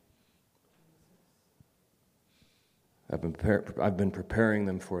 I've been preparing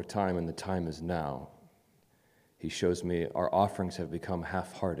them for a time, and the time is now. He shows me our offerings have become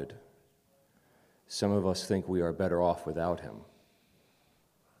half-hearted. Some of us think we are better off without him.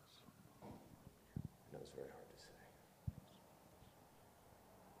 I know it's very hard to say.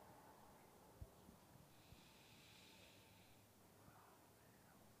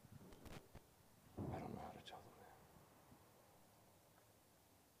 I don't know how to tell them that.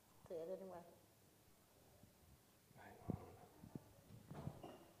 Say it anyway.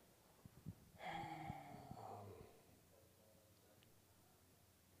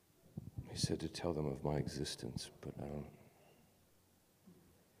 He said to tell them of my existence, but I don't.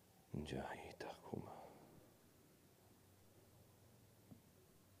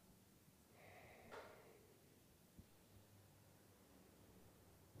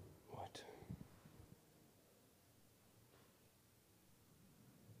 What?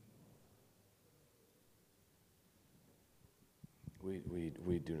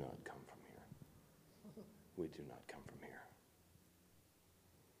 We do not come from here. We do not come from here.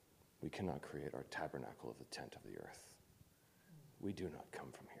 We cannot create our tabernacle of the tent of the earth. We do not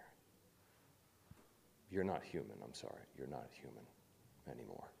come from here. You're not human, I'm sorry. You're not human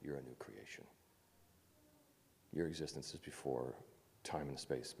anymore. You're a new creation. Your existence is before time and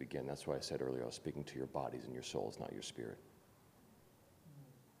space begin. That's why I said earlier I was speaking to your bodies and your souls, not your spirit.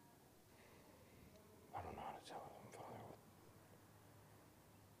 I don't know how to tell them, Father.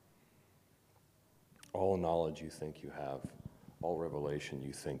 All knowledge you think you have, all revelation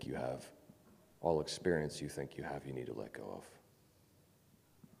you think you have, all experience you think you have, you need to let go of.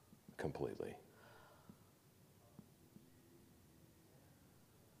 Completely.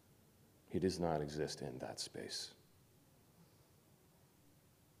 He does not exist in that space.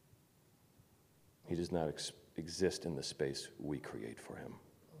 He does not exist in the space we create for him.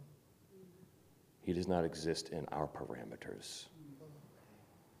 He does not exist in our parameters.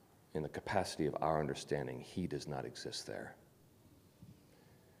 In the capacity of our understanding, he does not exist there.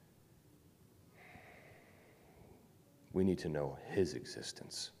 We need to know his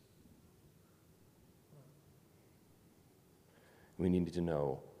existence. We need to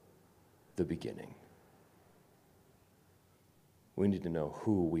know the beginning. We need to know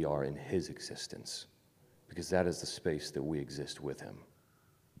who we are in his existence, because that is the space that we exist with him.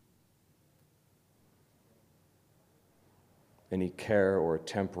 Any care or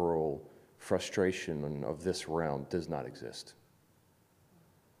temporal frustration of this realm does not exist.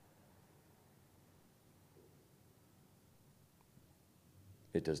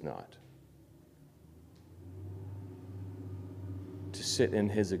 It does not. To sit in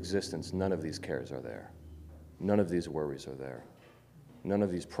his existence, none of these cares are there. None of these worries are there. None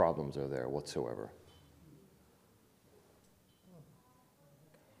of these problems are there whatsoever.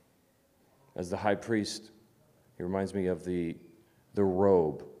 As the high priest, he reminds me of the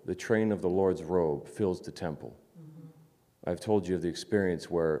robe. The train of the Lord's robe fills the temple. I've told you of the experience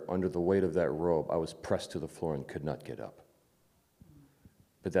where under the weight of that robe, I was pressed to the floor and could not get up.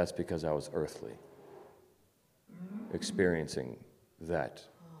 But that's because I was earthly, experiencing that.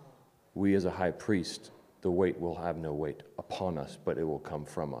 We as a high priest, the weight will have no weight upon us, but it will come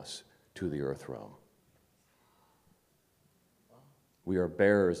from us to the earth realm. We are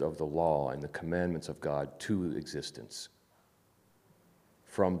bearers of the law and the commandments of God to existence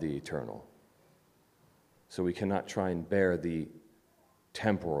from the eternal. So we cannot try and bear the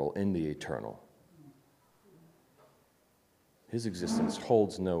temporal in the eternal. His existence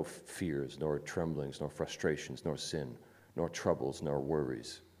holds no fears, nor tremblings, nor frustrations, nor sin, nor troubles, nor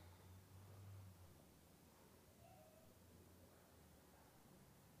worries.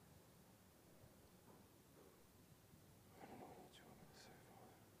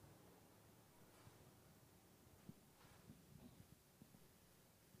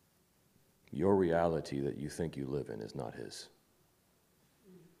 Your reality that you think you live in is not his.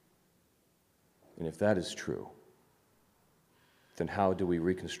 And if that is true, then how do we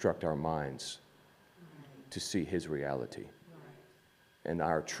reconstruct our minds to see his reality and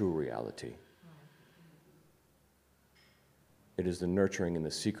our true reality? It is the nurturing in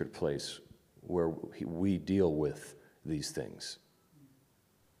the secret place where we deal with these things,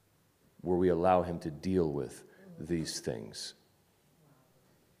 where we allow him to deal with these things.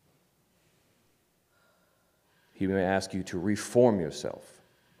 He may ask you to reform yourself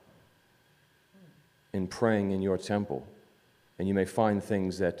in praying in your temple. And you may find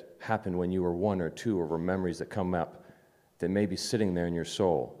things that happened when you were 1 or 2, or memories that come up that may be sitting there in your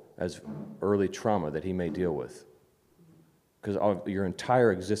soul as early trauma that he may deal with. Because of your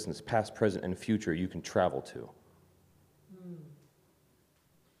entire existence, past, present, and future, you can travel to.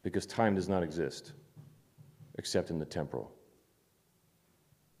 Because time does not exist except in the temporal.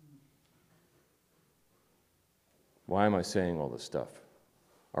 Why am I saying all this stuff?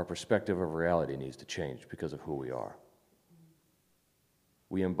 Our perspective of reality needs to change because of who we are.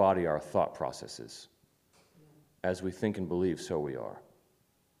 We embody our thought processes. As we think and believe, so we are.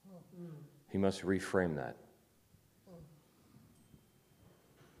 He must reframe that.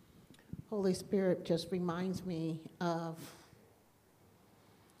 Holy Spirit just reminds me of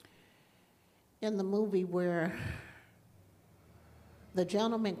in the movie where the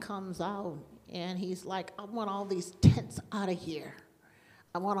gentleman comes out and he's like, I want all these tents out of here.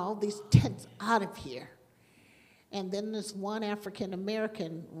 I want all these tents out of here. And then this one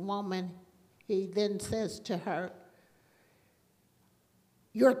African-American woman, he then says to her,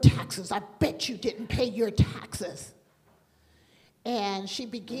 your taxes, I bet you didn't pay your taxes. And she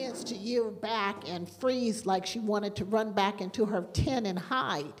begins to yield back and freeze like she wanted to run back into her tent and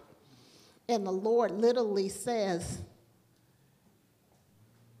hide. And the Lord literally says,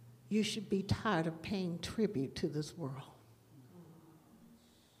 you should be tired of paying tribute to this world.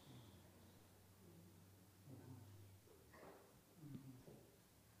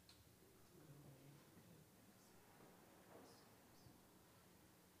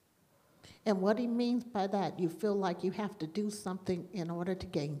 And what he means by that, you feel like you have to do something in order to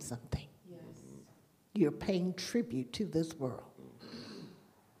gain something. Yes. You're paying tribute to this world.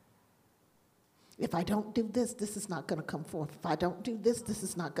 If I don't do this, this is not going to come forth. If I don't do this, this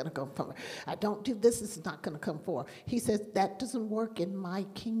is not going to come forth. I don't do this, this is not going to come forth. He says, that doesn't work in my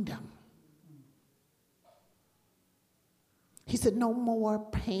kingdom. He said, no more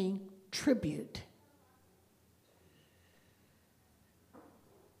paying tribute.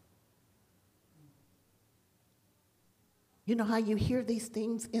 You know how you hear these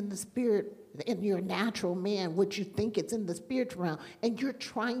things in the spirit, in your natural man, what you think it's in the spiritual realm, and you're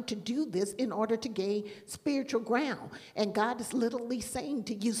trying to do this in order to gain spiritual ground. And God is literally saying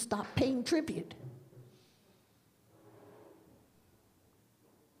to you, stop paying tribute.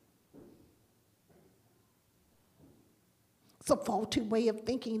 It's a faulty way of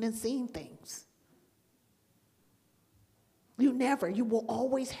thinking and seeing things. You will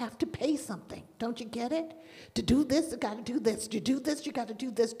always have to pay something. Don't you get it? To do this, you got to do this. To do this, you got to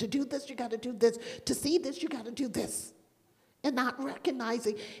do this. To do this, you got to do this. To see this, you got to do this. And not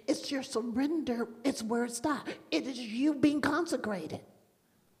recognizing it's your surrender, it's where it stops. It is you being consecrated.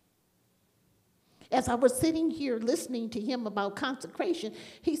 As I was sitting here listening to him about consecration,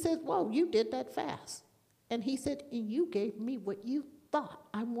 he said, whoa, you did that fast. And he said, and you gave me what you thought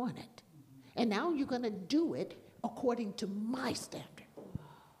I wanted. And now you're going to do it according to my standard.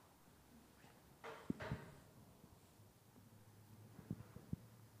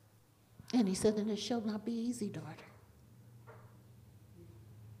 And he said, and it shall not be easy, daughter.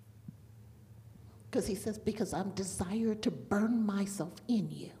 Because he says, because I'm desired to burn myself in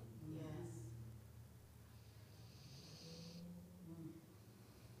you.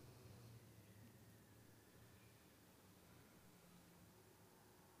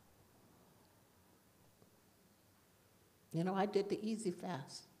 You know, I did the easy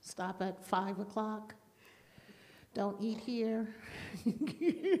fast. Stop at 5 o'clock. Don't eat here.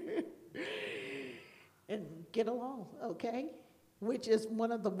 And get along, okay? Which is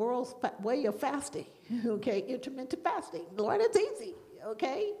one of the world's way of fasting, okay? Intermittent fasting. Lord, it's easy,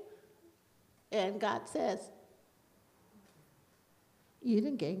 okay? And God says, you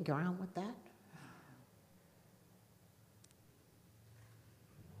didn't gain ground with that.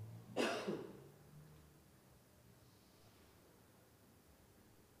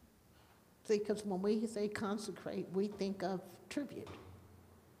 See, because when we say consecrate, we think of tribute.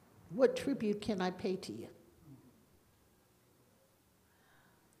 What tribute can I pay to you?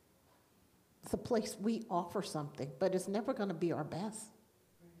 It's a place we offer something, but it's never going to be our best.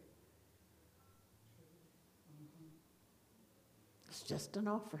 It's just an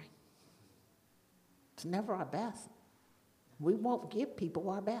offering. It's never our best. We won't give people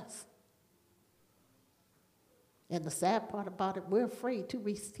our best. And the sad part about it, we're afraid to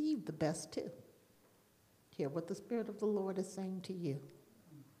receive the best too. Hear what the Spirit of the Lord is saying to you.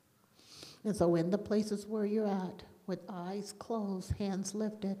 And so in the places where you're at, with eyes closed, hands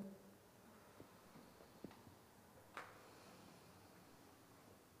lifted,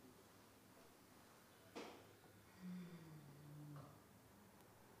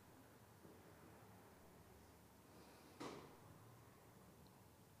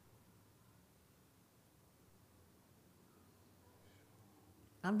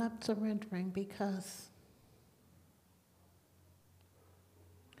 I'm not surrendering because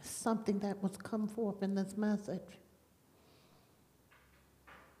something that was come forth in this message.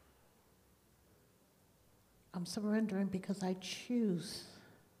 I'm surrendering because I choose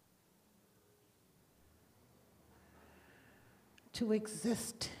to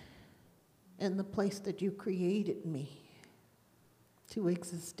exist in the place that you created me to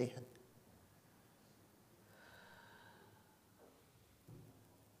exist in.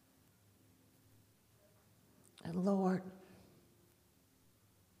 And Lord,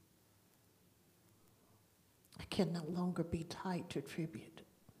 I can no longer be tied to tribute.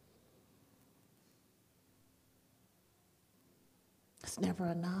 It's never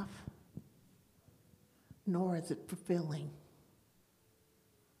enough, nor is it fulfilling.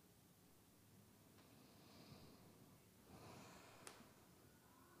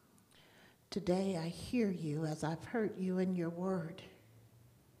 Today I hear you as I've heard you in your word.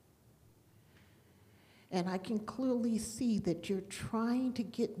 And I can clearly see that you're trying to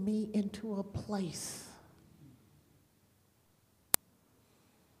get me into a place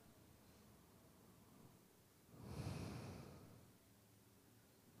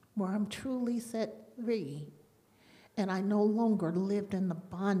where I'm truly set free and I no longer lived in the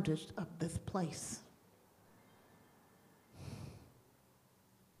bondage of this place.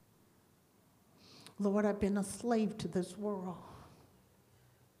 Lord, I've been a slave to this world.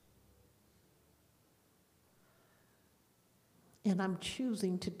 And I'm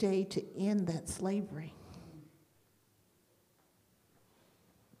choosing today to end that slavery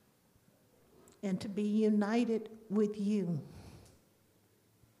and to be united with you.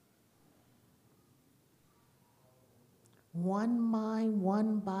 One mind,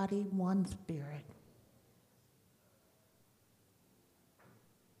 one body, one spirit.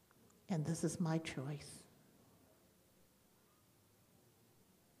 And this is my choice.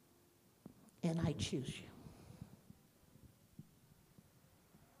 And I choose you.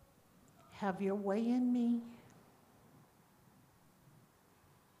 Have your way in me.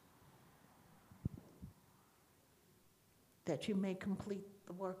 That you may complete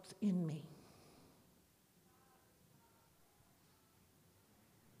the works in me.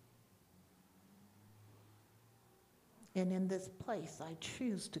 And in this place, I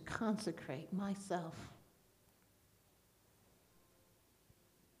choose to consecrate myself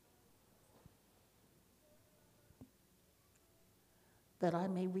that I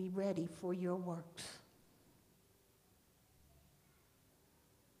may be ready for your works.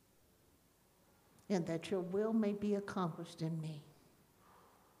 And that your will may be accomplished in me.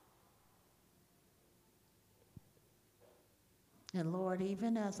 And Lord,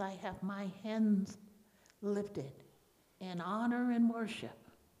 even as I have my hands lifted in honor and worship,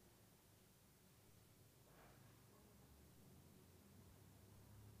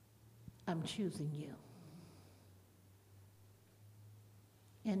 I'm choosing you.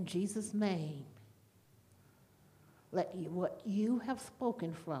 In Jesus' name, let you, what you have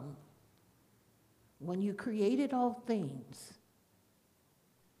spoken from when you created all things,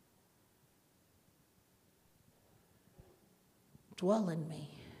 dwell in me.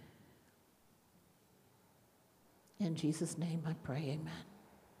 In Jesus' name I pray, amen.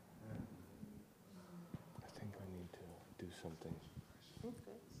 I think I need to do something.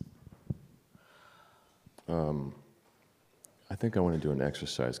 I think I want to do an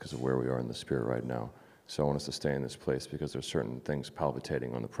exercise because of where we are in the Spirit right now. So I want us to stay in this place because there's certain things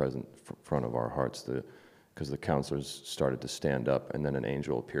palpitating on the present front of our hearts. Because the counselors started to stand up, and then an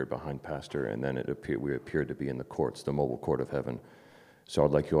angel appeared behind Pastor, and then we appeared to be in the courts, the mobile court of heaven. So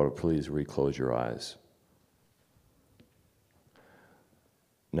I'd like you all to please reclose your eyes.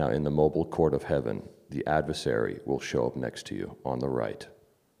 Now, in the mobile court of heaven, the adversary will show up next to you on the right.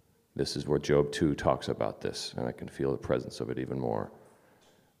 This is where Job 2 talks about this, and I can feel the presence of it even more.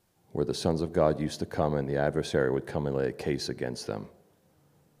 Where the sons of God used to come, and the adversary would come and lay a case against them.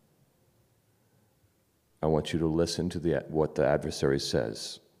 I want you to listen to what the adversary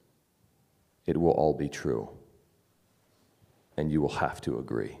says. It will all be true, and you will have to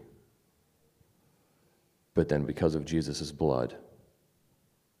agree. But then because of Jesus' blood,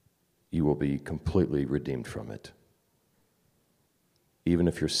 you will be completely redeemed from it. Even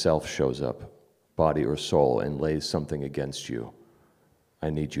if yourself shows up, body or soul, and lays something against you, I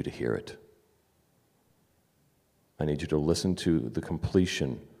need you to hear it. I need you to listen to the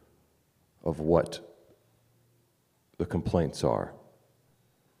completion of what the complaints are.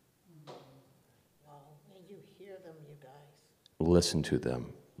 Wow, and you hear them, you guys. Listen to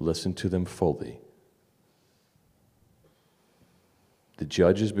them. Listen to them fully. The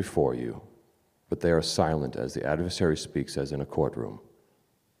judge is before you, but they are silent as the adversary speaks as in a courtroom.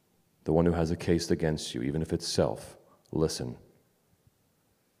 The one who has a case against you, even if it's self, listen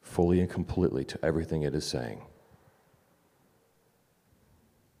fully and completely to everything it is saying.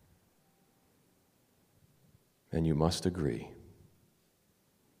 And you must agree,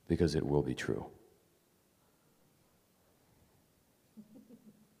 because it will be true.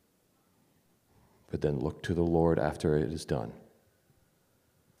 But then look to the Lord after it is done.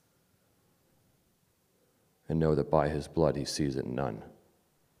 And know that by his blood he sees it none.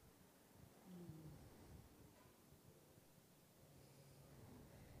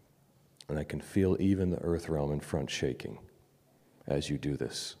 And I can feel even the earth realm in front shaking as you do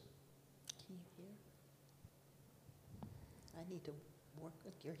this. Can you hear? I need to work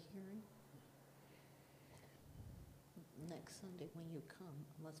with your hearing. Next Sunday when you come,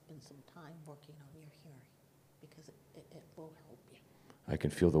 I must spend some time working on your hearing because it will help you. I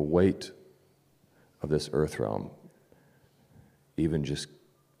can feel the weight of this earth realm even just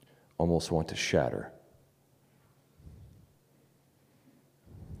almost want to shatter.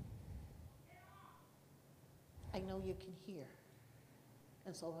 I know you can hear.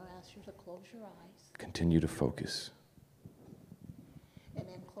 And so I'll ask you to close your eyes. Continue to focus. And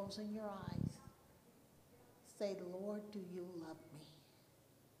in closing your eyes, say, Lord, do you love me?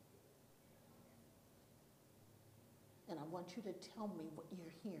 And I want you to tell me what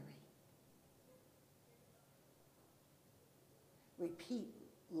you're hearing. Repeat,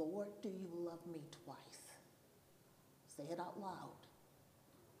 Lord, do you love me twice? Say it out loud.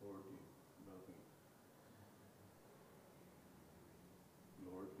 Lord, do you love me?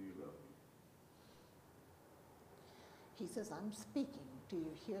 Lord, do you love me? He says, I'm speaking. Do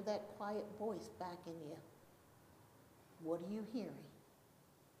you hear that quiet voice back in you? What are you hearing?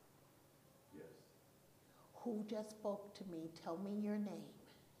 Yes. Who just spoke to me? Tell me your name.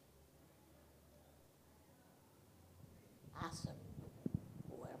 Ask him.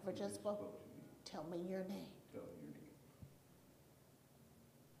 Whoever just spoke to me, tell me your name. Tell me your name.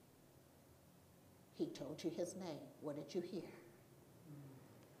 He told you his name. What did you hear?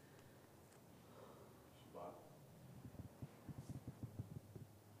 Shabbat.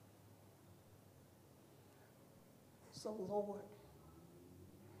 So, Lord,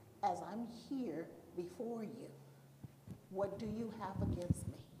 as I'm here before you, what do you have against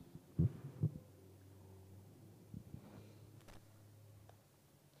me?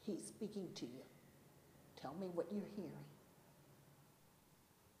 He's speaking to you. Tell me what you're hearing.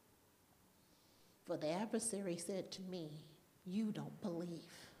 For the adversary said to me, you don't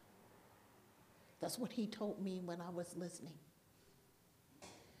believe. That's what he told me when I was listening.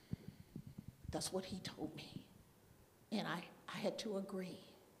 That's what he told me. And I had to agree.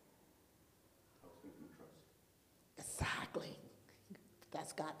 I was thinking trust. Exactly.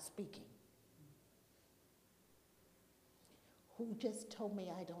 That's God speaking. Who just told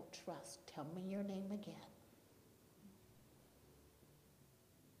me I don't trust? Tell me your name again.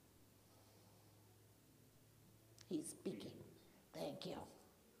 He's speaking. Thank you.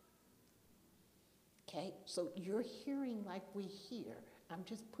 Okay, so you're hearing like we hear. I'm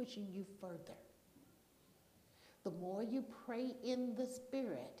just pushing you further. The more you pray in the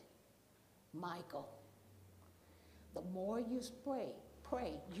Spirit, Michael, the more you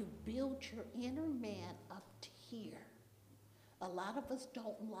pray, you build your inner man up to here. A lot of us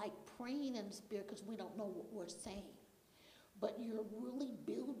don't like praying in the Spirit because we don't know what we're saying. But you're really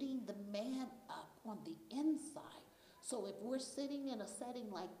building the man up on the inside. So if we're sitting in a setting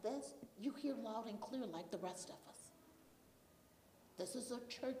like this, you hear loud and clear like the rest of us. This is a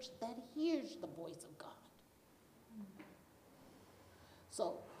church that hears the voice of God.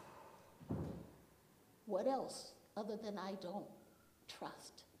 So, what else other than I don't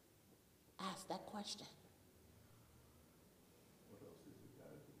trust? Ask that question. What else is it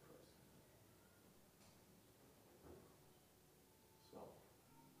gotta be trust? Self.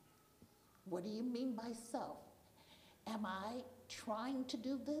 What do you mean by self? Am I trying to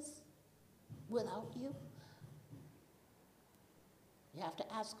do this without you? You have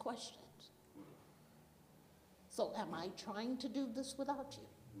to ask questions. So am I trying to do this without you?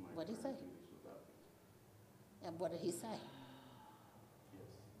 What did he say? And what did he say? Yes.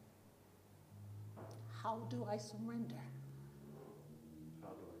 How do I surrender? How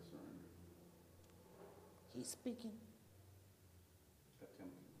do I surrender? He's speaking.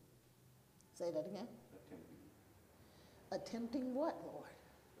 Attempting. Say that again. Attempting. Attempting what, Lord?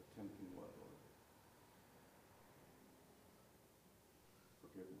 Attempting what, Lord?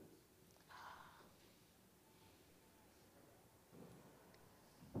 Forgiveness.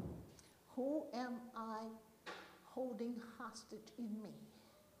 Who am I holding hostage in me?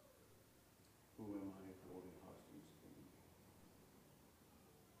 Who am I holding hostage in me?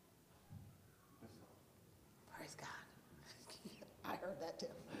 Myself. Praise God. I heard that too.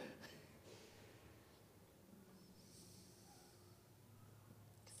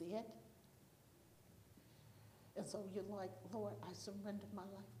 See it? And so you're like, Lord, I surrender my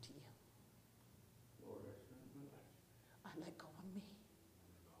life to you. Lord, I surrender my life. I let go of me.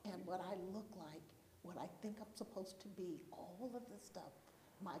 And what I look like, what I think I'm supposed to be, all of this stuff,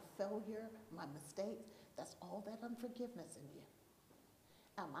 my failure, my mistakes, that's all that unforgiveness in you.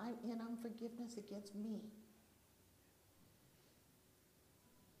 Am I in unforgiveness against me?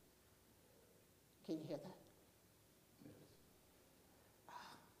 Can you hear that? Yes.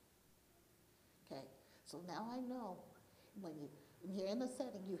 Okay, so now I know when you're in a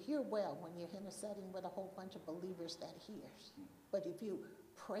setting, you hear well when you're in a setting with a whole bunch of believers that hears. But if you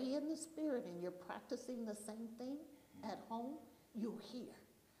pray in the Spirit and you're practicing the same thing at home, you'll hear.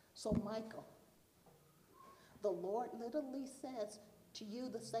 So Michael, the Lord literally says to you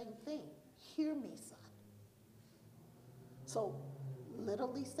the same thing. Hear me, son. So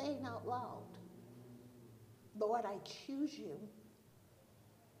literally saying out loud, Lord, I choose you.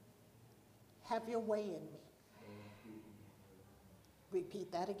 Have your way in me.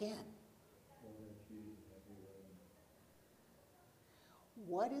 Repeat that again.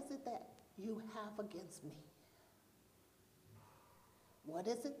 What is it that you have against me? What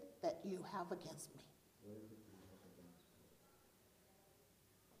is it that you have against me?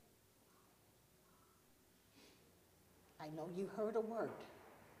 I know you heard a word.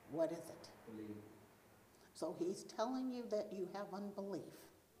 What is it? Believe. So he's telling you that you have unbelief.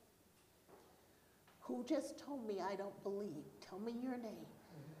 Who just told me I don't believe? Tell me your name.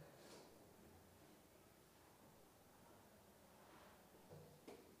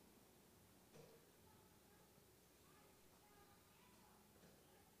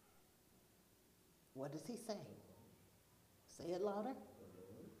 What is he saying? Say it louder.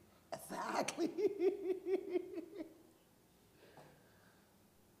 Exactly.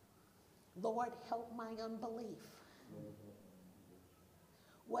 Lord, help my unbelief.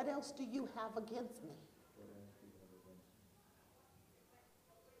 What else do you have against me?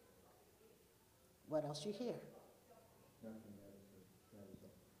 What else you hear? Nothing, that is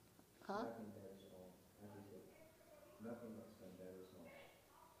all. Huh? Nothing, that is all. Nothing, my son, that is all.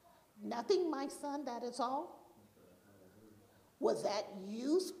 Nothing, my son, that is all? Was that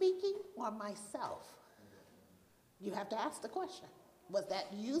you speaking or myself? You have to ask the question. Was that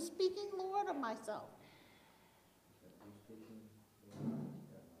you speaking, Lord, or myself?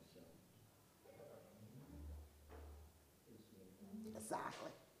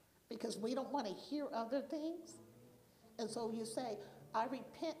 Exactly. Because we don't want to hear other things. And so you say, I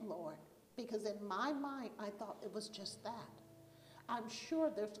repent, Lord, because in my mind, I thought it was just that. I'm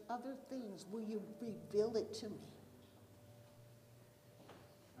sure there's other things. Will you reveal it to me?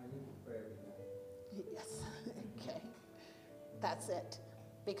 I need to pray every day. Yes, okay. That's it.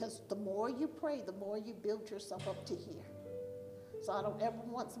 Because the more you pray, the more you build yourself up to hear. So I don't ever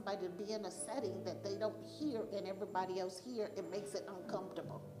want somebody to be in a setting that they don't hear and everybody else hear. It makes it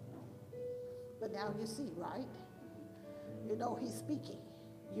uncomfortable. But now you see, right? You know he's speaking.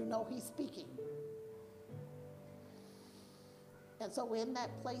 You know he's speaking. And so in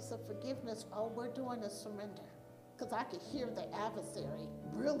that place of forgiveness, all we're doing is surrender. Because I could hear the adversary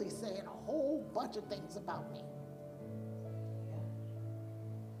really saying a whole bunch of things about me.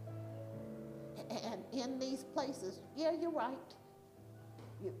 And in these places, yeah, you're right.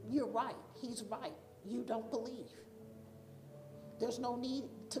 You're right. He's right. You don't believe. There's no need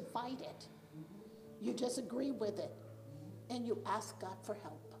to fight it. You just agree with it. And you ask God for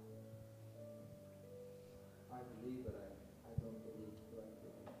help. I believe, but I don't believe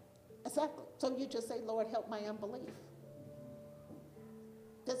correctly. Exactly. So you just say, Lord, help my unbelief.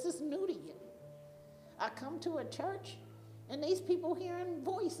 This is new to you. I come to a church and these people hearing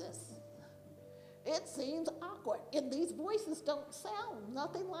voices. It seems awkward. And these voices don't sound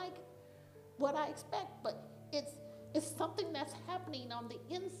nothing like what I expect, but it's something that's happening on the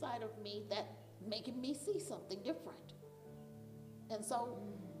inside of me that making me see something different. And so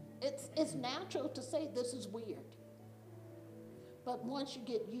it's natural to say this is weird. But once you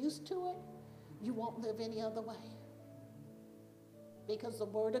get used to it, you won't live any other way. Because the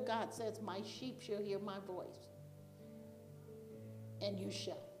word of God says, my sheep shall hear my voice. And you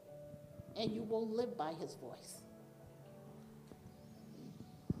shall. And you will live by his voice.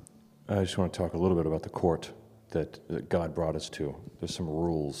 I just want to talk a little bit about the court that God brought us to. There's some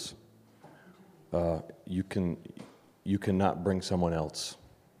rules. You cannot bring someone else.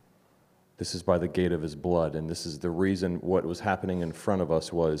 This is by the gate of his blood, and this is the reason what was happening in front of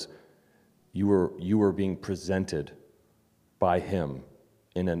us was you were being presented by him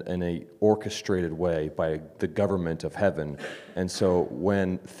in a orchestrated way by the government of heaven. And so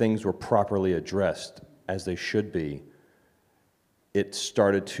when things were properly addressed as they should be, it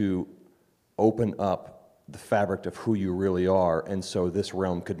started to open up the fabric of who you really are, and so this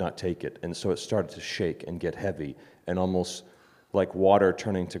realm could not take it. And so it started to shake and get heavy, and almost like water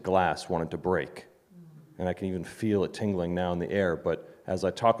turning to glass wanted to break. And I can even feel it tingling now in the air, but as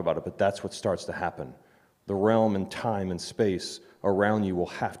I talk about it, but that's what starts to happen. The realm and time and space around you will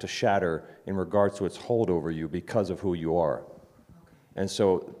have to shatter in regards to its hold over you because of who you are. And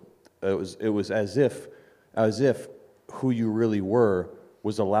so it was as if who you really were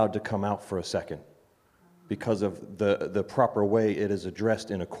was allowed to come out for a second because of the proper way it is addressed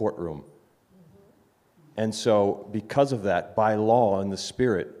in a courtroom. And so because of that, by law in the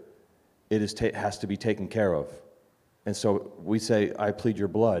Spirit, it has to be taken care of. And so we say, I plead your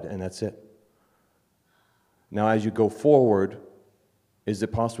blood, and that's it. Now, as you go forward, is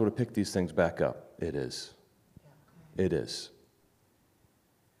it possible to pick these things back up? It is. It is.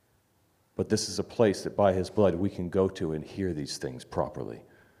 But this is a place that by his blood we can go to and hear these things properly.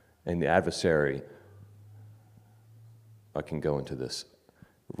 And the adversary, I can go into this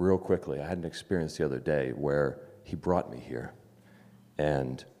real quickly. I had an experience the other day where he brought me here.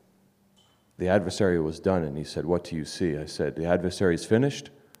 And the adversary was done, and he said, what do you see? I said, the adversary's finished.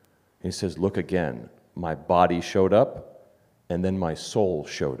 And he says, look again. My body showed up, and then my soul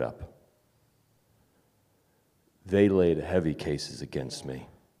showed up. They laid heavy cases against me.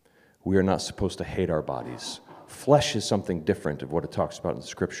 We are not supposed to hate our bodies. Flesh is something different of what it talks about in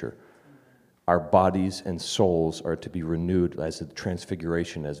Scripture. Our bodies and souls are to be renewed as a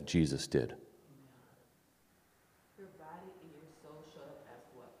transfiguration as Jesus did. Your body and your soul showed up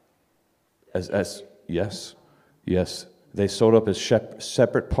as what? Yes. They showed up as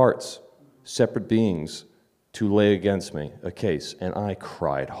separate parts, separate beings to lay against me a case, and I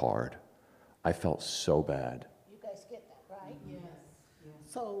cried hard. I felt so bad. You guys get that, right? Yes.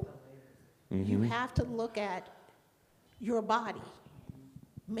 So you have to look at your body.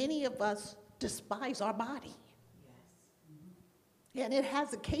 Many of us despise our body. And it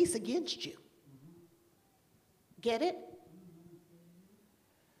has a case against you. Get it?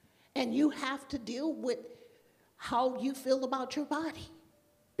 And you have to deal with how you feel about your body.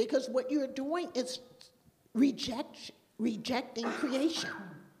 Because what you're doing is rejecting creation.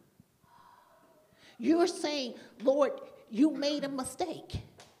 You're saying, Lord, you made a mistake.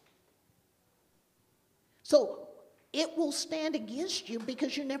 So it will stand against you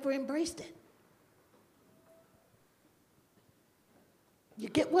because you never embraced it. You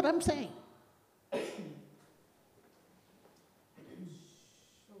get what I'm saying? Sure,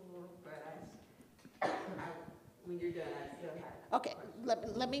 but when you're done, I still have. Okay,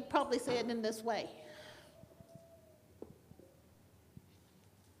 let me probably say it in this way.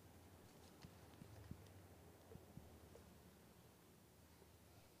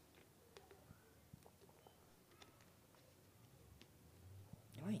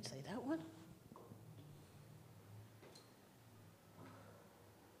 You ain't say that one.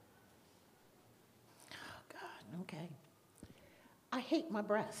 Oh, God, okay. I hate my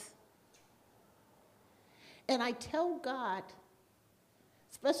breath. And I tell God,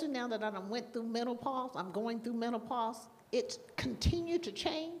 especially now that I done went through menopause, I'm going through menopause, it's continued to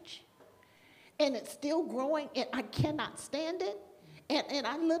change, and it's still growing, and I cannot stand it. And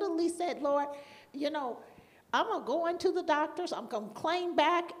I literally said, Lord, you know, I'm going to go into the doctors, I'm going to claim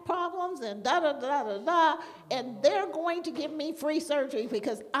back problems, and da-da-da-da-da, and they're going to give me free surgery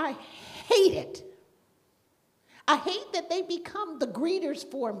because I hate it. I hate that they become the greeters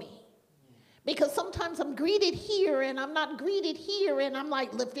for me. Because sometimes I'm greeted here and I'm not greeted here, and I'm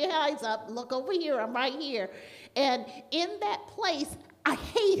like, lift your eyes up, look over here, I'm right here. And in that place, I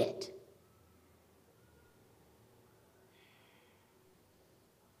hate it.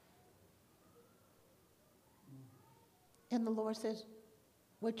 And the Lord says,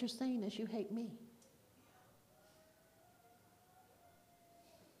 what you're saying is you hate me.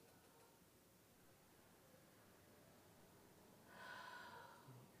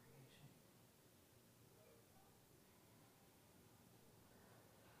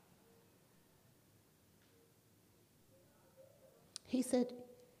 He said,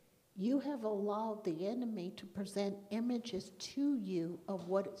 you have allowed the enemy to present images to you of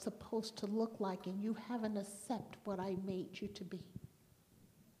what it's supposed to look like, and you haven't accepted what I made you to be.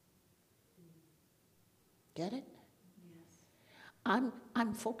 Get it? Yes.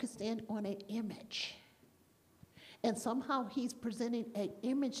 I'm focused in on an image. And somehow he's presenting an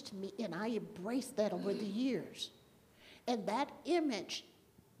image to me, and I embraced that over the years. And that image,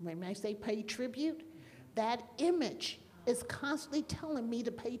 when I say pay tribute, that image is constantly telling me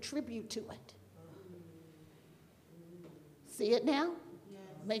to pay tribute to it. See it now? Yes.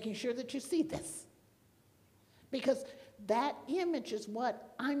 Making sure that you see this. Because that image is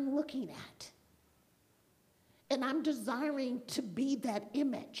what I'm looking at. And I'm desiring to be that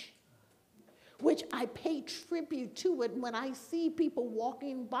image, which I pay tribute to it when I see people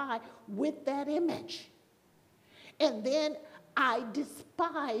walking by with that image. And then I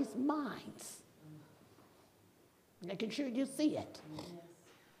despise minds. Making sure you see it. Yes.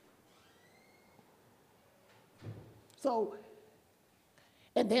 So,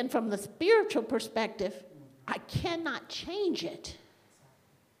 and then from the spiritual perspective, I cannot change it.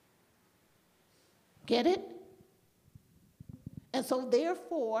 Get it? And so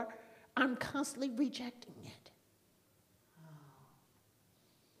therefore, I'm constantly rejecting it.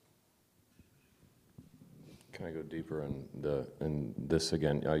 Can I go deeper in this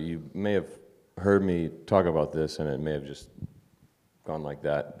again? You may have heard me talk about this, and it may have just gone like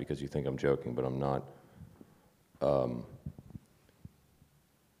that because you think I'm joking, but I'm not.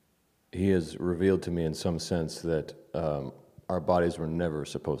 He has revealed to me in some sense that our bodies were never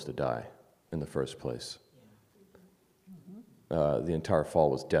supposed to die in the first place. The entire fall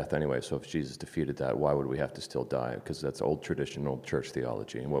was death anyway, so if Jesus defeated that, why would we have to still die? Because that's old tradition, old church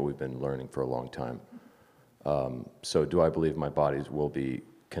theology, and what we've been learning for a long time. So do I believe my bodies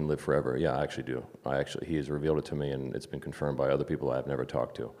can live forever? Yeah, I actually do. He has revealed it to me, and it's been confirmed by other people I've never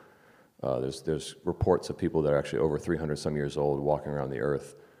talked to. There's reports of people that are actually over 300 some years old walking around the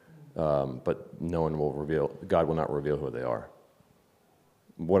earth, but God will not reveal who they are.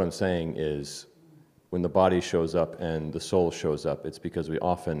 What I'm saying is, when the body shows up and the soul shows up, it's because we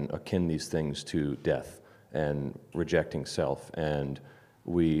often akin these things to death and rejecting self, and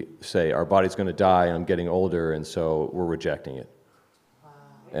we say our body's going to die, I'm getting older, and so we're rejecting it.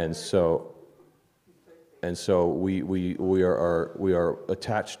 And so we are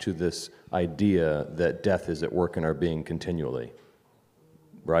attached to this idea that death is at work in our being continually,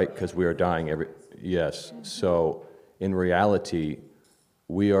 right? Because we are dying yes. So in reality,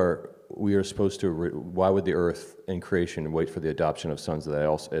 we are supposed to. Why would the earth in creation wait for the adoption of sons that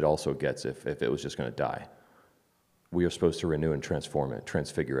it also gets if it was just going to die? We are supposed to renew and transform it,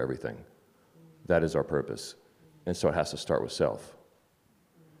 transfigure everything. That is our purpose, and so it has to start with self.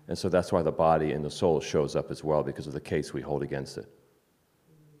 And so that's why the body and the soul shows up as well, because of the case we hold against it.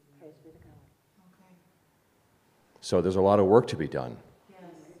 Praise be to God. So there's a lot of work to be done,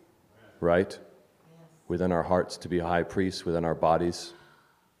 right? Within our hearts to be high priests, within our bodies,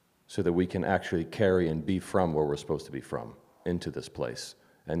 so that we can actually carry and be from where we're supposed to be from into this place,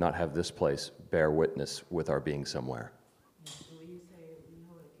 and not have this place bear witness with our being somewhere. When you say we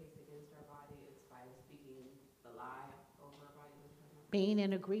hold a case against our body, it's by speaking the lie over our body. Being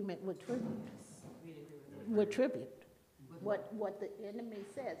in agreement with tribute. With tribute. What the enemy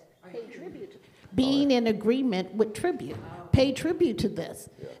says, pay tribute. Being in agreement with tribute. Pay tribute to this.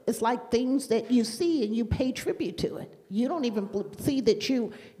 Yeah. It's like things that you see and you pay tribute to it. You don't even see that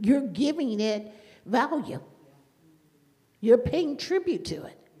you're giving it value. You're paying tribute to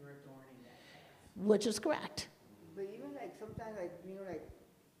it, which is correct. But even like sometimes, like, you know, like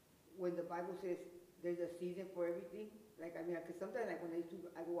when the Bible says there's a season for everything, like, I mean, because sometimes, like, when I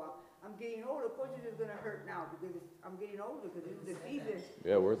go out, I'm getting old, of course it's just going to hurt now because I'm getting older because this is the season.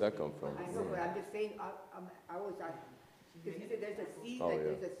 Yeah, where'd that come from? I know, but I'm just saying, because he said there's a season, Oh, like,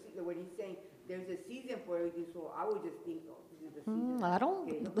 yeah. there's a season, when he's saying there's a season for everything, so I would just think, oh, this is the season. I don't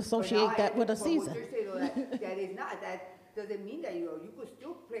Okay. associate that with a But season. what you're saying, though, that is not, that doesn't mean that you could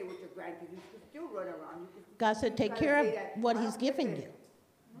still play with your grandkids, you could still run around. God said, take care of what he's given you.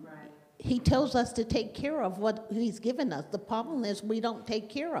 Right. He tells us to take care of what he's given us. The problem is we don't take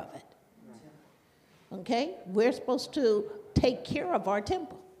care of it. Okay? We're supposed to take care of our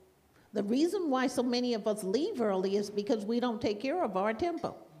temple. The reason why so many of us leave early is because we don't take care of our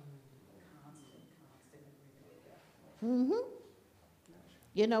temple.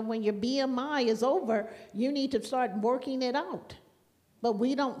 You know, when your BMI is over, you need to start working it out. But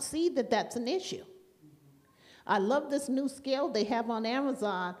we don't see that that's an issue. I love this new scale they have on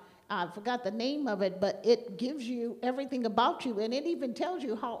Amazon. I forgot the name of it, but it gives you everything about you, and it even tells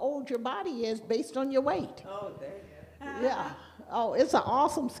you how old your body is based on your weight. Oh, there you go. Yeah. Oh, it's an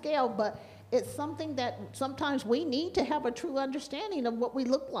awesome scale, but it's something that sometimes we need to have a true understanding of what we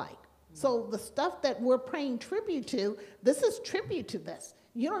look like. So the stuff that we're paying tribute to, this is tribute to this.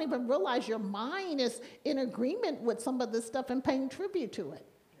 You don't even realize your mind is in agreement with some of this stuff and paying tribute to it.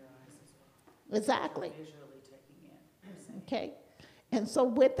 Exactly. Visually taking it. Okay. And so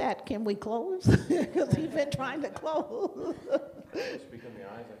with that, can we close? Because we've been trying to close. Speak in the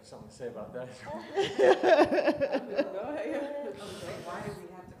eyes, I have something to say about that. Go ahead. Why do we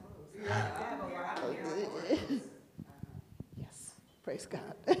have to close? Yeah, but we're out of here. Yes. Praise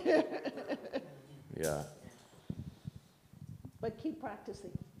God. Yeah. But keep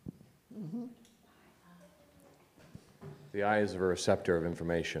practicing. The eye is a receptor of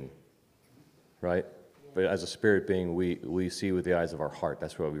information, right? But as a spirit being, we see with the eyes of our heart.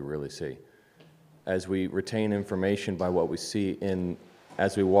 That's what we really see. As we retain information by what we see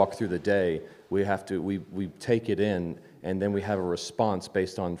as we walk through the day, we take it in, and then we have a response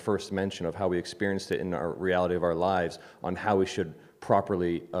based on first mention of how we experienced it in our reality of our lives, on how we should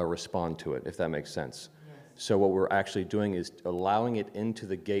properly respond to it, if that makes sense. So what we're actually doing is allowing it into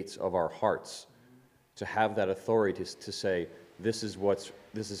the gates of our hearts to have that authority to say, this is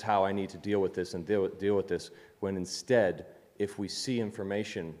how I need to deal with this and deal with this, when instead, if we see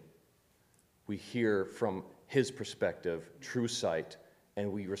information, we hear from his perspective, true sight,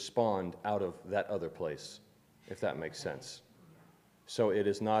 and we respond out of that other place, if that makes sense. So it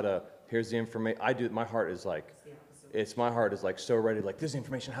is not here's the information, my heart is like so ready, like, this is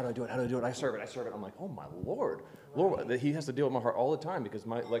information, how do I do it, I serve it. I'm like, oh my Lord, he has to deal with my heart all the time, because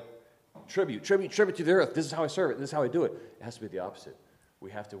tribute to the earth, this is how I serve it, this is how I do it. It has to be the opposite. We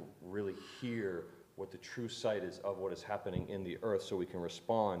have to really hear what the true sight is of what is happening in the earth, so we can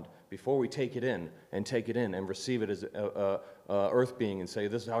respond before we take it in and receive it as a earth being and say,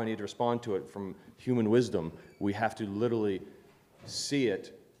 this is how I need to respond to it from human wisdom. We have to literally see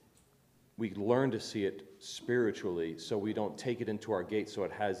it. We learn to see it spiritually, so we don't take it into our gates, so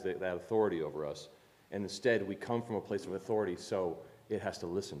it has that authority over us. And instead, we come from a place of authority, so it has to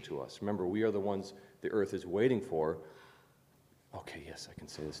listen to us. Remember, we are the ones the earth is waiting for. Okay, yes, I can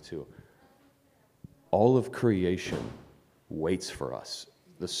say this too. All of creation waits for us.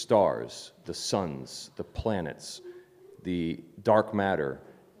 The stars, the suns, the planets, the dark matter,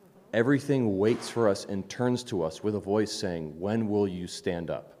 everything waits for us and turns to us with a voice saying, when will you stand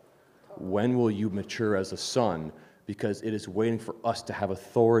up? When will you mature as a son? Because it is waiting for us to have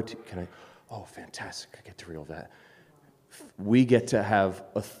authority. Oh, fantastic, I get to reveal that. We get to have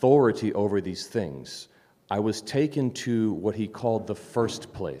authority over these things. I was taken to what he called the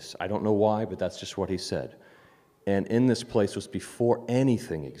first place. I don't know why, but that's just what he said. And in this place was before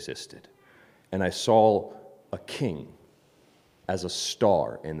anything existed. And I saw a king as a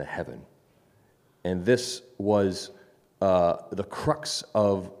star in the heaven. And this was the crux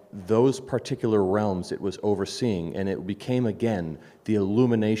of those particular realms it was overseeing, and it became again the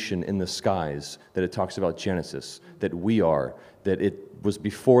illumination in the skies that it talks about Genesis, that we are, that it was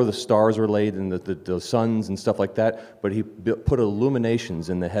before the stars were laid and the suns and stuff like that, but he put illuminations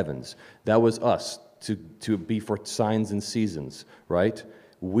in the heavens. That was us, to be for signs and seasons, right?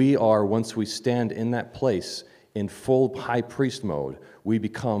 We are, once we stand in that place in full high priest mode, we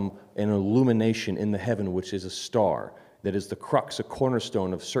become an illumination in the heaven, which is a star, that is the crux, a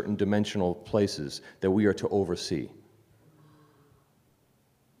cornerstone of certain dimensional places that we are to oversee.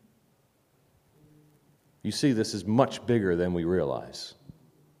 You see, this is much bigger than we realize.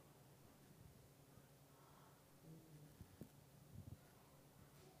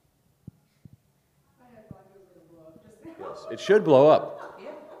 Yes, it should blow up.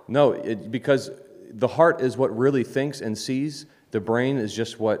 No, because the heart is what really thinks and sees. The brain is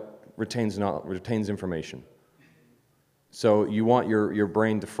just what retains information. So you want your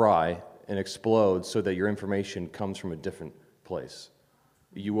brain to fry and explode so that your information comes from a different place.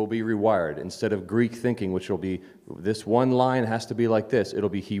 You will be rewired. Instead of Greek thinking, which will be, this one line has to be like this, it'll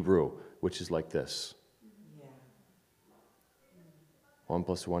be Hebrew, which is like this. 1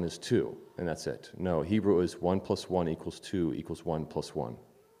 + 1 is 2, and that's it. No, Hebrew is 1 + 1 = 2 = 1 + 1.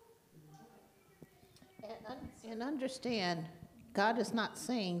 And understand, God is not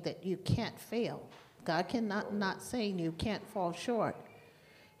saying that you can't fail. God cannot not saying you can't fall short.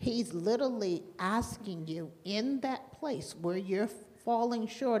 He's literally asking you in that place where you're falling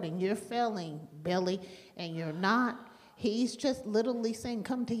short and you're failing, Billy, and you're not. He's just literally saying,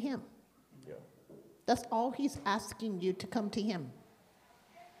 come to him. Yeah. That's all he's asking you, to come to him.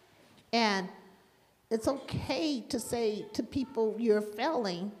 And it's okay to say to people you're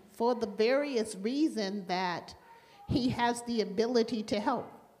failing for the various reason that he has the ability to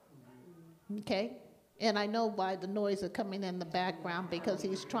help. Okay? And I know why the noise is coming in the background, because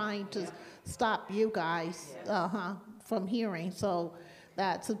he's trying to stop you guys from hearing. So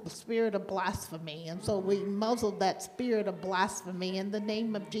that's a spirit of blasphemy. And so we muzzle that spirit of blasphemy in the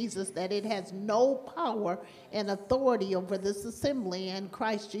name of Jesus, that it has no power and authority over this assembly in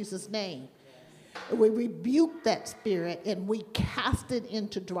Christ Jesus' name. We rebuke that spirit and we cast it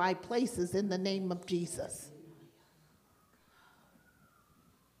into dry places in the name of Jesus.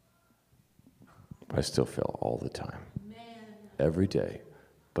 I still fail all the time, every day,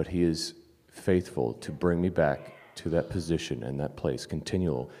 but he is faithful to bring me back to that position and that place,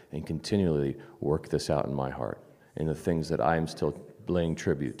 continually work this out in my heart, in the things that I am still laying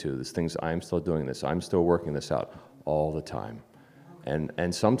tribute to, the things I'm still doing this, I'm still working this out all the time.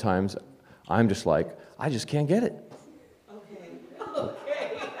 And sometimes I'm just like, I just can't get it. Okay.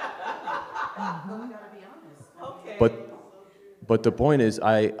 Okay. Gotta be honest. Okay. But the point is,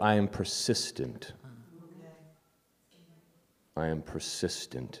 I am persistent. I am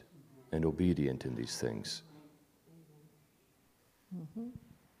persistent and obedient in these things. Mm-hmm.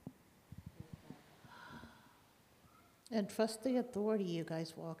 And trust the authority you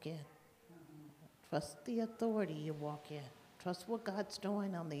guys walk in. Trust the authority you walk in. Trust what God's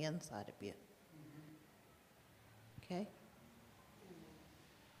doing on the inside of you. Okay?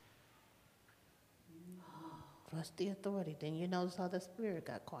 Trust the authority. Then you notice how the spirit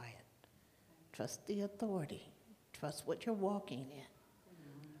got quiet. Trust the authority. Trust what you're walking in.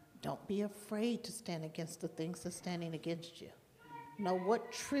 Don't be afraid to stand against the things that's standing against you. Know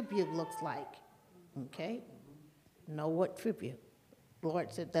what tribute looks like. Okay? Know what tribute. The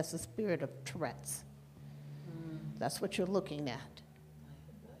Lord said that's the spirit of Tourette's. That's what you're looking at.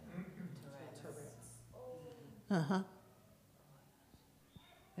 Uh-huh.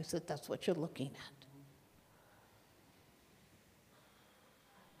 I said that's what you're looking at.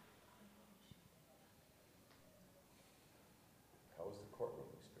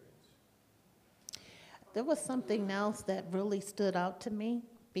 There was something else that really stood out to me,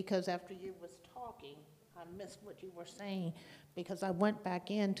 because after you was talking, I missed what you were saying, because I went back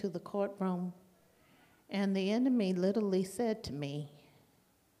into the courtroom and the enemy literally said to me,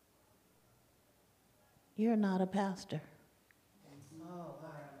 "You're not a pastor." Oh, wow.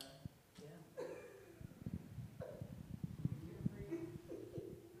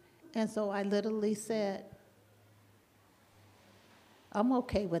 And so I literally said, I'm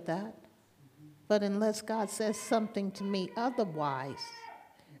okay with that. But unless God says something to me otherwise,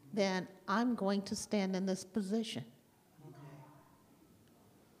 then I'm going to stand in this position.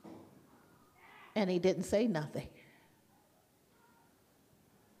 And he didn't say nothing.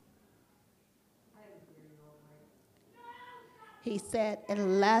 He said,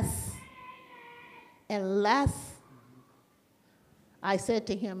 unless, I said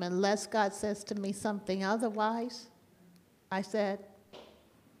to him, unless God says to me something otherwise, I said,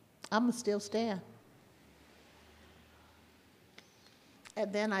 I'm going to still stand.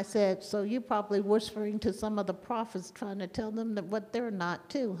 And then I said, so you're probably whispering to some of the prophets trying to tell them that what they're not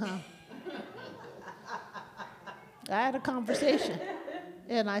too, huh? I had a conversation,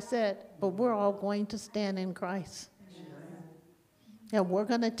 and I said, but we're all going to stand in Christ. And we're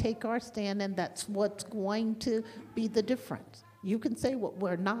going to take our stand, and that's what's going to be the difference. You can say what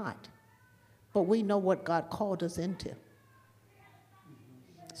we're not, but we know what God called us into.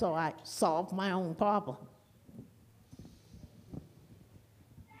 So I solved my own problem.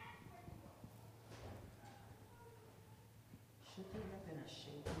 Should there have been a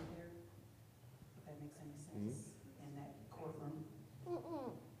shaking there? If that makes any sense, in that courtroom?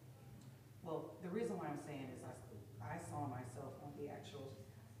 Well, the reason why I'm saying is I saw myself on the actual,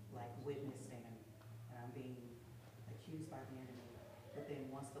 like, witness stand, and I'm being accused by the enemy. But then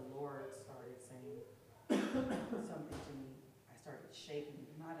once the Lord started saying something to me, I started shaking,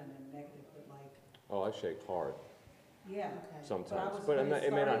 not in a negative, but like, Oh, I shake hard yeah. sometimes, but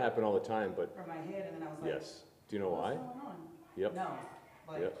it may not happen all the time, but From my head, and then I was like, yes. Do you know why? what's going on? Yep. No,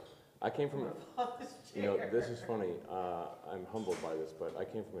 like, Yep. I came from, my father's you know, chair. this is funny, I'm humbled by this, but I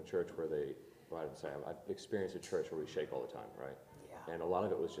came from a church where well, I would say, I've experienced a church where we shake all the time, right? Yeah. And a lot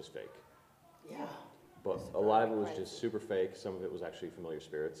of it was just fake. Yeah. But a lot of it was just super fake, some of it was actually familiar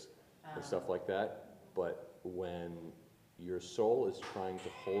spirits and stuff like that. But when your soul is trying to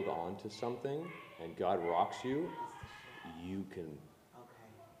hold on to something and God rocks you, you can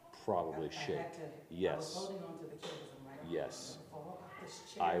probably shake. I had to, Yes. I was holding on to the chair because I'm like, Yes. I'm gonna fall off this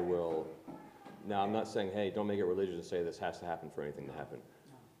chair. I will. Now, I'm not saying, hey, don't make it religious and say this has to happen for anything to happen.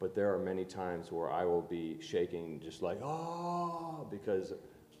 No. But there are many times where I will be shaking just like, oh, because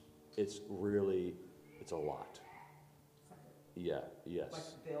it's really, it's a lot. Yeah, yes.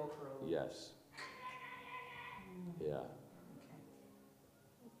 Like Velcro. Yes. Yeah.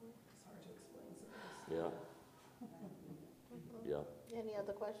 Okay. It's hard to explain sometimes. Yeah. Yeah. Any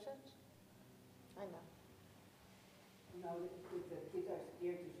other questions? I know. No, if the kids are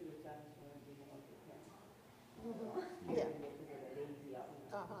scared to shoot a time, so they don't want to parents. Yeah. They're lazy out,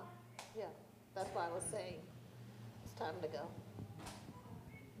 you know. Uh-huh. Yeah. That's why I was saying it's time to go.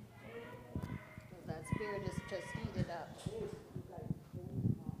 That spirit is just heated up.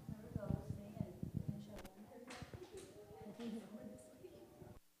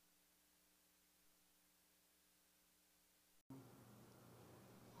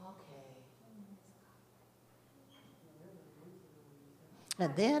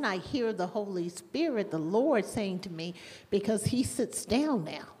 And then I hear the Holy Spirit, the Lord, saying to me, because he sits down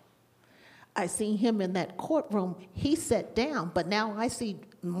now. I see him in that courtroom. He sat down, but now I see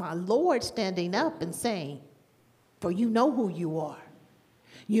my Lord standing up and saying, for you know who you are.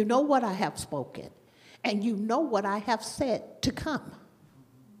 You know what I have spoken, and you know what I have said to come.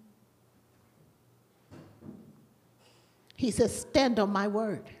 He says, stand on my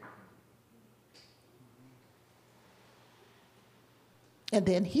word. And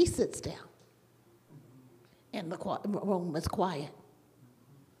then he sits down, and the room is quiet.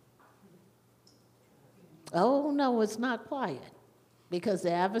 Oh, no, it's not quiet, because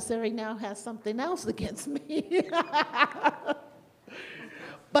the adversary now has something else against me.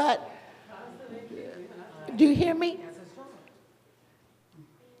 But, do you hear me?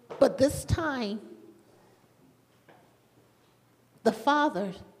 But this time, the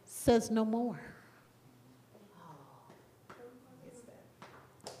Father says no more.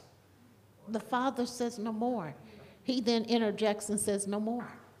 The Father says no more. He then interjects and says no more.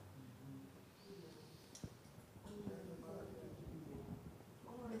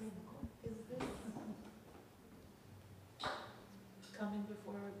 Is this coming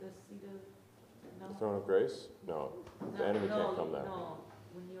before the seat of, no? Throne of grace? No. The enemy can't come there. No,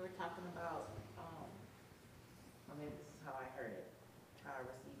 when you were talking about, I mean, this is how I heard it, how I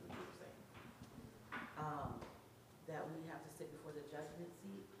received what you were saying. That we have to sit before the judgment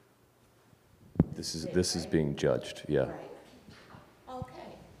seat. This is being judged, yeah. Right.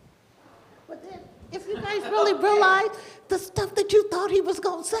 Okay. But then, if you guys really realize the stuff that you thought he was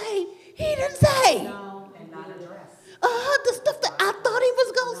going to say, he didn't say. No, And not address. The stuff that I thought he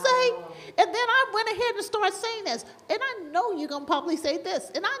was going to say. And then I went ahead and started saying this. And I know you're going to probably say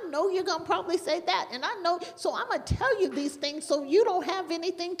this. And I know you're going to probably say that. And I know, so I'm going to tell you these things so you don't have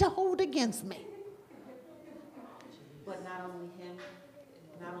anything to hold against me. but not only him,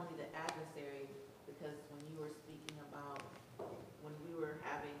 not only the adversary, because when you were speaking about, when we were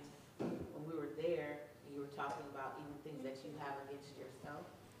there, and you were talking about even things that you have against yourself.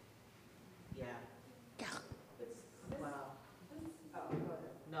 Yeah. Yeah. It's, wow.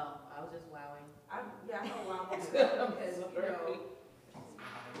 No, I was just wowing. Yeah, I know why I'm because, you know,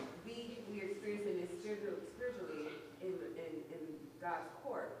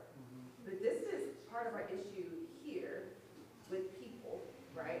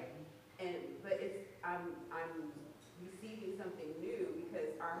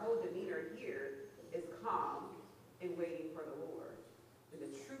 our whole demeanor here is calm and waiting for the Lord and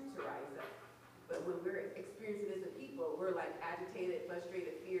the truth to rise up. But when we're experiencing this with people, we're like agitated,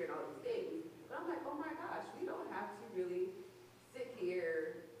 frustrated, fear, and all these things. But I'm like, oh my gosh, we don't have to really sit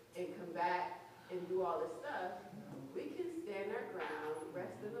here and combat and do all this stuff. We can stand our ground,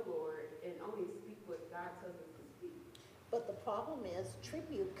 rest in the Lord, and only speak what God tells us to speak. But the problem is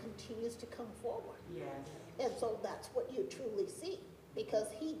tribute continues to come forward. Yes. And so that's what you truly see, because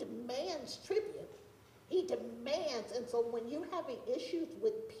he demands tribute. He demands, and so when you're having issues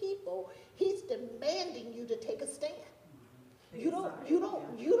with people, he's demanding you to take a stand. You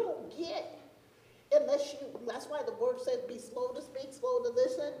don't get, unless you, that's why the word says be slow to speak, slow to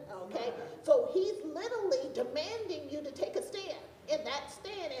listen, okay? So he's literally demanding you to take a stand. And that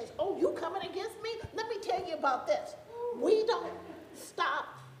stand is, oh, you coming against me? Let me tell you about this. We don't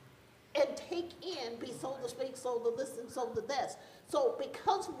stop and take in, be slow to speak, slow to listen, slow to this. So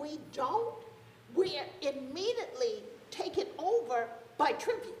because we don't, we are immediately taken over by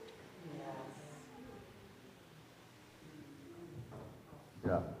tribute.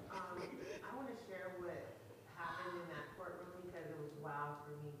 Yeah. I want to share what happened in that courtroom because it was wild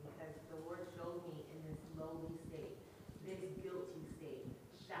for me, because the Lord showed me in this lowly state, this guilty state,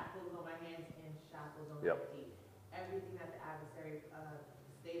 shackles on my hands and shackles on my feet. Everything that the adversary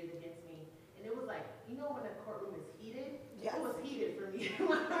stated against me. And it was like, you know when the courtroom is heated? Yes. It was heated for me.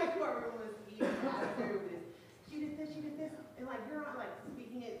 My courtroom was heated. The adversary was, she did this. And like, Your Honor, like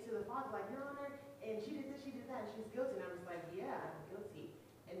speaking it to the Father, like, Your Honor, and she did this, she did that, and she's guilty. And I was like, yeah, I'm guilty.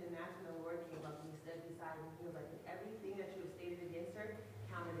 And then that's when the Lord came up and he stood beside me. He was like, everything that you have stated against her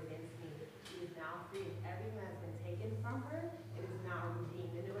counted against me. She is now free. And everything that has been taken from her, it is now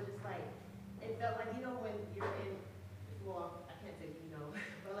redeemed. And it was just like, it felt like, you know, when you're in, well, I can't say, you know,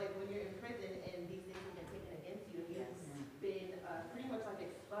 but like when you're in prison and these things have been taken against you, and you've been pretty much like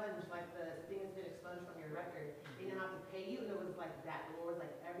expunged, like the thing has been expunged from your record. They didn't have to pay you, and it was like that. The Lord was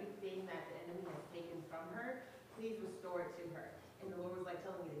like, everything that the enemy has taken from her, please restore it to her. And the Lord was like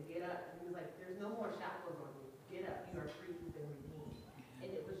telling me to get up. And he was like, there's no more shackles on you. Get up. You are free. You've been redeemed. And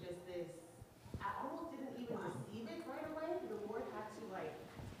it was just this, I almost didn't even receive it right away. The Lord had to like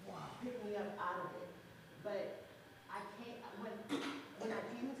pick me up out of it. But I can't, when I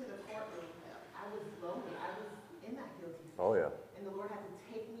came into the courtroom, I was lonely. I was in that guilty state. Oh, yeah. And the Lord had to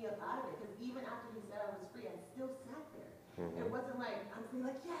take me up out of it. Because even after he said I was free, I still sat there. It wasn't like, I'm free,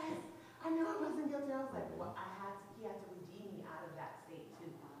 like, yes, I knew I wasn't guilty. I was like, well, he had to redeem me out of that state too.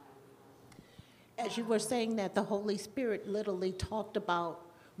 As you were saying that, the Holy Spirit literally talked about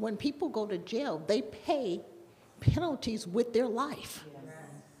when people go to jail, they pay penalties with their life.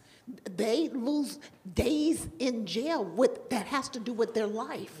 They lose days in jail that has to do with their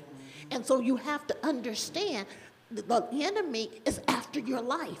life. And so you have to understand the enemy is after your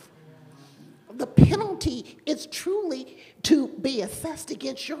life. The penalty is truly to be assessed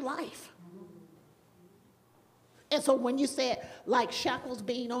against your life. And so when you said, like, shackles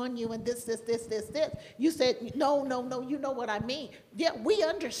being on you and this, you said, no, you know what I mean. Yeah, we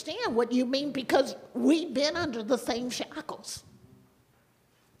understand what you mean because we've been under the same shackles.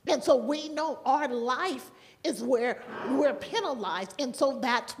 And so we know our life is where we're penalized. And so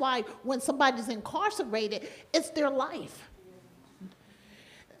that's why when somebody's incarcerated, it's their life.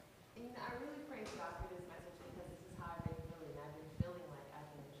 I really praise God for this message because this is how I've been feeling. I've been feeling like I've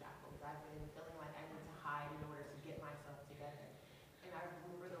been in shackles. I've been feeling like I need to hide in order to get myself together. And I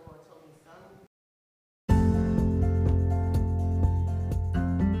remember the Lord told me, son,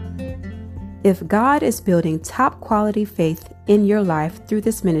 If God is building top quality faith in your life through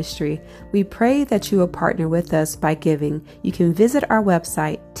this ministry, we pray that you will partner with us by giving. You can visit our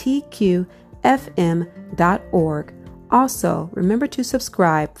website, tqfm.org. Also, remember to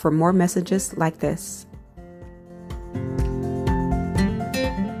subscribe for more messages like this.